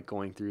what it's like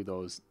going through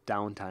those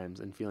down times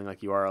and feeling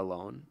like you are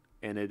alone.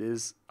 And it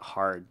is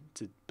hard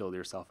to build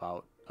yourself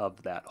out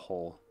of that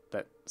hole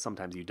that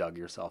sometimes you dug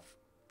yourself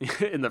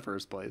in the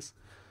first place.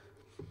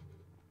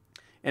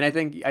 And I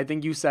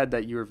think you said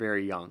that you were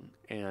very young,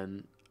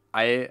 and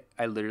I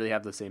literally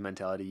have the same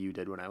mentality you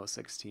did when I was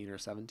 16 or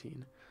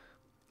 17.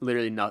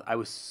 Literally not. I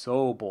was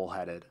so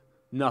bullheaded.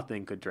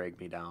 Nothing could drag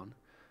me down.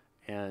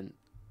 And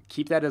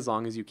keep that as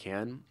long as you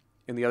can.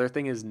 And the other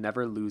thing is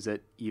never lose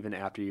it even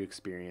after you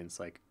experience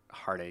like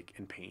heartache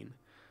and pain.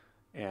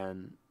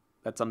 And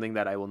that's something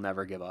that I will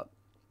never give up.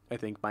 I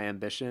think my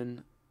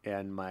ambition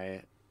and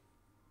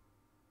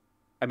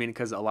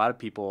because a lot of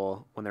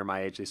people, when they're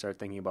my age, they start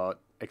thinking about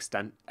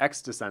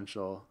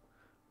existential,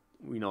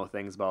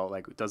 things about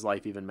like, does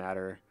life even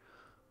matter?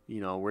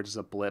 We're just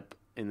a blip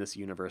in this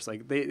universe.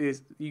 Like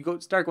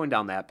start going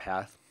down that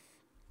path.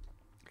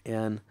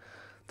 And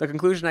the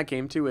conclusion I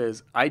came to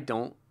is I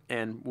don't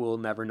and will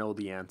never know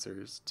the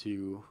answers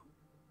to,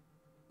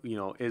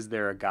 is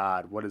there a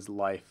God? What is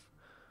life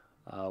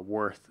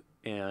worth?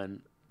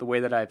 And the way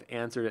that I've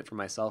answered it for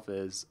myself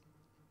is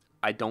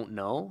I don't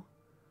know,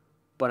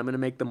 but I'm going to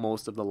make the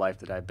most of the life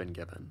that I've been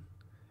given.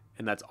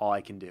 And that's all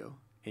I can do.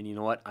 And you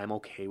know what? I'm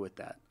okay with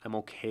that. I'm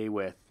okay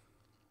with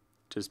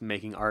just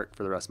making art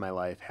for the rest of my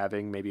life,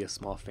 having maybe a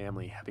small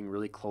family, having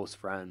really close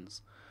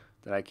friends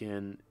that I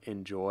can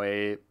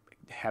enjoy,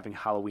 having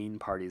Halloween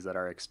parties that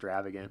are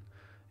extravagant,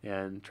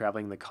 and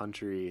traveling the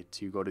country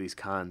to go to these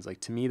cons.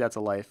 Like, to me, that's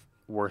a life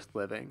worth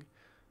living.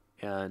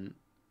 And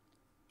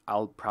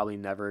I'll probably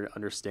never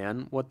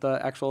understand what the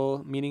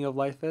actual meaning of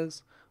life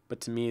is,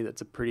 but to me,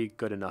 that's a pretty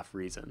good enough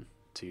reason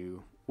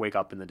to wake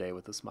up in the day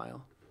with a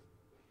smile.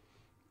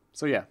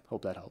 So yeah,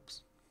 hope that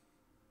helps.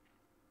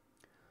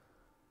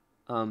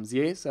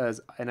 ZA says,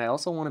 and I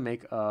also want to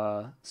make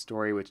a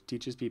story which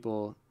teaches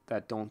people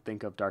that don't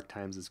think of dark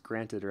times as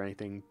granted or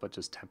anything but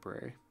just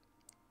temporary.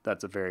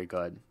 That's a very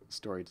good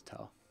story to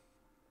tell.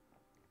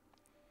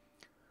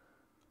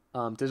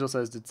 Digital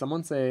says, did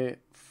someone say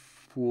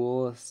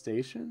Fool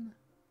Station?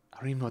 I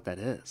don't even know what that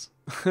is.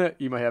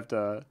 You might have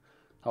to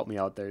help me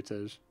out there,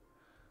 Tij.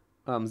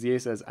 ZA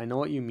says, I know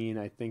what you mean.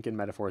 I think in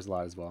metaphors a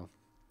lot as well.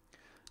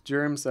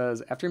 Jerem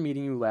says, after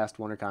meeting you last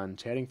WonderCon,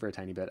 chatting for a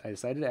tiny bit, I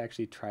decided to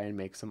actually try and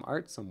make some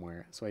art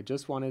somewhere. So I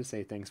just wanted to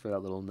say thanks for that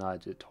little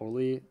nudge. It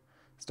totally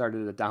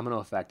started a domino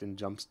effect and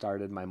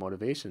jump-started my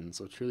motivation.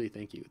 So truly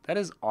thank you. That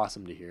is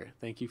awesome to hear.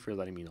 Thank you for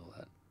letting me know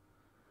that.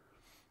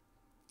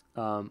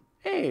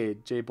 Hey,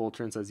 Jay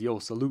Boltron says, yo,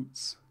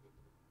 salutes.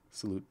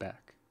 Salute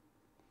back.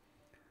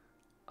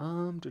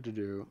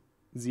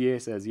 ZA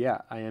says,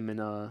 yeah, I am in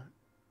a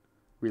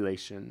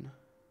relation.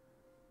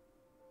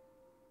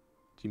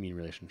 Do you mean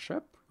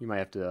relationship? You might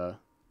have to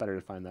better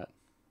define that.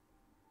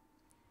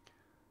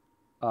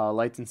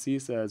 Lights and Sea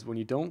says, when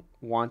you don't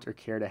want or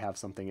care to have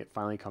something, it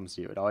finally comes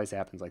to you. It always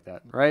happens like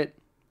that, right?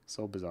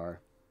 So bizarre.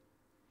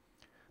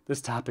 This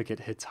topic,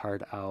 it hits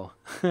hard. Ow.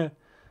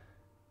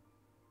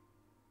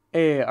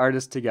 Hey,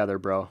 artists together,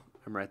 bro.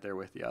 I'm right there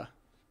with you.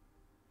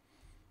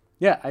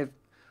 Yeah, I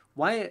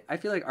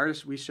feel like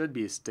artists, we should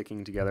be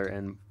sticking together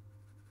and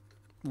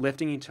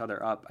lifting each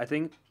other up. I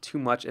think too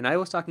much, and I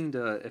was talking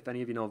to, if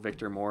any of you know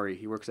Victor Mori,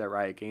 he works at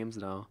Riot Games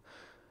now.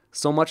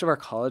 So much of our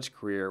college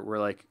career, we're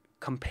like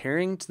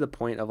comparing to the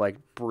point of like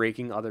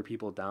breaking other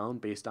people down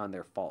based on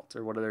their faults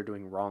or what they're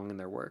doing wrong in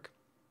their work.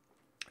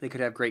 They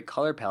could have great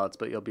color palettes,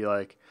 but you'll be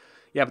like,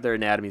 yeah, but their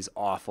anatomy's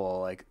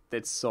awful. Like,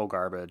 it's so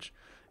garbage.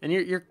 And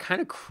you're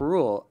kind of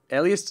cruel.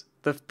 At least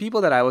the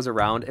people that I was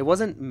around, it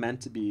wasn't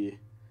meant to be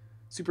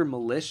super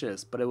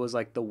malicious, but it was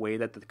like the way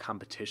that the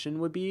competition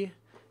would be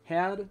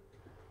had.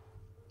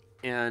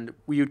 And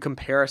we would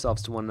compare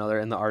ourselves to one another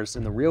and the artists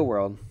in the real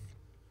world.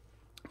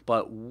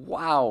 But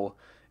wow,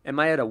 am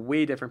I at a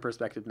way different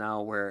perspective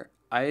now where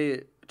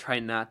I try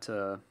not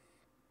to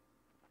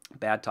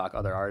bad talk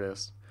other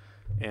artists.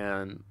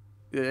 And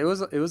it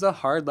was a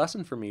hard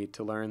lesson for me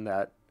to learn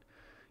that,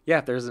 yeah,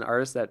 if there's an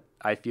artist that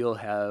I feel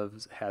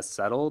has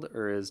settled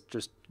or is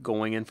just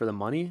going in for the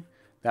money,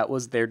 that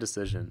was their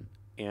decision.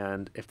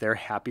 And if they're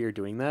happier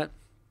doing that,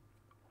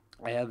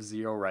 I have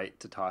zero right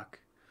to talk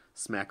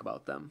smack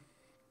about them.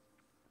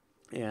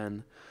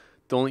 And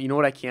you know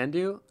what I can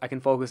do? I can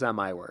focus on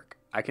my work.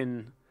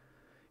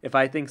 If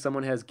I think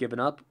someone has given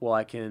up, well,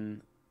 I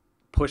can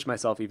push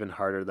myself even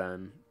harder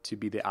then to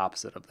be the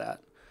opposite of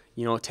that.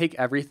 You know, take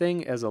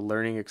everything as a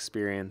learning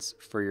experience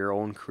for your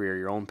own career,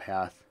 your own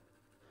path,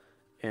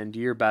 and do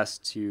your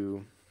best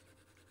to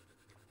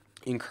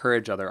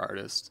encourage other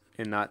artists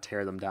and not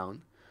tear them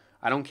down.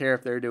 I don't care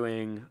if they're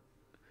doing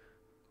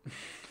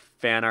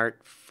fan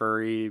art,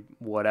 furry,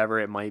 whatever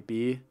it might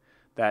be,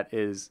 that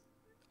is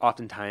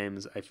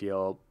oftentimes, I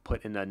feel,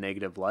 put in a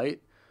negative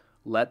light.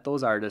 Let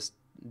those artists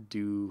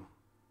do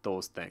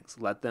those things.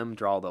 Let them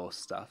draw those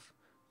stuff,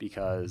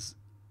 because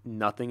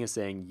nothing is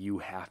saying you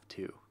have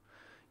to,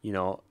 you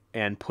know,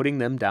 and putting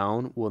them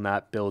down will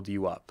not build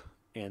you up.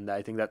 And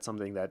I think that's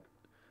something that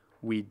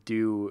we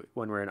do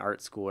when we're in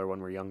art school or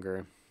when we're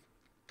younger,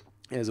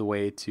 as a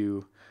way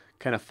to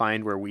kind of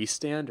find where we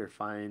stand or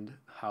find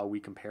how we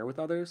compare with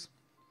others.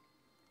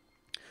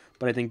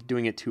 But I think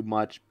doing it too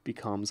much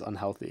becomes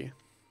unhealthy.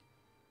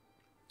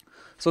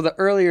 So the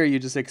earlier you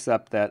just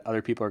accept that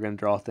other people are going to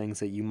draw things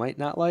that you might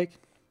not like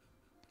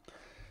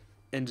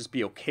and just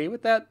be okay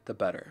with that, the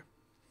better.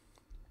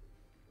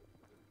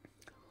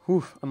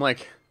 Whew, I'm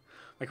like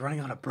running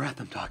out of breath.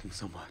 I'm talking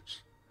so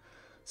much.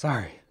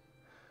 Sorry.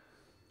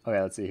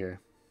 Okay, let's see here.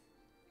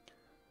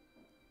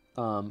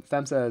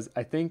 Fem says,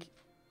 I think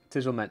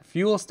Tijal meant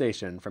fuel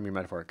station from your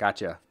metaphor.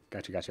 Gotcha.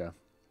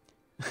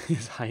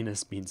 His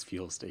Highness means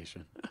fuel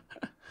station.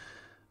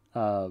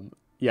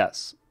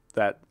 Yes,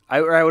 that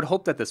I would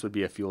hope that this would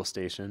be a fuel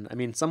station. I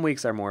mean, some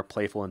weeks are more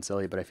playful and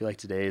silly, but I feel like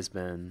today's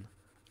been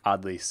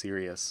oddly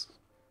serious.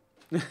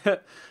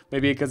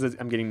 Maybe because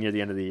I'm getting near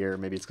the end of the year.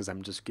 Maybe it's because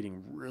I'm just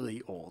getting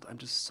really old. I'm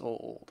just so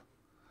old.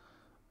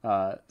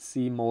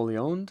 C.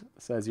 Moleond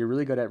says, you're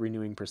really good at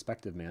renewing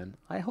perspective, man.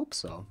 I hope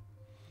so.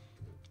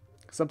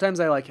 Sometimes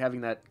I like having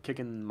that kick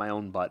in my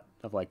own butt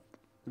of like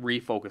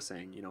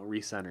refocusing,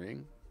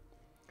 recentering.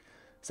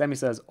 Sammy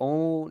says,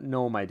 oh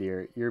no, my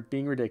dear, you're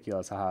being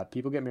ridiculous. Haha.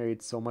 People get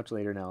married so much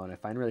later now, and I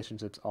find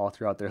relationships all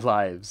throughout their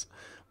lives.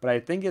 But I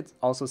think it's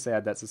also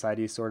sad that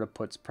society sort of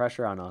puts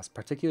pressure on us,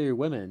 particularly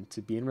women,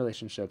 to be in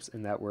relationships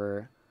and that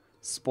we're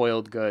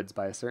spoiled goods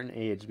by a certain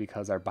age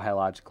because our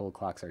biological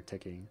clocks are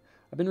ticking.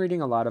 I've been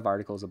reading a lot of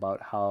articles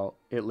about how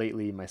it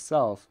lately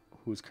myself,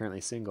 who's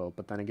currently single,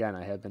 but then again,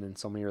 I have been in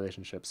so many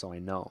relationships, so I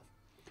know.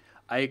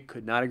 I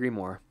could not agree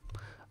more.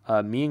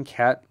 Me and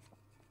Kat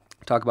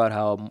talk about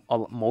how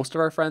most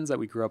of our friends that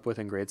we grew up with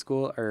in grade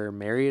school are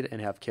married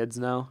and have kids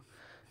now,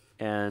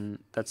 and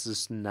that's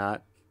just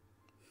not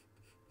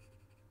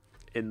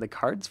in the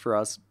cards for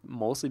us,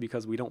 mostly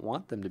because we don't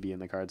want them to be in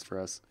the cards for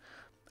us.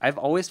 I've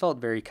always felt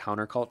very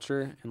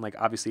counterculture, and like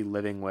obviously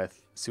living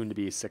with soon to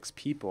be 6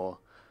 people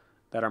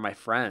that are my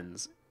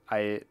friends,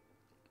 I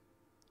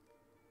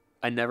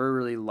never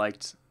really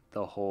liked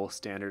the whole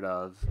standard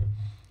of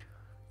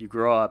you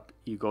grow up,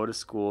 you go to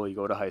school, you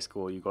go to high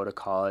school, you go to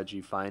college,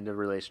 you find a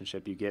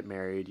relationship, you get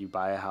married, you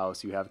buy a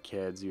house, you have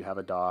kids, you have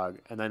a dog,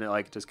 and then it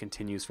like just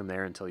continues from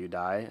there until you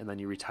die, and then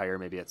you retire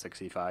maybe at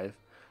 65.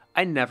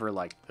 I never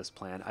liked this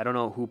plan. I don't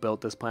know who built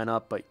this plan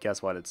up, but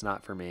guess what? It's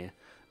not for me. I'm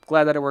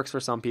glad that it works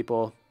for some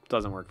people. It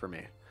doesn't work for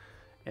me.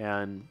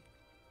 And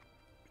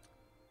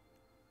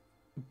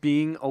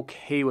being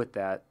okay with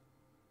that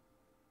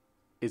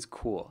is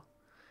cool.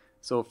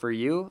 So for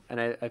you,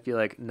 and I feel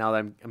like now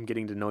that I'm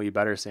getting to know you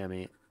better,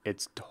 Sammy,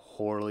 it's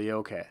totally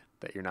okay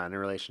that you're not in a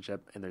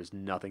relationship, and there's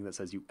nothing that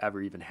says you ever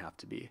even have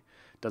to be.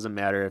 It doesn't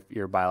matter if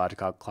your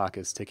biological clock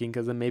is ticking,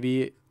 because then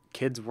maybe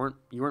you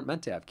weren't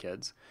meant to have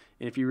kids.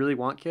 And if you really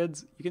want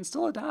kids, you can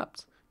still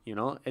adopt.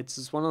 It's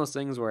just one of those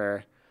things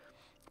where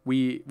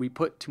we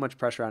put too much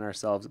pressure on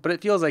ourselves, but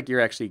it feels like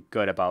you're actually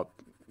good about,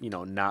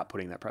 not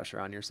putting that pressure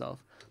on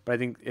yourself. But I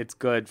think it's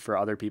good for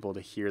other people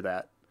to hear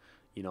that,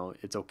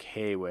 it's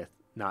okay with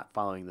not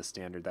following the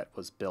standard that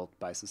was built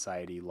by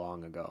society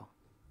long ago.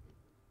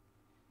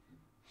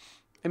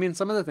 I mean,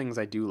 some of the things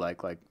I do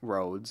like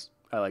roads,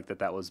 I like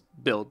that was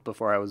built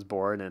before I was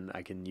born and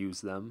I can use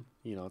them,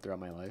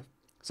 throughout my life.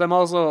 So I'm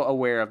also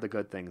aware of the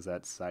good things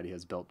that society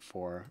has built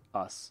for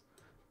us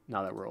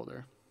now that we're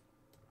older.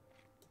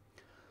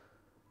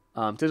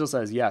 Tijal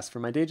says, yes, for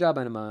my day job,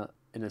 I'm an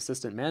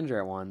assistant manager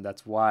at one.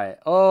 That's why.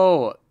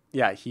 Oh,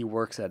 yeah, he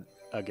works at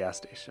a gas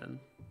station.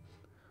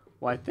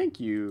 Why, thank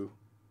you,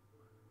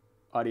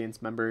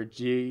 audience member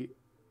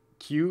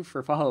GQ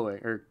for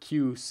following, or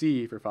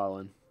QC for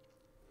following.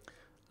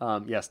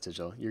 Yes,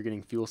 Tijal, you're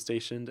getting fuel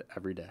stationed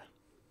every day.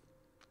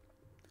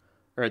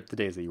 Or the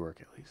days that you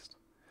work, at least.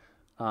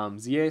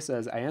 ZA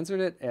says, I answered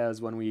it as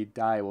when we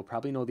die, we'll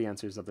probably know the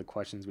answers of the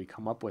questions we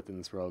come up with in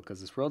this world, because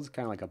this world is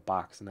kind of like a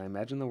box, and I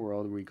imagine the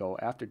world where we go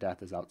after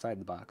death is outside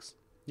the box.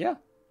 Yeah.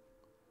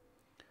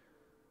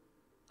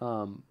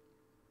 Do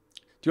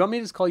you want me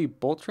to just call you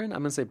Boltrin?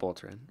 I'm going to say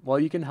Boltrin. Well,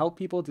 you can help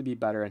people to be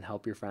better and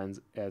help your friends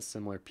as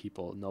similar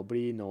people.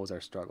 Nobody knows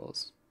our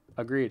struggles.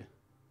 Agreed.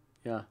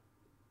 Yeah.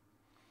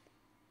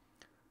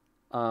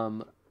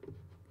 Let's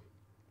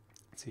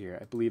see here.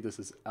 I believe this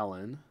is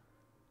Ellen.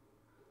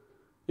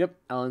 Yep.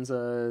 Ellen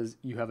says,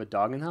 you have a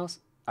dog in the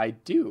house? I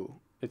do.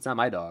 It's not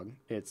my dog.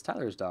 It's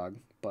Tyler's dog,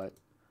 but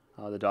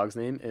the dog's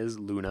name is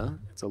Luna.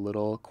 It's a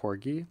little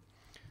corgi.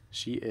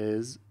 She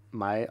is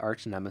my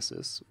arch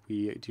nemesis.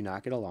 We do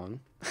not get along.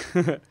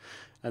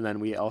 And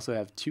then we also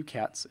have 2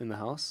 cats in the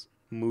house,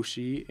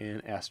 Mushi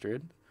and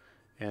Astrid.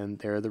 And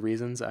they're the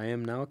reasons I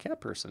am now a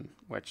cat person,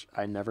 which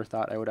I never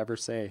thought I would ever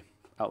say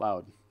out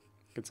loud,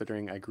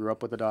 considering I grew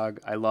up with a dog.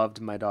 I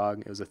loved my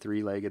dog. It was a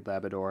 3-legged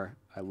Labrador.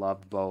 I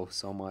loved Bo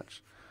so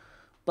much.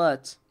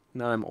 But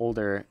now I'm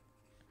older,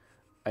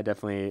 I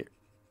definitely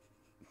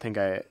think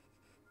I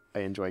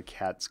enjoy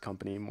cats'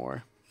 company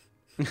more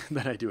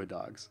than I do a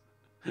dog's.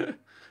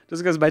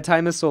 Just because my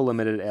time is so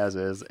limited as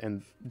is,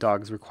 and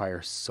dogs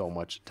require so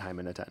much time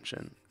and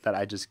attention that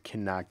I just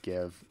cannot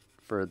give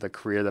for the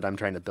career that I'm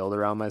trying to build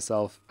around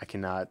myself. I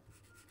cannot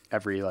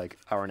every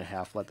hour and a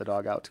half let the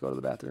dog out to go to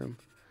the bathroom.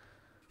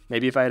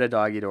 Maybe if I had a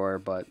doggy door,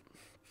 but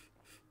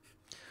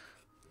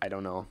I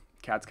don't know.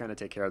 Cats kind of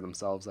take care of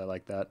themselves. I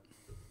like that.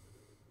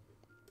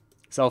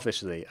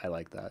 Selfishly, I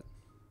like that.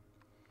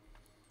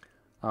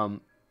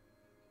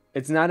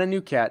 It's not a new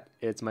cat.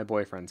 It's my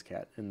boyfriend's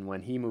cat. And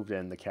when he moved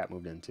in, the cat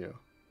moved in too.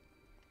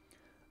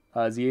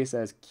 ZA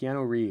says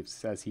Keanu Reeves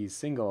says he's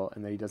single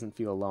and that he doesn't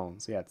feel alone.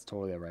 So yeah, it's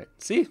totally all right.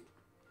 See?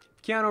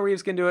 Keanu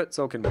Reeves can do it,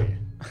 so can we.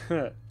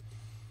 All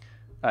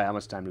right, how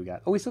much time do we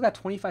got? Oh, we still got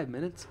 25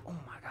 minutes? Oh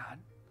my god.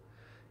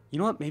 You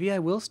know what? Maybe I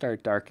will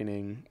start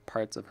darkening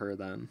parts of her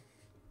then.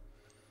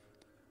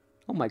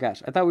 Oh my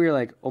gosh, I thought we were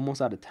like almost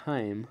out of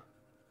time.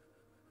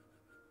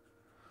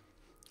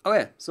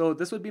 Okay, so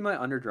this would be my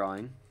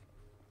underdrawing.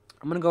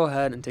 I'm going to go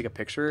ahead and take a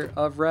picture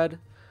of red,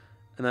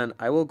 and then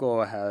I will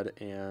go ahead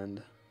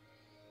and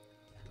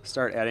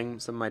start adding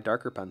some of my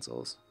darker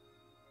pencils.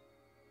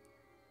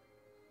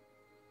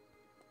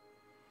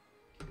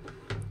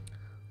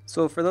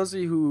 So for those of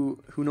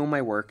you who know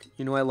my work,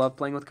 you know I love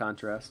playing with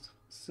contrast.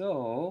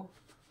 So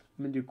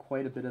I'm going to do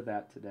quite a bit of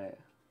that today.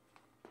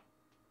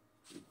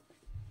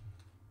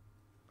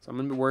 So I'm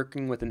going to be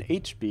working with an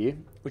HB,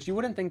 which you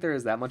wouldn't think there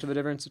is that much of a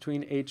difference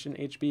between H and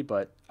HB,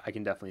 but I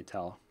can definitely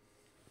tell.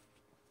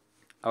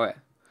 Okay,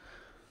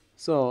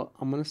 so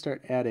I'm going to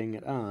start adding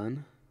it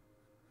on.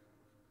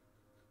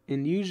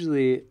 And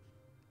usually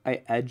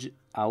I edge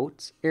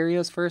out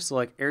areas first, so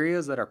like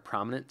areas that are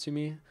prominent to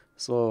me.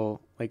 So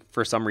like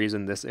for some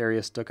reason this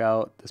area stuck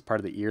out, this part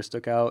of the ear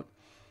stuck out.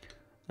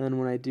 And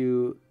when I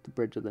do the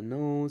bridge of the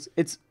nose,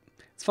 it's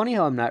funny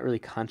how I'm not really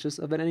conscious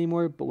of it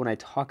anymore, but when I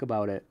talk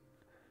about it,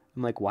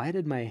 I'm like, why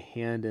did my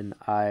hand and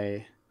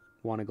eye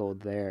want to go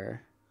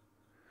there?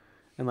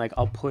 And like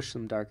I'll push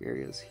some dark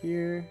areas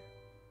here.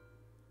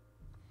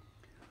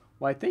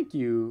 Why, thank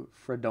you,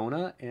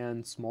 Fredona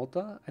and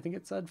Smolta, I think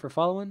it said, for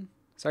following.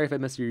 Sorry if I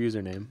missed your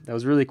username. That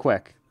was really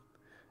quick.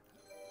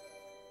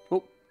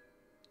 Oh,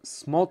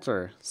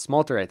 Smolter,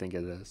 I think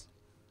it is.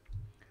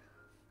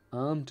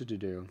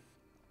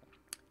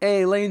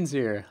 Hey, Lane's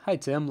here. Hi,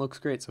 Tim. Looks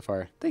great so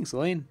far. Thanks,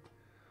 Lane.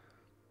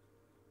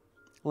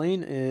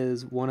 Lane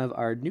is one of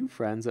our new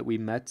friends that we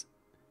met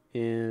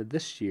in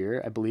this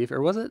year, I believe.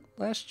 Or was it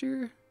last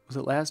year? Was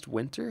it last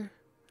winter?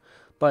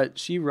 But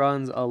she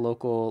runs a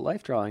local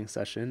life drawing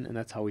session, and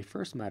that's how we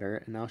first met her,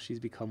 and now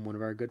she's become one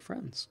of our good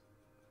friends.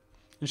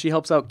 And she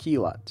helps out Key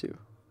a lot, too.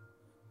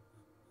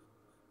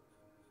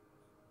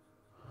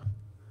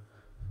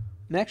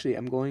 And actually,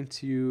 I'm going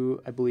to,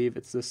 I believe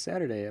it's this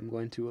Saturday, I'm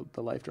going to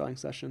the life drawing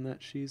session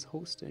that she's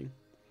hosting.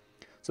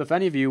 So if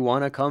any of you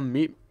want to come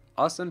meet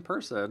us in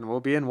person, we'll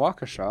be in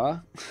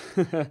Waukesha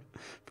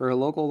for a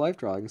local life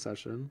drawing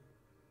session.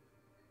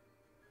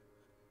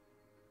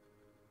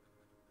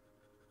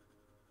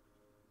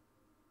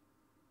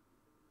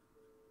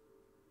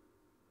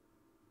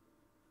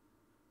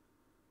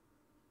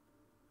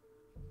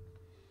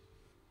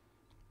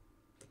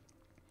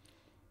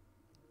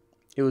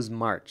 It was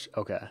March.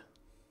 Okay.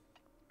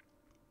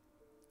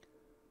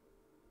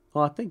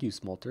 Oh, thank you,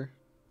 Smolter.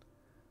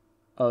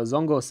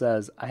 Zongo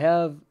says, I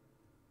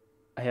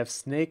have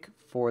Snake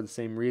for the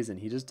same reason.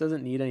 He just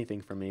doesn't need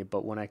anything from me,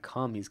 but when I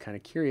come, he's kind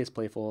of curious,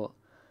 playful,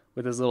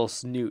 with his little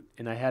snoot.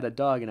 And I had a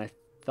dog, and I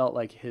felt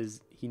like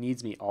he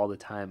needs me all the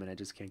time, and I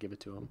just can't give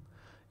it to him.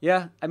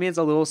 Yeah, I mean, it's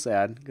a little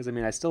sad, because, I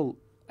mean, I still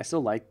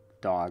like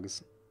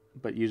dogs,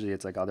 but usually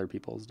it's like other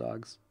people's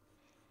dogs.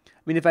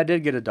 I mean, if I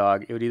did get a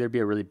dog, it would either be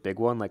a really big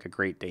one, like a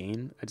Great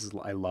Dane.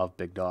 I love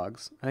big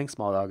dogs. I think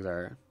small dogs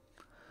are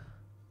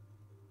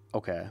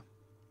okay.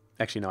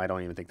 Actually, no, I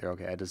don't even think they're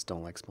okay. I just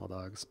don't like small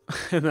dogs.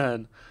 And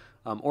then,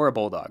 or a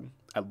bulldog.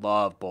 I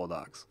love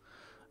bulldogs.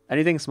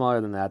 Anything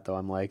smaller than that, though,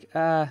 I'm like,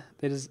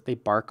 they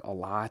bark a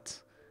lot.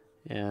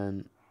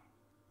 And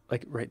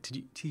like, right,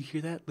 did you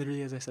hear that?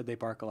 Literally, as I said, they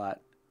bark a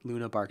lot.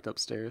 Luna barked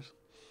upstairs.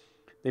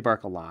 They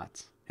bark a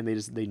lot, and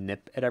they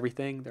nip at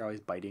everything. They're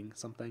always biting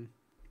something.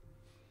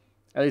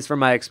 At least from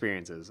my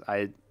experiences.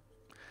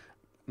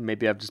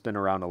 Maybe I've just been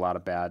around a lot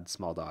of bad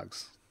small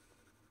dogs.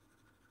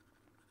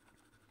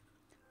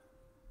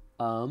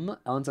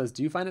 Ellen says,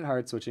 do you find it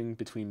hard switching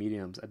between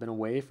mediums? I've been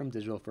away from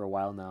digital for a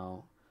while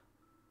now,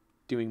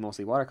 doing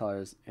mostly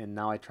watercolors, and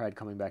now I tried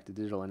coming back to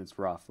digital, and it's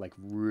rough, like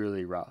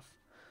really rough.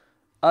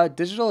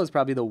 Digital is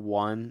probably the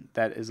one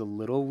that is a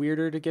little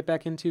weirder to get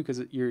back into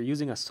because you're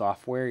using a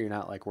software. You're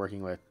not like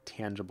working with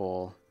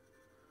tangible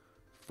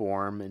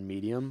form and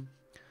medium.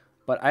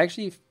 But I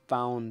actually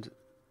found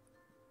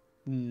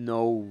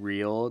no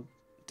real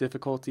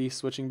difficulty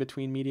switching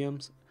between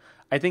mediums.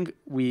 I think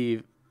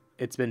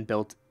it's been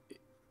built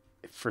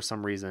for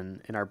some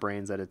reason in our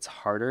brains that it's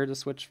harder to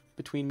switch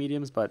between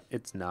mediums, but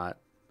it's not.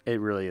 It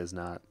really is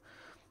not.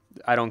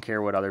 I don't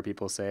care what other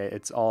people say.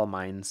 It's all a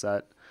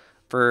mindset.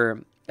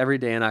 For every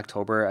day in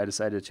October, I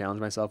decided to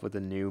challenge myself with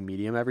a new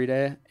medium every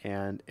day,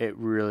 and it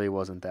really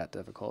wasn't that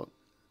difficult.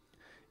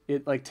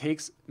 It like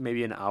takes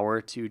maybe an hour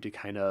or two to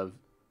kind of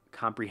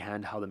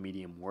comprehend how the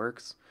medium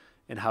works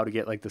and how to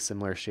get like the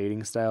similar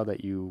shading style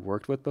that you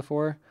worked with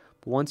before.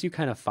 But once you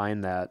kind of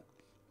find that,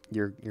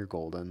 you're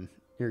golden.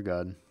 You're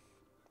good.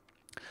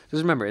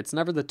 Just remember, it's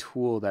never the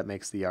tool that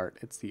makes the art.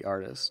 It's the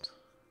artist.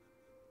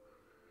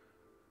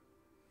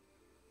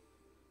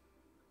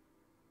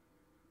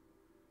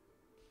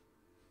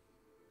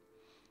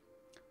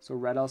 So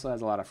red also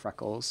has a lot of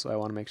freckles, so I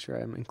want to make sure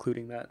I'm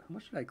including that. How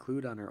much did I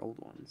include on our old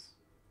ones?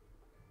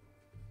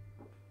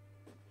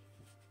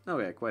 Oh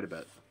yeah, quite a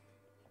bit.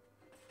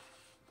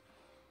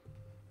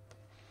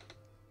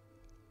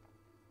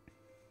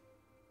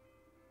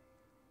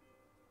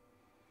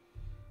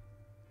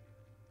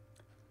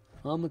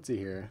 Let's see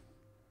here.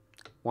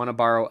 Want to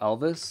borrow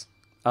Elvis?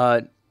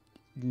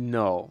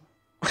 No.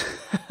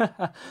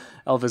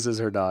 Elvis is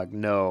her dog.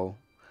 No.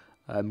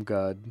 I'm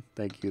good.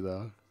 Thank you,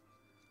 though.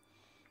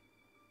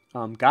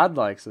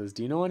 Godlike says,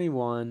 do you know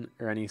anyone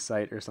or any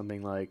site or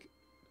something like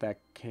that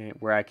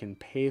where I can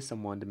pay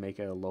someone to make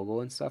a logo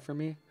and stuff for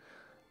me?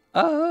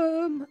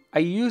 I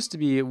used to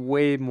be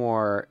way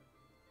more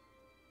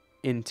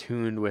in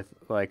tune with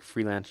like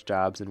freelance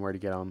jobs and where to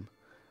get them.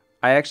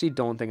 I actually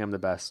don't think I'm the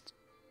best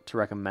to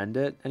recommend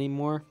it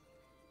anymore.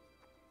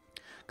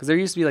 Because there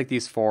used to be like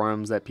these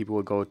forums that people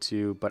would go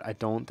to, but I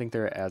don't think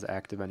they're as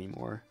active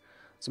anymore.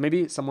 So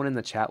maybe someone in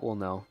the chat will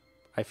know.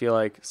 I feel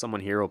like someone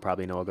here will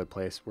probably know a good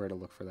place where to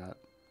look for that.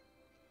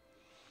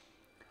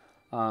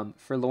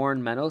 For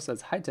Lauren Meadow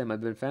says, hi Tim,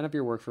 I've been a fan of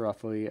your work for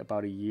roughly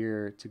about a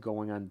year to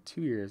going on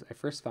 2 years. I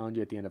first found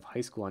you at the end of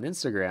high school on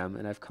Instagram,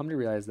 and I've come to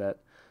realize that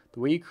the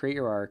way you create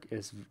your art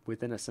is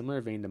within a similar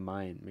vein to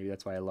mine. Maybe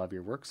that's why I love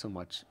your work so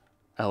much.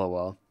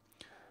 LOL.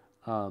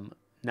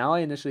 Now I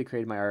initially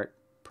created my art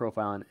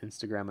profile on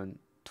Instagram in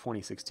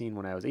 2016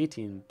 when I was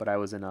 18, but I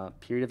was in a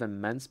period of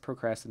immense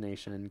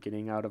procrastination,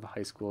 getting out of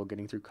high school,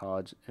 getting through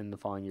college, and the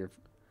following year,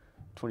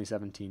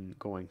 2017,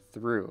 going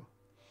through.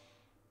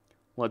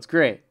 Well, it's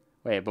great.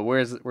 Wait, but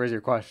where's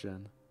your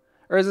question?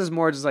 Or is this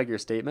more just like your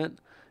statement?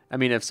 I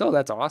mean, if so,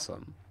 that's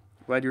awesome.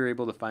 Glad you were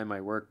able to find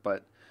my work,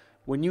 but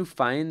when you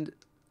find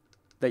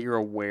that you're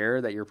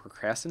aware that you're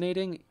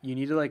procrastinating, you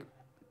need to like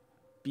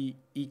be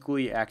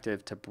equally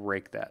active to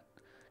break that.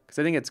 Because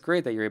I think it's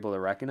great that you're able to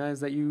recognize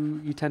that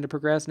you tend to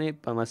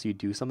procrastinate, but unless you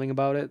do something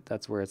about it,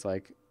 that's where it's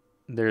like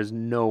there's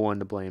no one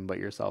to blame but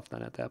yourself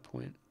then at that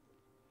point.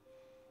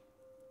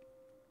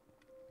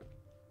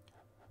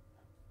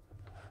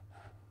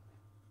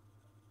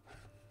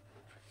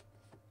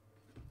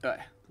 All right,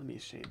 let me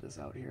shade this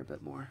out here a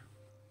bit more.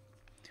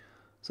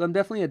 So I'm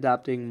definitely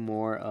adopting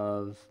more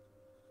of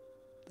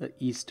the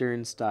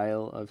Eastern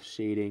style of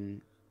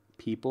shading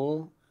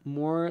people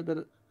more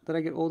that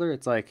I get older.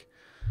 It's like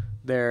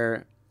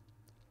their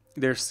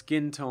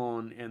skin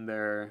tone and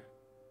their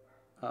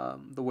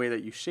the way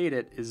that you shade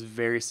it is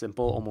very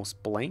simple,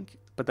 almost blank,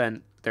 but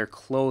then their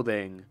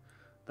clothing,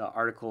 the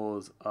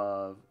articles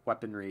of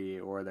weaponry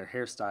or their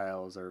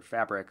hairstyles or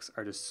fabrics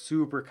are just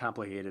super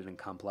complicated and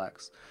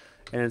complex.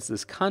 And it's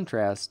this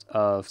contrast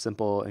of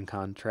simple and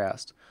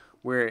contrast,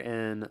 where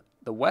in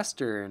the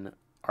Western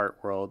art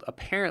world,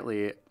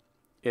 apparently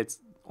it's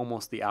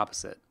almost the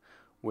opposite,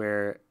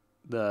 where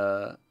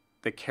the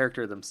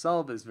character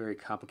themselves is very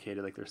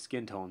complicated, like their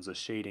skin tones, the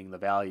shading, the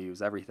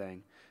values,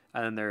 everything.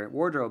 And then their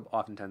wardrobe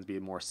often tends to be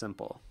more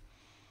simple.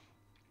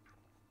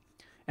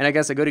 And I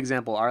guess a good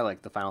example are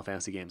like the Final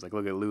Fantasy games. Like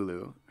look at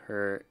Lulu.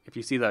 If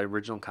you see the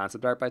original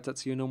concept art by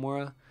Tetsuya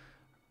Nomura,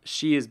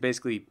 she is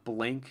basically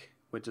blank,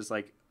 which is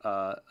like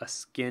a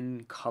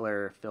skin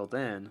color filled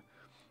in,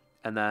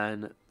 and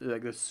then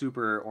like a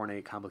super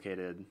ornate,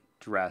 complicated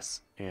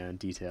dress and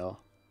detail.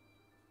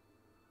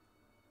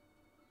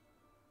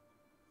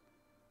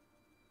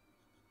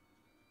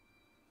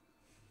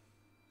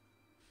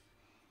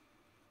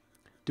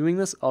 Doing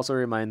this also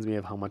reminds me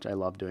of how much I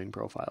love doing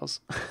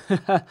profiles.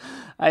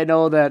 I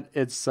know that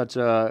it's such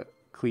a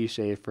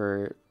cliche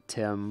for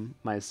Tim,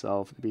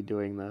 myself, to be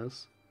doing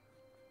this.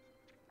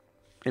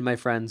 And my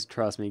friends,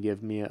 trust me,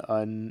 give me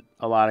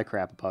a lot of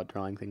crap about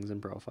drawing things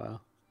in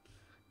profile.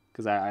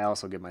 Because I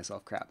also give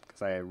myself crap.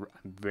 Because I'm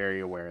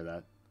very aware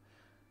that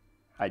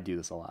I do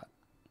this a lot.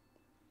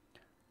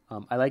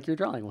 I like your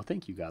drawing. Well,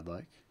 thank you,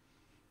 Godlike.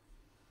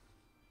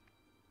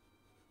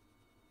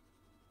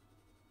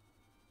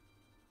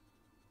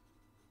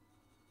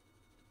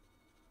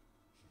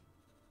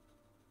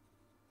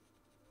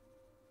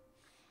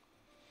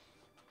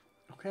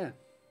 Okay.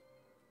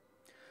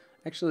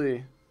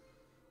 Actually,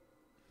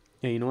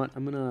 yeah, you know what?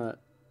 I'm gonna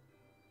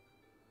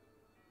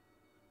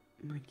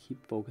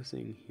keep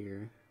focusing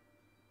here.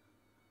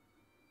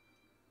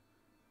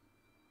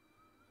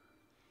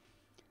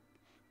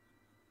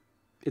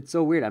 It's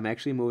so weird. I'm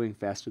actually moving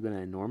faster than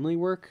I normally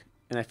work,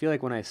 and I feel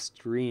like when I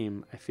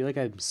stream, I feel like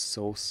I'm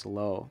so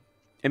slow.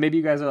 And maybe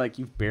you guys are like,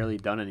 you've barely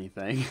done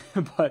anything,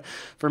 but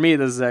for me,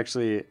 this is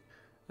actually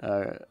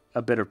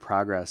a bit of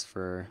progress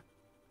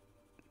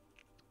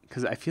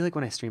because I feel like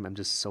when I stream, I'm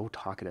just so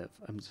talkative.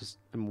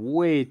 I'm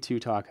way too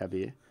talk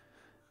heavy.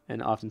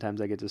 And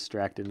oftentimes I get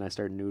distracted and I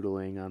start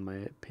noodling on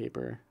my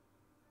paper.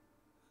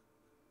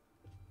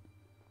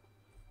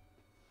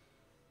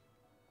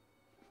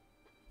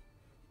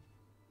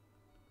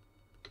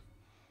 I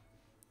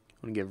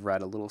want to give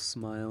Red a little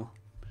smile.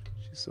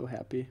 She's so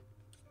happy.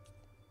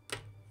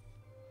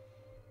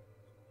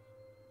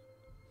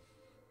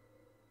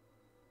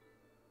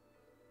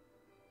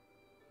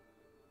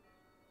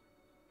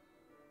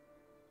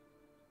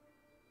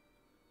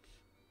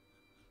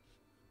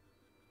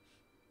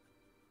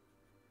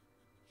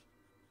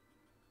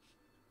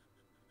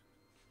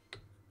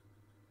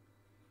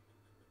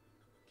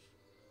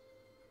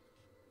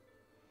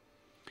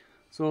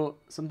 So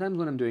sometimes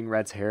when I'm doing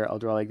Red's hair, I'll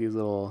draw like these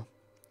little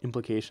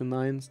implication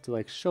lines to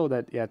like show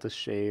that, yeah, it's a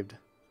shaved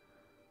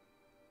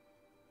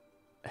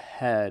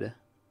head,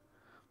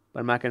 but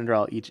I'm not going to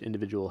draw each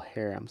individual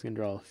hair. I'm just going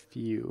to draw a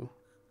few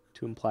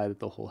to imply that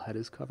the whole head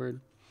is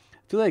covered. I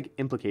feel like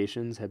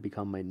implications have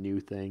become my new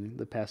thing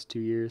the past 2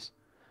 years,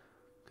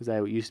 because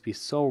I used to be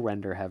so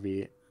render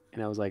heavy,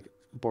 and I was like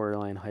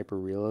borderline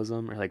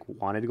hyperrealism, or like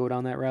wanted to go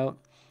down that route.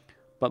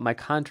 But my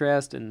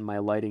contrast and my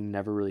lighting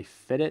never really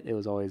fit it. It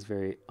was always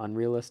very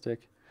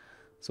unrealistic.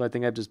 So I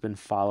think I've just been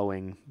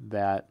following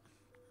that,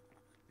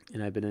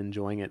 and I've been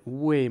enjoying it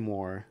way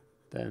more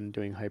than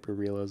doing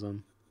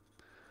hyperrealism.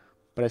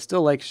 But I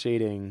still like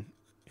shading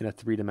in a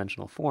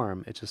three-dimensional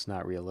form. It's just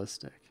not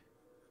realistic.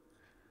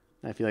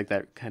 And I feel like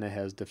that kind of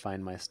has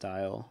defined my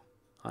style,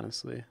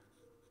 honestly.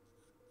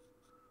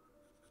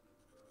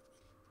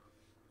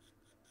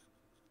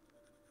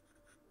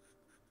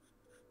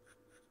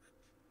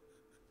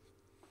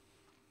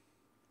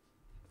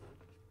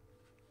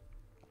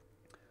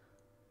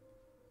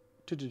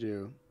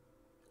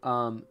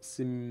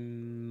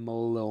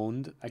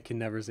 Simoloned, I can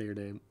never say your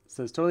name,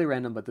 says totally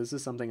random, but this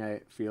is something I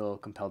feel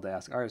compelled to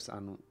ask artists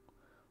on.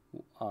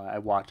 I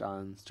watch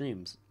on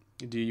streams.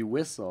 Do you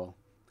whistle?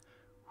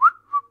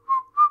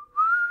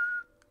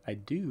 I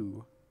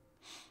do.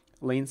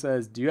 Lane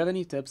says, do you have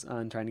any tips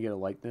on trying to get a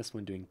likeness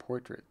when doing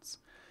portraits?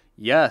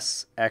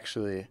 Yes,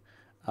 actually.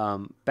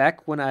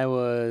 Back when I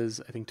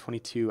was, I think,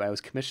 22, I was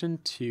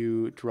commissioned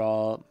to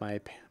draw my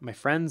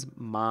friend's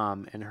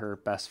mom and her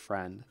best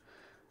friend.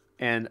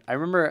 And I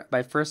remember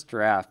my first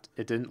draft,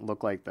 it didn't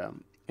look like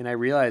them. And I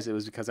realized it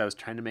was because I was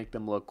trying to make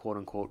them look, quote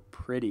unquote,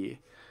 pretty.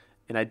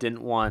 And I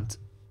didn't want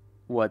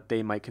what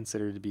they might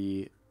consider to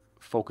be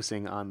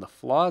focusing on the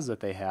flaws that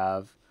they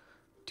have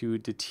to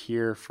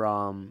deter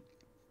from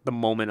the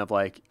moment of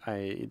like,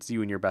 it's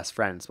you and your best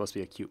friend. It's supposed to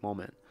be a cute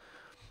moment.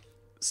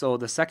 So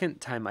the second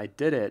time I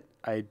did it,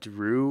 I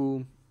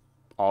drew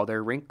all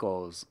their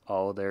wrinkles,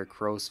 all their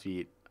crow's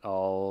feet,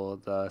 all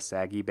the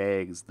saggy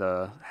bags,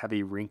 the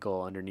heavy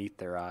wrinkle underneath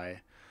their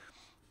eye,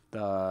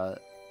 the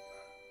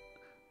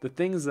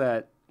things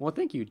that, well,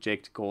 thank you,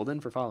 Jake Golden,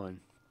 for following.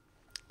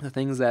 The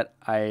things that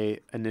I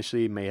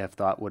initially may have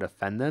thought would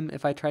offend them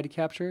if I tried to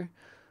capture,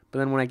 but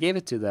then when I gave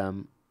it to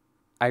them,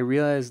 I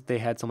realized they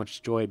had so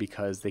much joy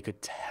because they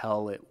could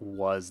tell it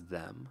was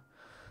them.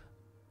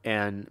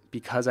 And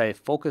because I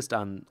focused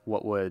on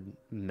what would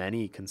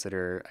many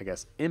consider, I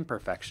guess,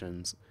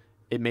 imperfections,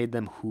 it made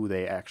them who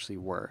they actually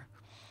were.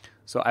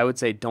 So I would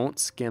say don't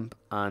skimp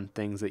on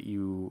things that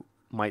you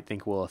might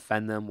think will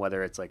offend them,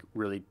 whether it's like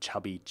really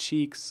chubby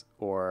cheeks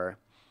or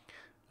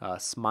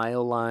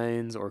smile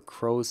lines or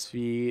crow's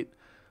feet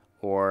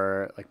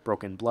or like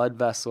broken blood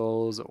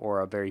vessels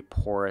or a very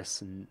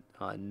porous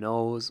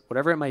nose.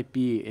 Whatever it might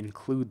be,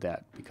 include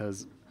that,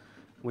 because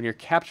when you're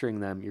capturing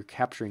them, you're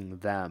capturing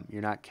them.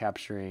 You're not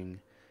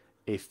capturing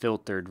a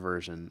filtered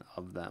version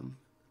of them.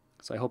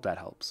 So I hope that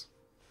helps.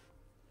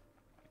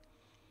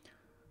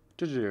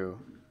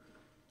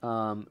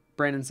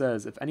 Brandon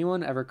says, if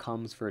anyone ever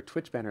comes for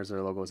Twitch banners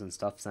or logos and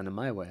stuff, send them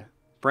my way.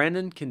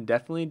 Brandon can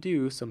definitely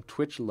do some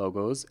Twitch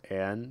logos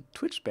and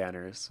Twitch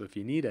banners. So if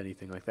you need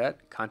anything like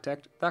that,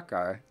 contact that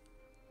guy.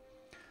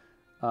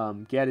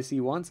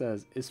 Gaddisy1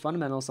 says, is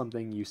fundamental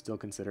something you still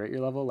consider at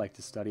your level, like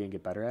to study and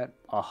get better at?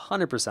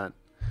 100%.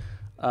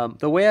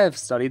 The way I've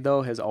studied,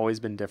 though, has always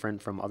been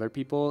different from other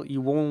people.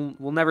 You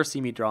will never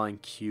see me drawing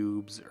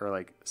cubes or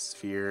like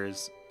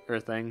spheres or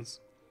things.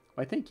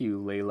 Why, thank you,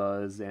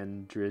 Layla's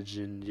and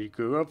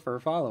Drijinjiku, for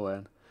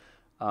following.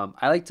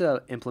 I like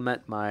to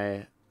implement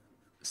my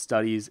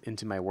studies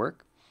into my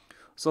work.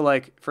 So,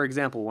 like, for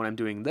example, when I'm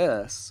doing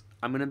this,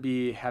 I'm going to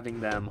be having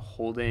them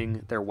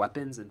holding their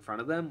weapons in front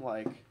of them,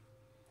 like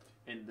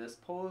in this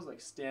pose,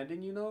 like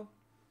standing, you know?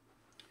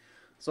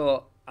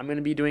 So I'm going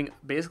to be doing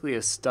basically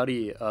a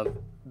study of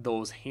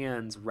those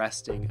hands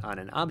resting on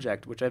an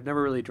object, which I've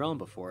never really drawn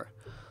before.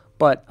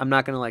 But I'm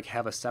not going to like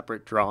have a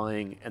separate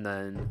drawing and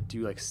then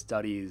do like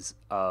studies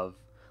of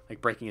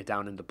like breaking it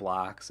down into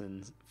blocks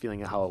and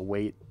feeling how a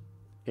weight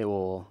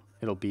it'll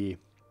be.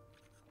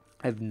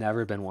 I've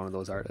never been one of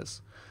those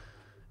artists.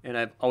 And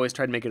I've always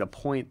tried to make it a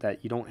point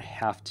that you don't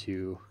have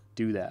to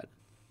do that.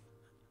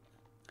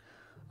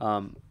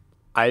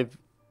 I've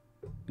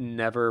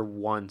never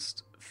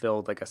once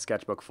filled like a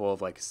sketchbook full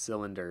of like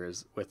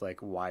cylinders with like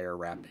wire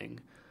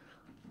wrapping.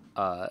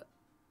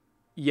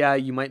 Yeah,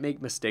 you might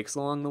make mistakes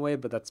along the way,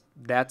 but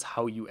that's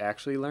how you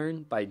actually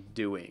learn, by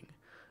doing.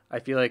 I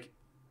feel like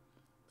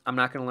I'm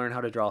not going to learn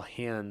how to draw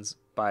hands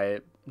by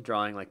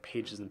drawing like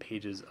pages and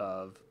pages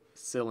of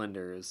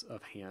cylinders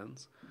of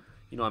hands.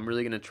 You know, I'm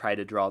really going to try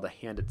to draw the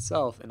hand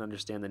itself and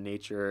understand the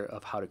nature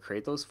of how to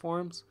create those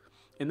forms.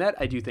 And that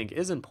I do think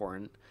is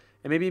important.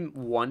 And maybe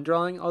one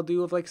drawing I'll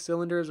do of like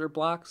cylinders or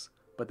blocks,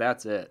 but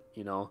that's it,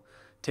 you know.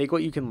 Take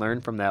what you can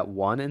learn from that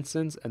one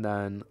instance and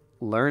then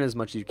learn as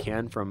much as you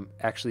can from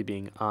actually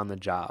being on the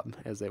job,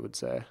 as they would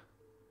say.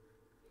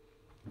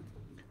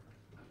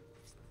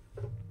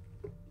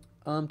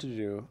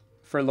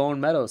 For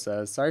Lone Meadow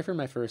says, sorry for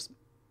my first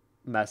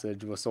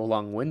message was so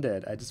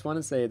long-winded. I just want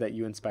to say that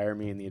you inspire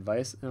me, and the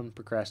advice on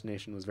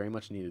procrastination was very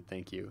much needed.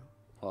 Thank you.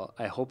 Well,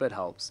 I hope it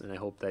helps, and I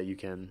hope that you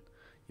can,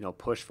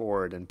 push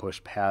forward and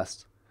push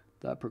past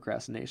the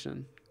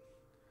procrastination,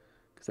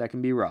 because that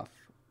can be rough.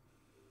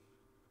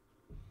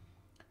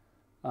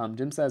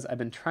 Jim says, I've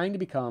been trying to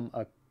become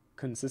a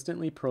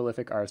consistently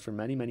prolific artist for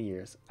many, many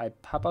years. I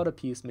pop out a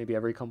piece maybe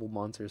every couple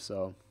months or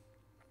so.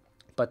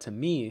 But to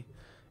me,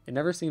 it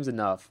never seems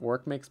enough.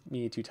 Work makes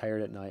me too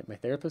tired at night. My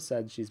therapist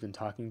said she's been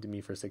talking to me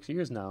for 6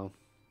 years now.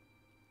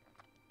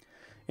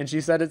 And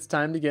she said it's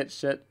time to get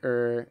shit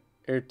or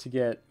to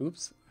get,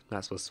 oops, I'm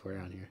not supposed to swear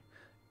on here.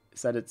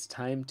 Said it's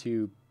time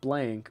to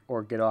blank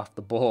or get off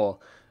the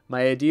bowl.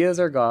 My ideas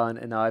are gone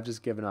and now I've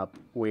just given up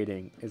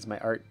waiting. Is my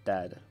art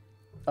dead?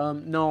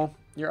 No,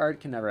 your art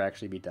can never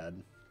actually be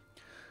dead.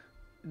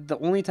 The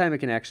only time it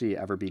can actually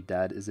ever be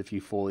dead is if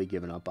you've fully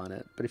given up on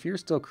it. But if you're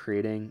still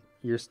creating,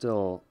 you're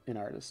still an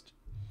artist.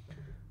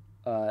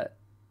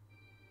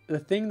 The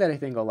thing that I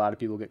think a lot of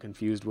people get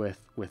confused with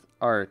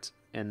art,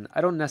 and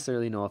I don't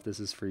necessarily know if this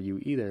is for you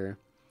either,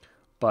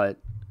 but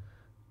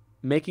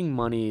making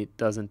money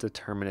doesn't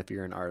determine if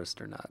you're an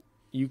artist or not.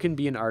 You can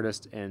be an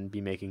artist and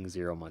be making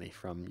zero money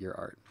from your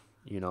art,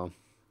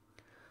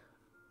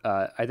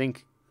 I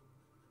think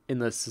in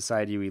the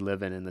society we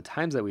live in the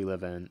times that we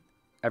live in,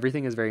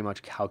 everything is very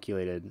much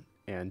calculated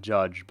and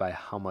judged by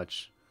how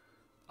much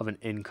of an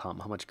income,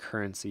 how much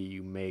currency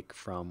you make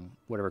from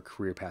whatever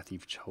career path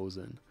you've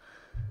chosen.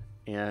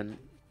 And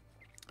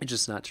it's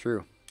just not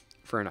true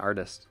for an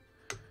artist.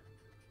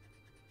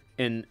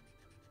 And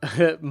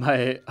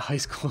my high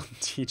school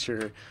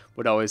teacher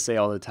would always say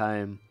all the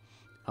time,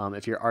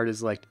 if your art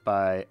is liked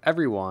by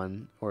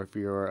everyone, or if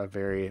you're a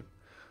very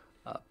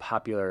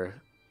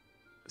popular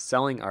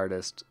selling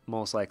artist,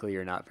 most likely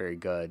you're not very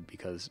good,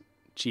 because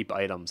cheap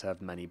items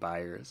have many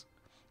buyers.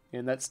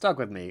 And that stuck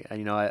with me.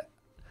 And,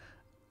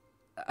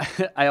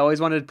 I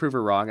always wanted to prove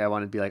her wrong. I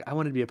wanted to be like, I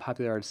wanted to be a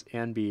popular artist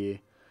and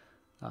be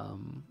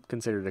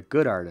considered a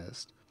good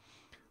artist.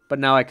 But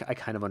now I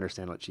kind of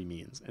understand what she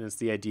means. And it's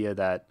the idea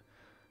that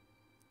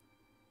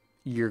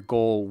your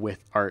goal with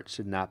art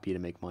should not be to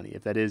make money.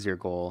 If that is your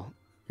goal,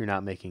 you're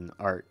not making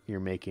art. You're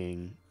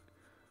making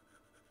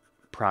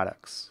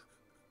products.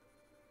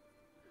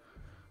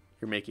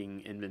 You're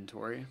making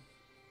inventory.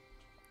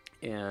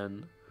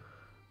 And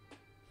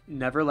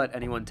never let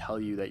anyone tell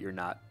you that you're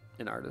not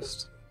an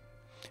artist.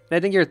 And I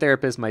think your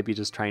therapist might be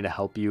just trying to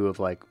help you, of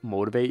like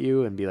motivate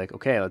you and be like,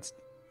 okay,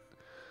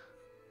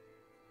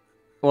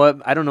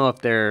 well, I don't know if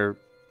they're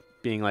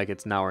being like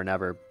it's now or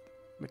never,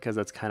 because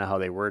that's kind of how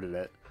they worded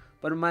it.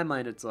 But in my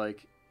mind, it's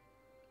like,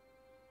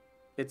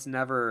 it's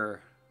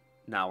never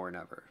now or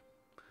never.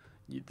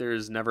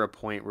 There's never a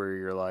point where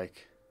you're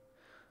like,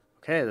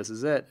 okay, this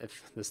is it.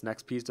 If this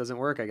next piece doesn't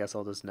work, I guess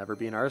I'll just never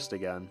be an artist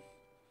again.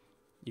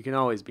 You can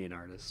always be an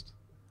artist.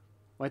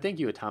 Well, thank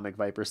you, Atomic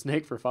Viper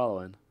Snake, for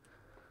following.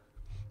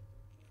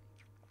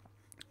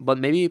 But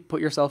maybe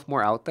put yourself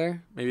more out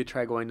there. Maybe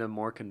try going to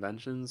more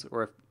conventions.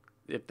 Or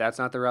if that's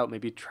not the route,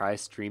 maybe try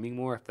streaming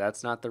more. If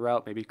that's not the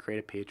route, maybe create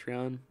a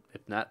Patreon.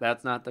 If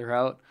that's not the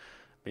route,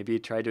 maybe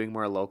try doing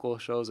more local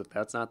shows. If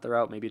that's not the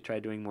route, maybe try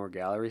doing more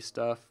gallery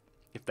stuff.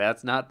 If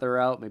that's not the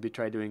route, maybe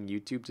try doing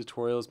YouTube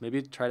tutorials.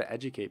 Maybe try to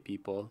educate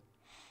people.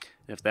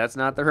 And if that's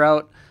not the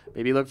route,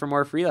 maybe look for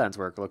more freelance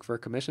work. Look for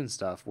commission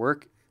stuff.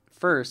 Work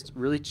first,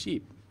 really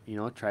cheap.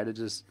 Try to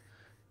just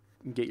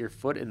get your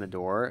foot in the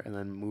door and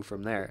then move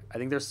from there. I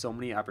think there's so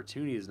many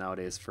opportunities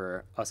nowadays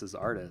for us as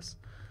artists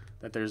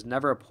that there's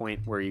never a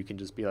point where you can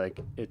just be like,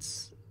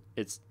 it's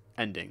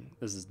ending.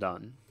 This is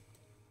done.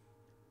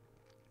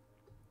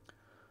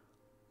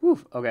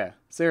 Whew, okay.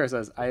 Sarah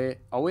says, I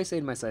always say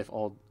to myself,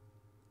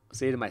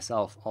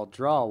 I'll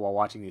draw while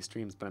watching these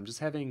streams, but I'm just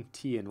having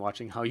tea and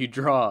watching how you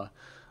draw.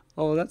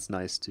 Oh, that's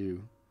nice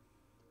too.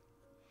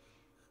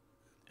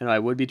 And I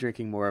would be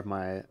drinking more of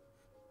my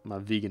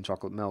vegan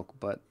chocolate milk,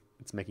 but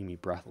it's making me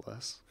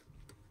breathless.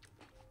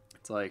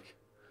 It's like,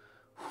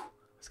 I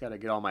just got to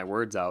get all my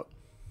words out.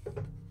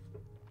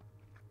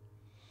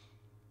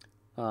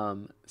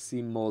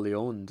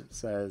 Simoleond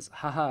says,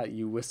 haha,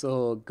 you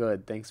whistle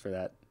good. Thanks for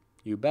that.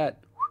 You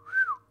bet.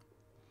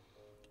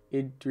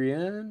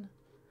 Adrian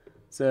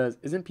says,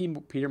 isn't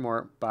Peter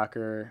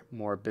Bacher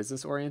more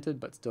business-oriented,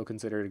 but still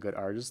considered a good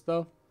artist,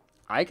 though?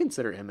 I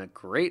consider him a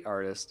great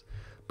artist,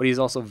 but he's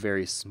also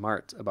very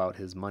smart about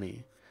his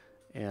money.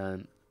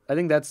 And I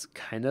think that's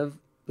kind of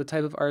the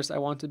type of artist I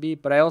want to be.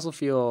 But I also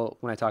feel,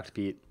 when I talk to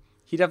Pete,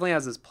 he definitely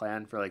has this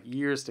plan for like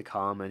years to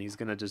come, and he's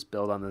going to just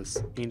build on this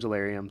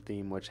Angelarium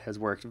theme, which has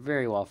worked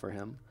very well for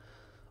him.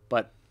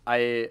 But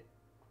I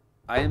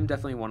am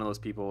definitely one of those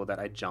people that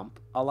I jump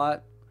a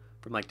lot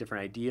from like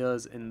different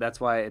ideas, and that's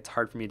why it's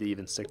hard for me to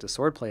even stick to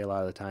Swordplay a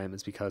lot of the time,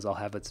 is because I'll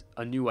have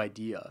a new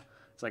idea.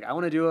 It's like, I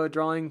want to do a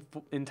drawing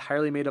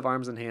entirely made of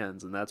arms and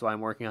hands, and that's why I'm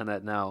working on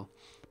that now.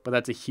 But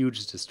that's a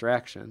huge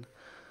distraction.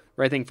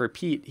 Where I think for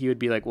Pete, he would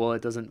be like, well,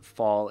 it doesn't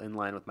fall in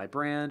line with my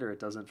brand, or it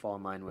doesn't fall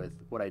in line with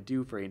what I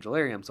do for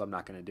Angelarium, so I'm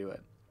not going to do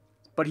it.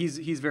 But he's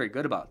very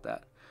good about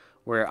that,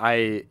 where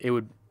it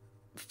would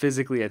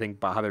physically, I think,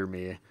 bother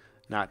me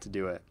not to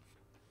do it.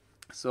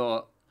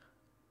 So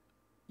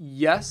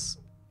yes,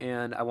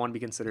 and I want to be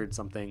considered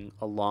something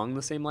along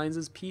the same lines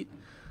as Pete,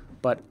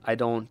 but I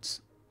don't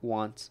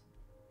want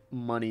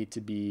money to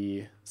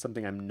be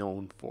something I'm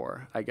known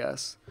for, I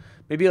guess.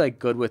 Maybe like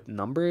good with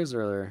numbers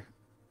or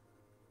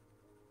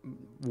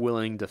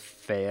willing to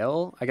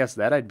fail. I guess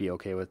that I'd be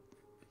okay with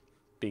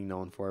being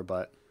known for,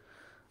 but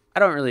I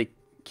don't really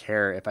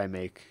care if I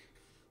make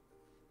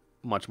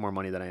much more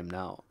money than I am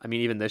now. I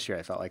mean, even this year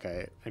I felt like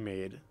I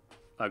made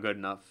a good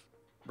enough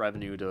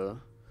revenue to,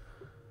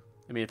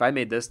 I mean, if I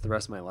made this the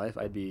rest of my life,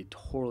 I'd be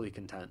totally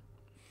content,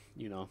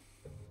 you know.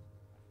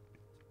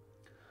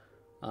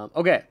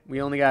 Okay,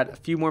 we only got a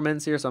few more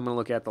minutes here, so I'm going to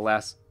look at the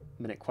last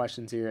minute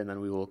questions here, and then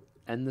we will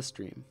end the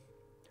stream.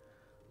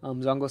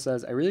 Zongo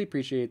says, I really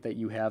appreciate that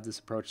you have this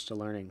approach to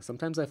learning.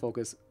 Sometimes I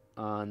focus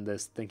on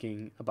this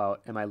thinking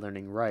about, am I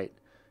learning right?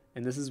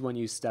 And this is when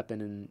you step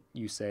in and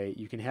you say,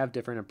 you can have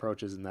different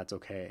approaches and that's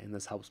okay. And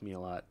this helps me a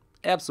lot.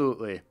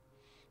 Absolutely.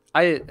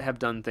 I have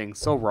done things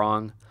so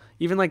wrong.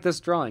 Even like this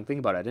drawing, think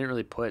about it. I didn't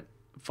really put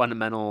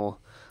fundamental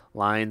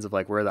lines of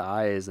like where the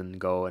eyes and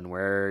go and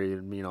where,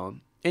 you know,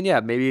 and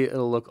yeah, maybe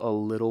it'll look a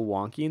little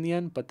wonky in the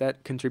end, but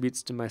that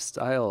contributes to my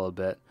style a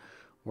bit,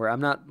 where I'm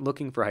not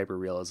looking for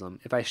hyperrealism.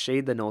 If I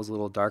shade the nose a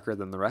little darker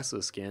than the rest of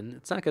the skin,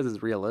 it's not because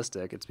it's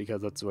realistic. It's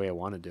because that's the way I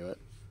want to do it.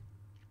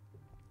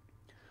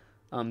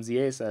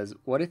 ZA says,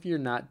 what if you're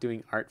not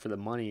doing art for the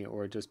money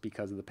or just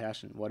because of the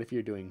passion? What if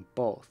you're doing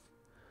both?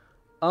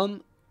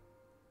 Ooh,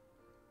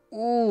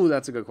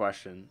 that's a good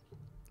question.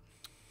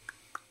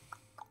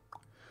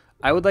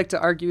 I would like to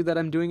argue that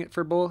I'm doing it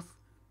for both,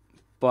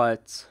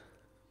 but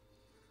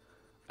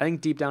I think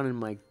deep down in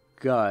my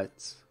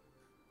gut,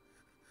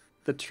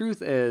 the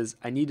truth is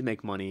I need to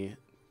make money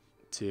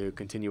to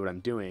continue what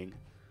I'm doing,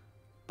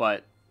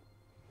 but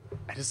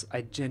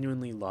I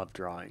genuinely love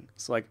drawing.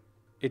 So like,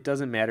 it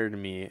doesn't matter to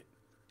me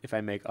if I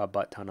make a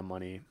butt ton of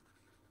money.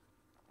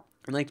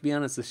 And like, to be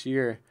honest, this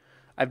year,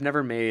 I've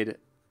never made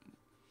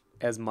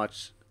as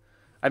much.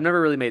 I've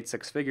never really made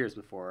six figures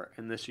before.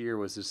 And this year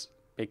was just,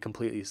 it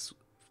completely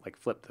like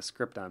flipped the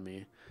script on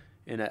me.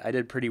 And I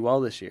did pretty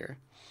well this year.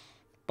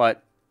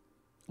 But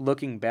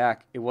looking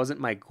back, it wasn't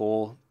my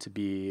goal to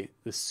be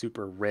this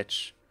super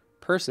rich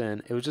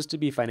person. It was just to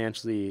be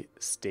financially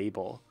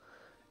stable.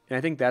 And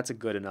I think that's a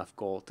good enough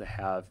goal to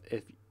have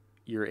if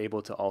you're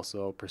able to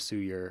also pursue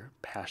your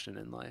passion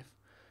in life.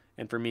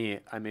 And for me,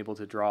 I'm able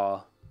to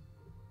draw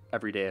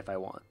every day if I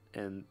want.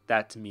 And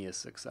that to me is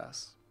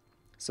success.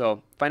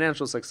 So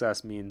financial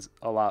success means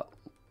a lot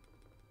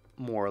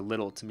more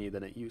little to me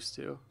than it used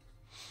to.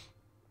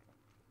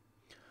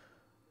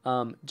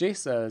 Jay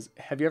says,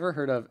 have you ever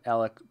heard of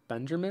Alec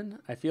Benjamin?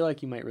 I feel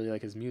like you might really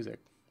like his music.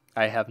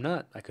 I have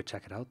not. I could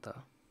check it out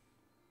though.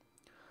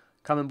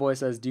 Common Boy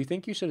says, do you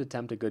think you should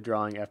attempt a good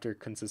drawing after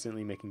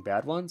consistently making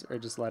bad ones, or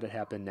just let it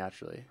happen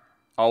naturally?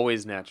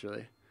 Always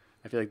naturally.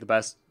 I feel like the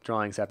best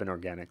drawings happen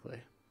organically.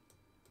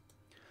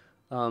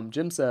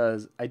 Jim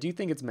says, I do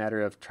think it's a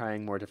matter of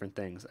trying more different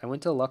things. I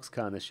went to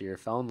LuxCon this year,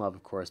 fell in love,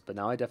 of course, but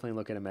now I definitely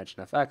look at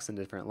Imagine FX in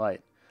a different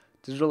light.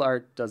 Digital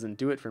art doesn't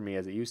do it for me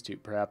as it used to.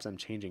 Perhaps I'm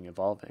changing,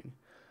 evolving.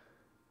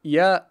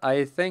 Yeah,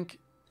 I think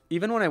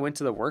even when I went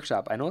to the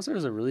workshop, I noticed there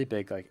was a really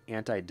big like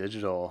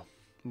anti-digital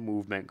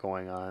movement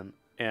going on.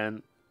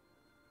 And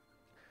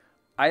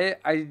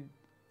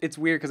it's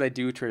weird because I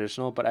do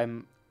traditional, but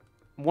I'm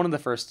one of the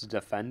first to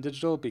defend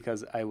digital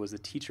because I was a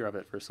teacher of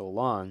it for so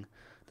long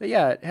that,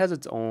 yeah, it has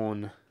its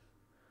own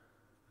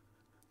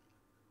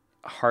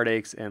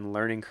heartaches and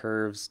learning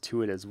curves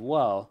to it as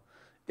well.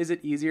 Is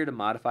it easier to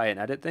modify and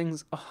edit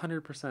things?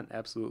 100%,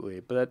 absolutely.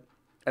 But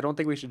I don't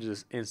think we should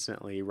just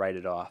instantly write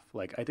it off.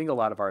 Like, I think a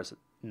lot of ours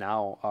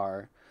now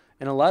are,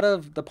 and a lot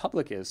of the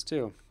public is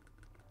too.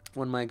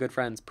 One of my good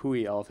friends,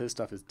 Pui, all of his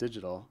stuff is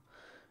digital.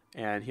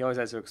 And he always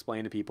has to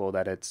explain to people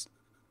that it's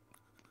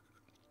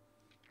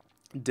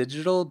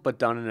digital, but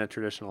done in a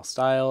traditional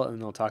style.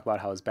 And they'll talk about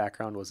how his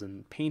background was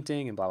in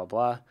painting and blah, blah,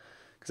 blah.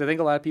 Because I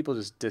think a lot of people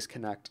just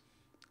disconnect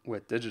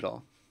with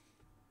digital,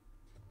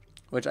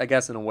 which I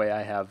guess in a way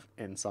I have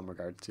in some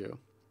regard too.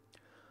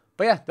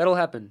 But yeah, that'll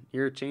happen.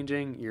 You're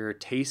changing, your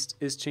taste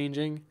is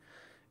changing.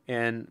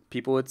 And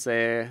people would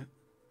say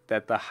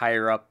that the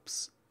higher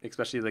ups,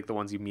 especially like the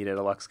ones you meet at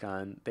a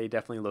LuxCon, they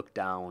definitely look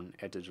down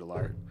at digital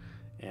art.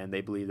 And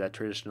they believe that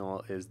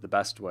traditional is the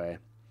best way.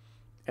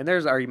 And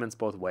there's arguments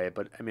both ways,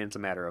 but I mean, it's a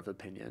matter of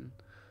opinion.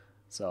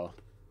 So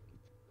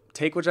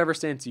take whichever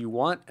stance you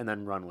want and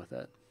then run with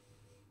it.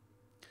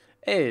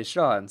 Hey,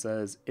 Sean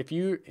says, if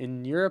you,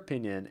 in your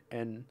opinion,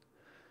 and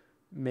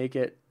make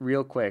it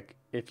real quick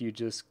if you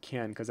just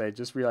can, because I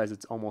just realized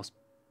it's almost,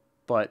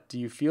 but do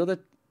you feel the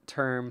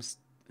terms,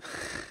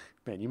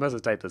 man, you must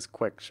have typed this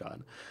quick,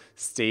 Sean,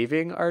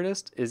 staving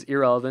artist is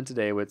irrelevant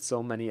today with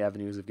so many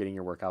avenues of getting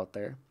your work out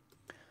there?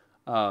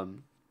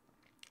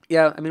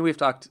 Yeah, I mean, we've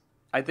talked,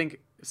 I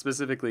think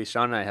specifically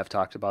Sean and I have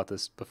talked about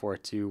this before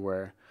too,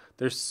 where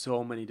there's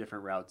so many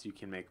different routes you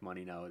can make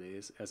money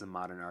nowadays as a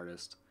modern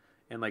artist.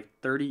 And like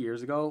 30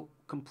 years ago,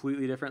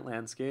 completely different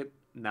landscape.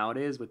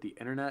 Nowadays, with the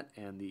internet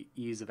and the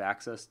ease of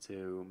access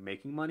to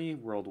making money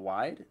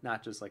worldwide,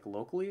 not just like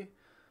locally,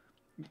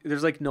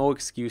 there's like no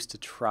excuse to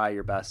try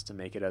your best to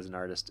make it as an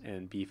artist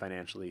and be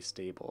financially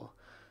stable.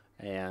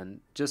 And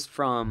just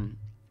from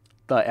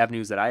the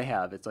avenues that I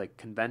have, it's like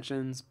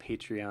conventions,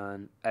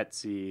 Patreon,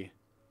 Etsy,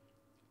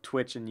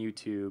 Twitch and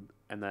YouTube,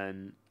 and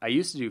then I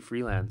used to do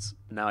freelance,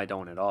 but now I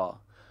don't at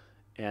all.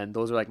 And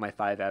those are like my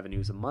 5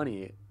 avenues of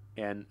money.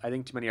 And I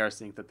think too many artists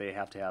think that they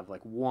have to have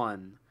like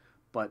one,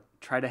 but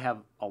try to have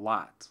a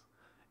lot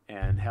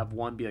and have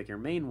one be like your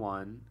main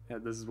one.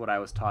 This is what I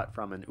was taught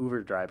from an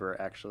Uber driver,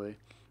 actually,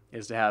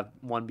 is to have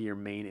one be your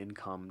main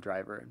income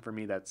driver. And for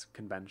me, that's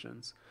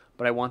conventions.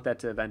 But I want that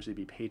to eventually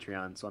be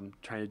Patreon, so I'm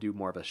trying to do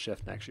more of a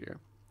shift next year.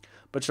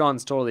 But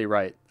Sean's totally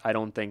right. I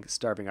don't think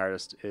starving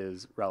artist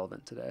is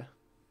relevant today.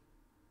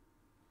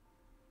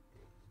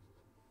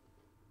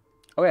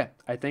 Okay,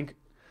 I think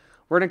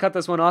we're going to cut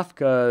this one off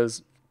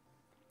because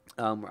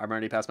I'm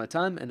already past my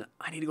time, and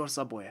I need to go to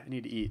Subway. I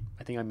need to eat.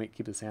 I think I might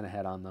keep the Santa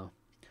hat on, though.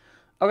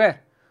 Okay,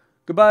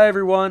 goodbye,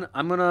 everyone.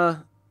 I'm going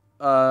to...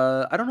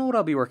 I don't know what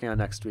I'll be working on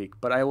next week,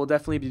 but I will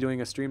definitely be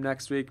doing a stream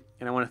next week.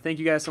 And I want to thank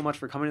you guys so much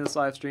for coming to this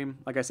live stream.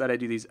 Like I said, I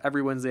do these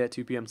every Wednesday at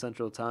 2 p.m.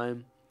 Central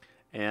Time.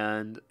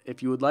 And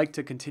if you would like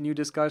to continue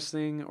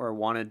discussing or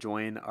want to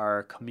join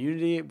our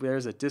community,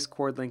 there's a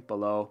Discord link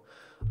below.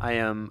 I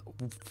am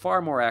far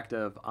more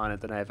active on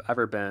it than I've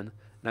ever been.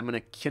 And I'm going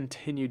to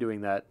continue doing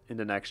that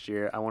into next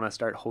year. I want to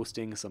start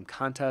hosting some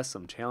contests,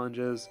 some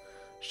challenges,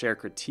 share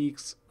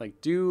critiques,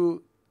 like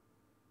do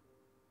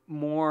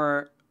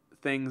more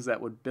things that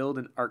would build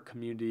an art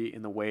community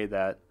in the way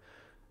that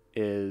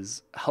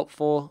is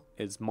helpful,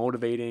 is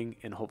motivating,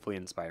 and hopefully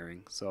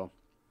inspiring. So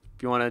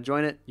if you want to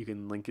join it, you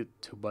can link it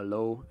to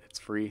below. It's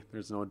free.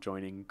 There's no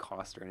joining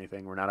cost or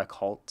anything. We're not a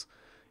cult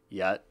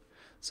yet,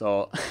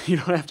 so you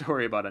don't have to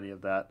worry about any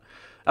of that.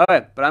 All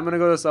right, but I'm going to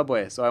go to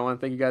Subway. So I want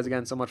to thank you guys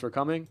again so much for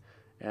coming,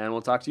 and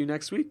we'll talk to you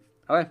next week.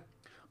 All right.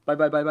 Bye,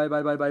 bye, bye, bye,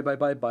 bye, bye, bye, bye,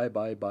 bye, bye,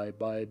 bye, bye,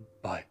 bye,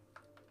 bye.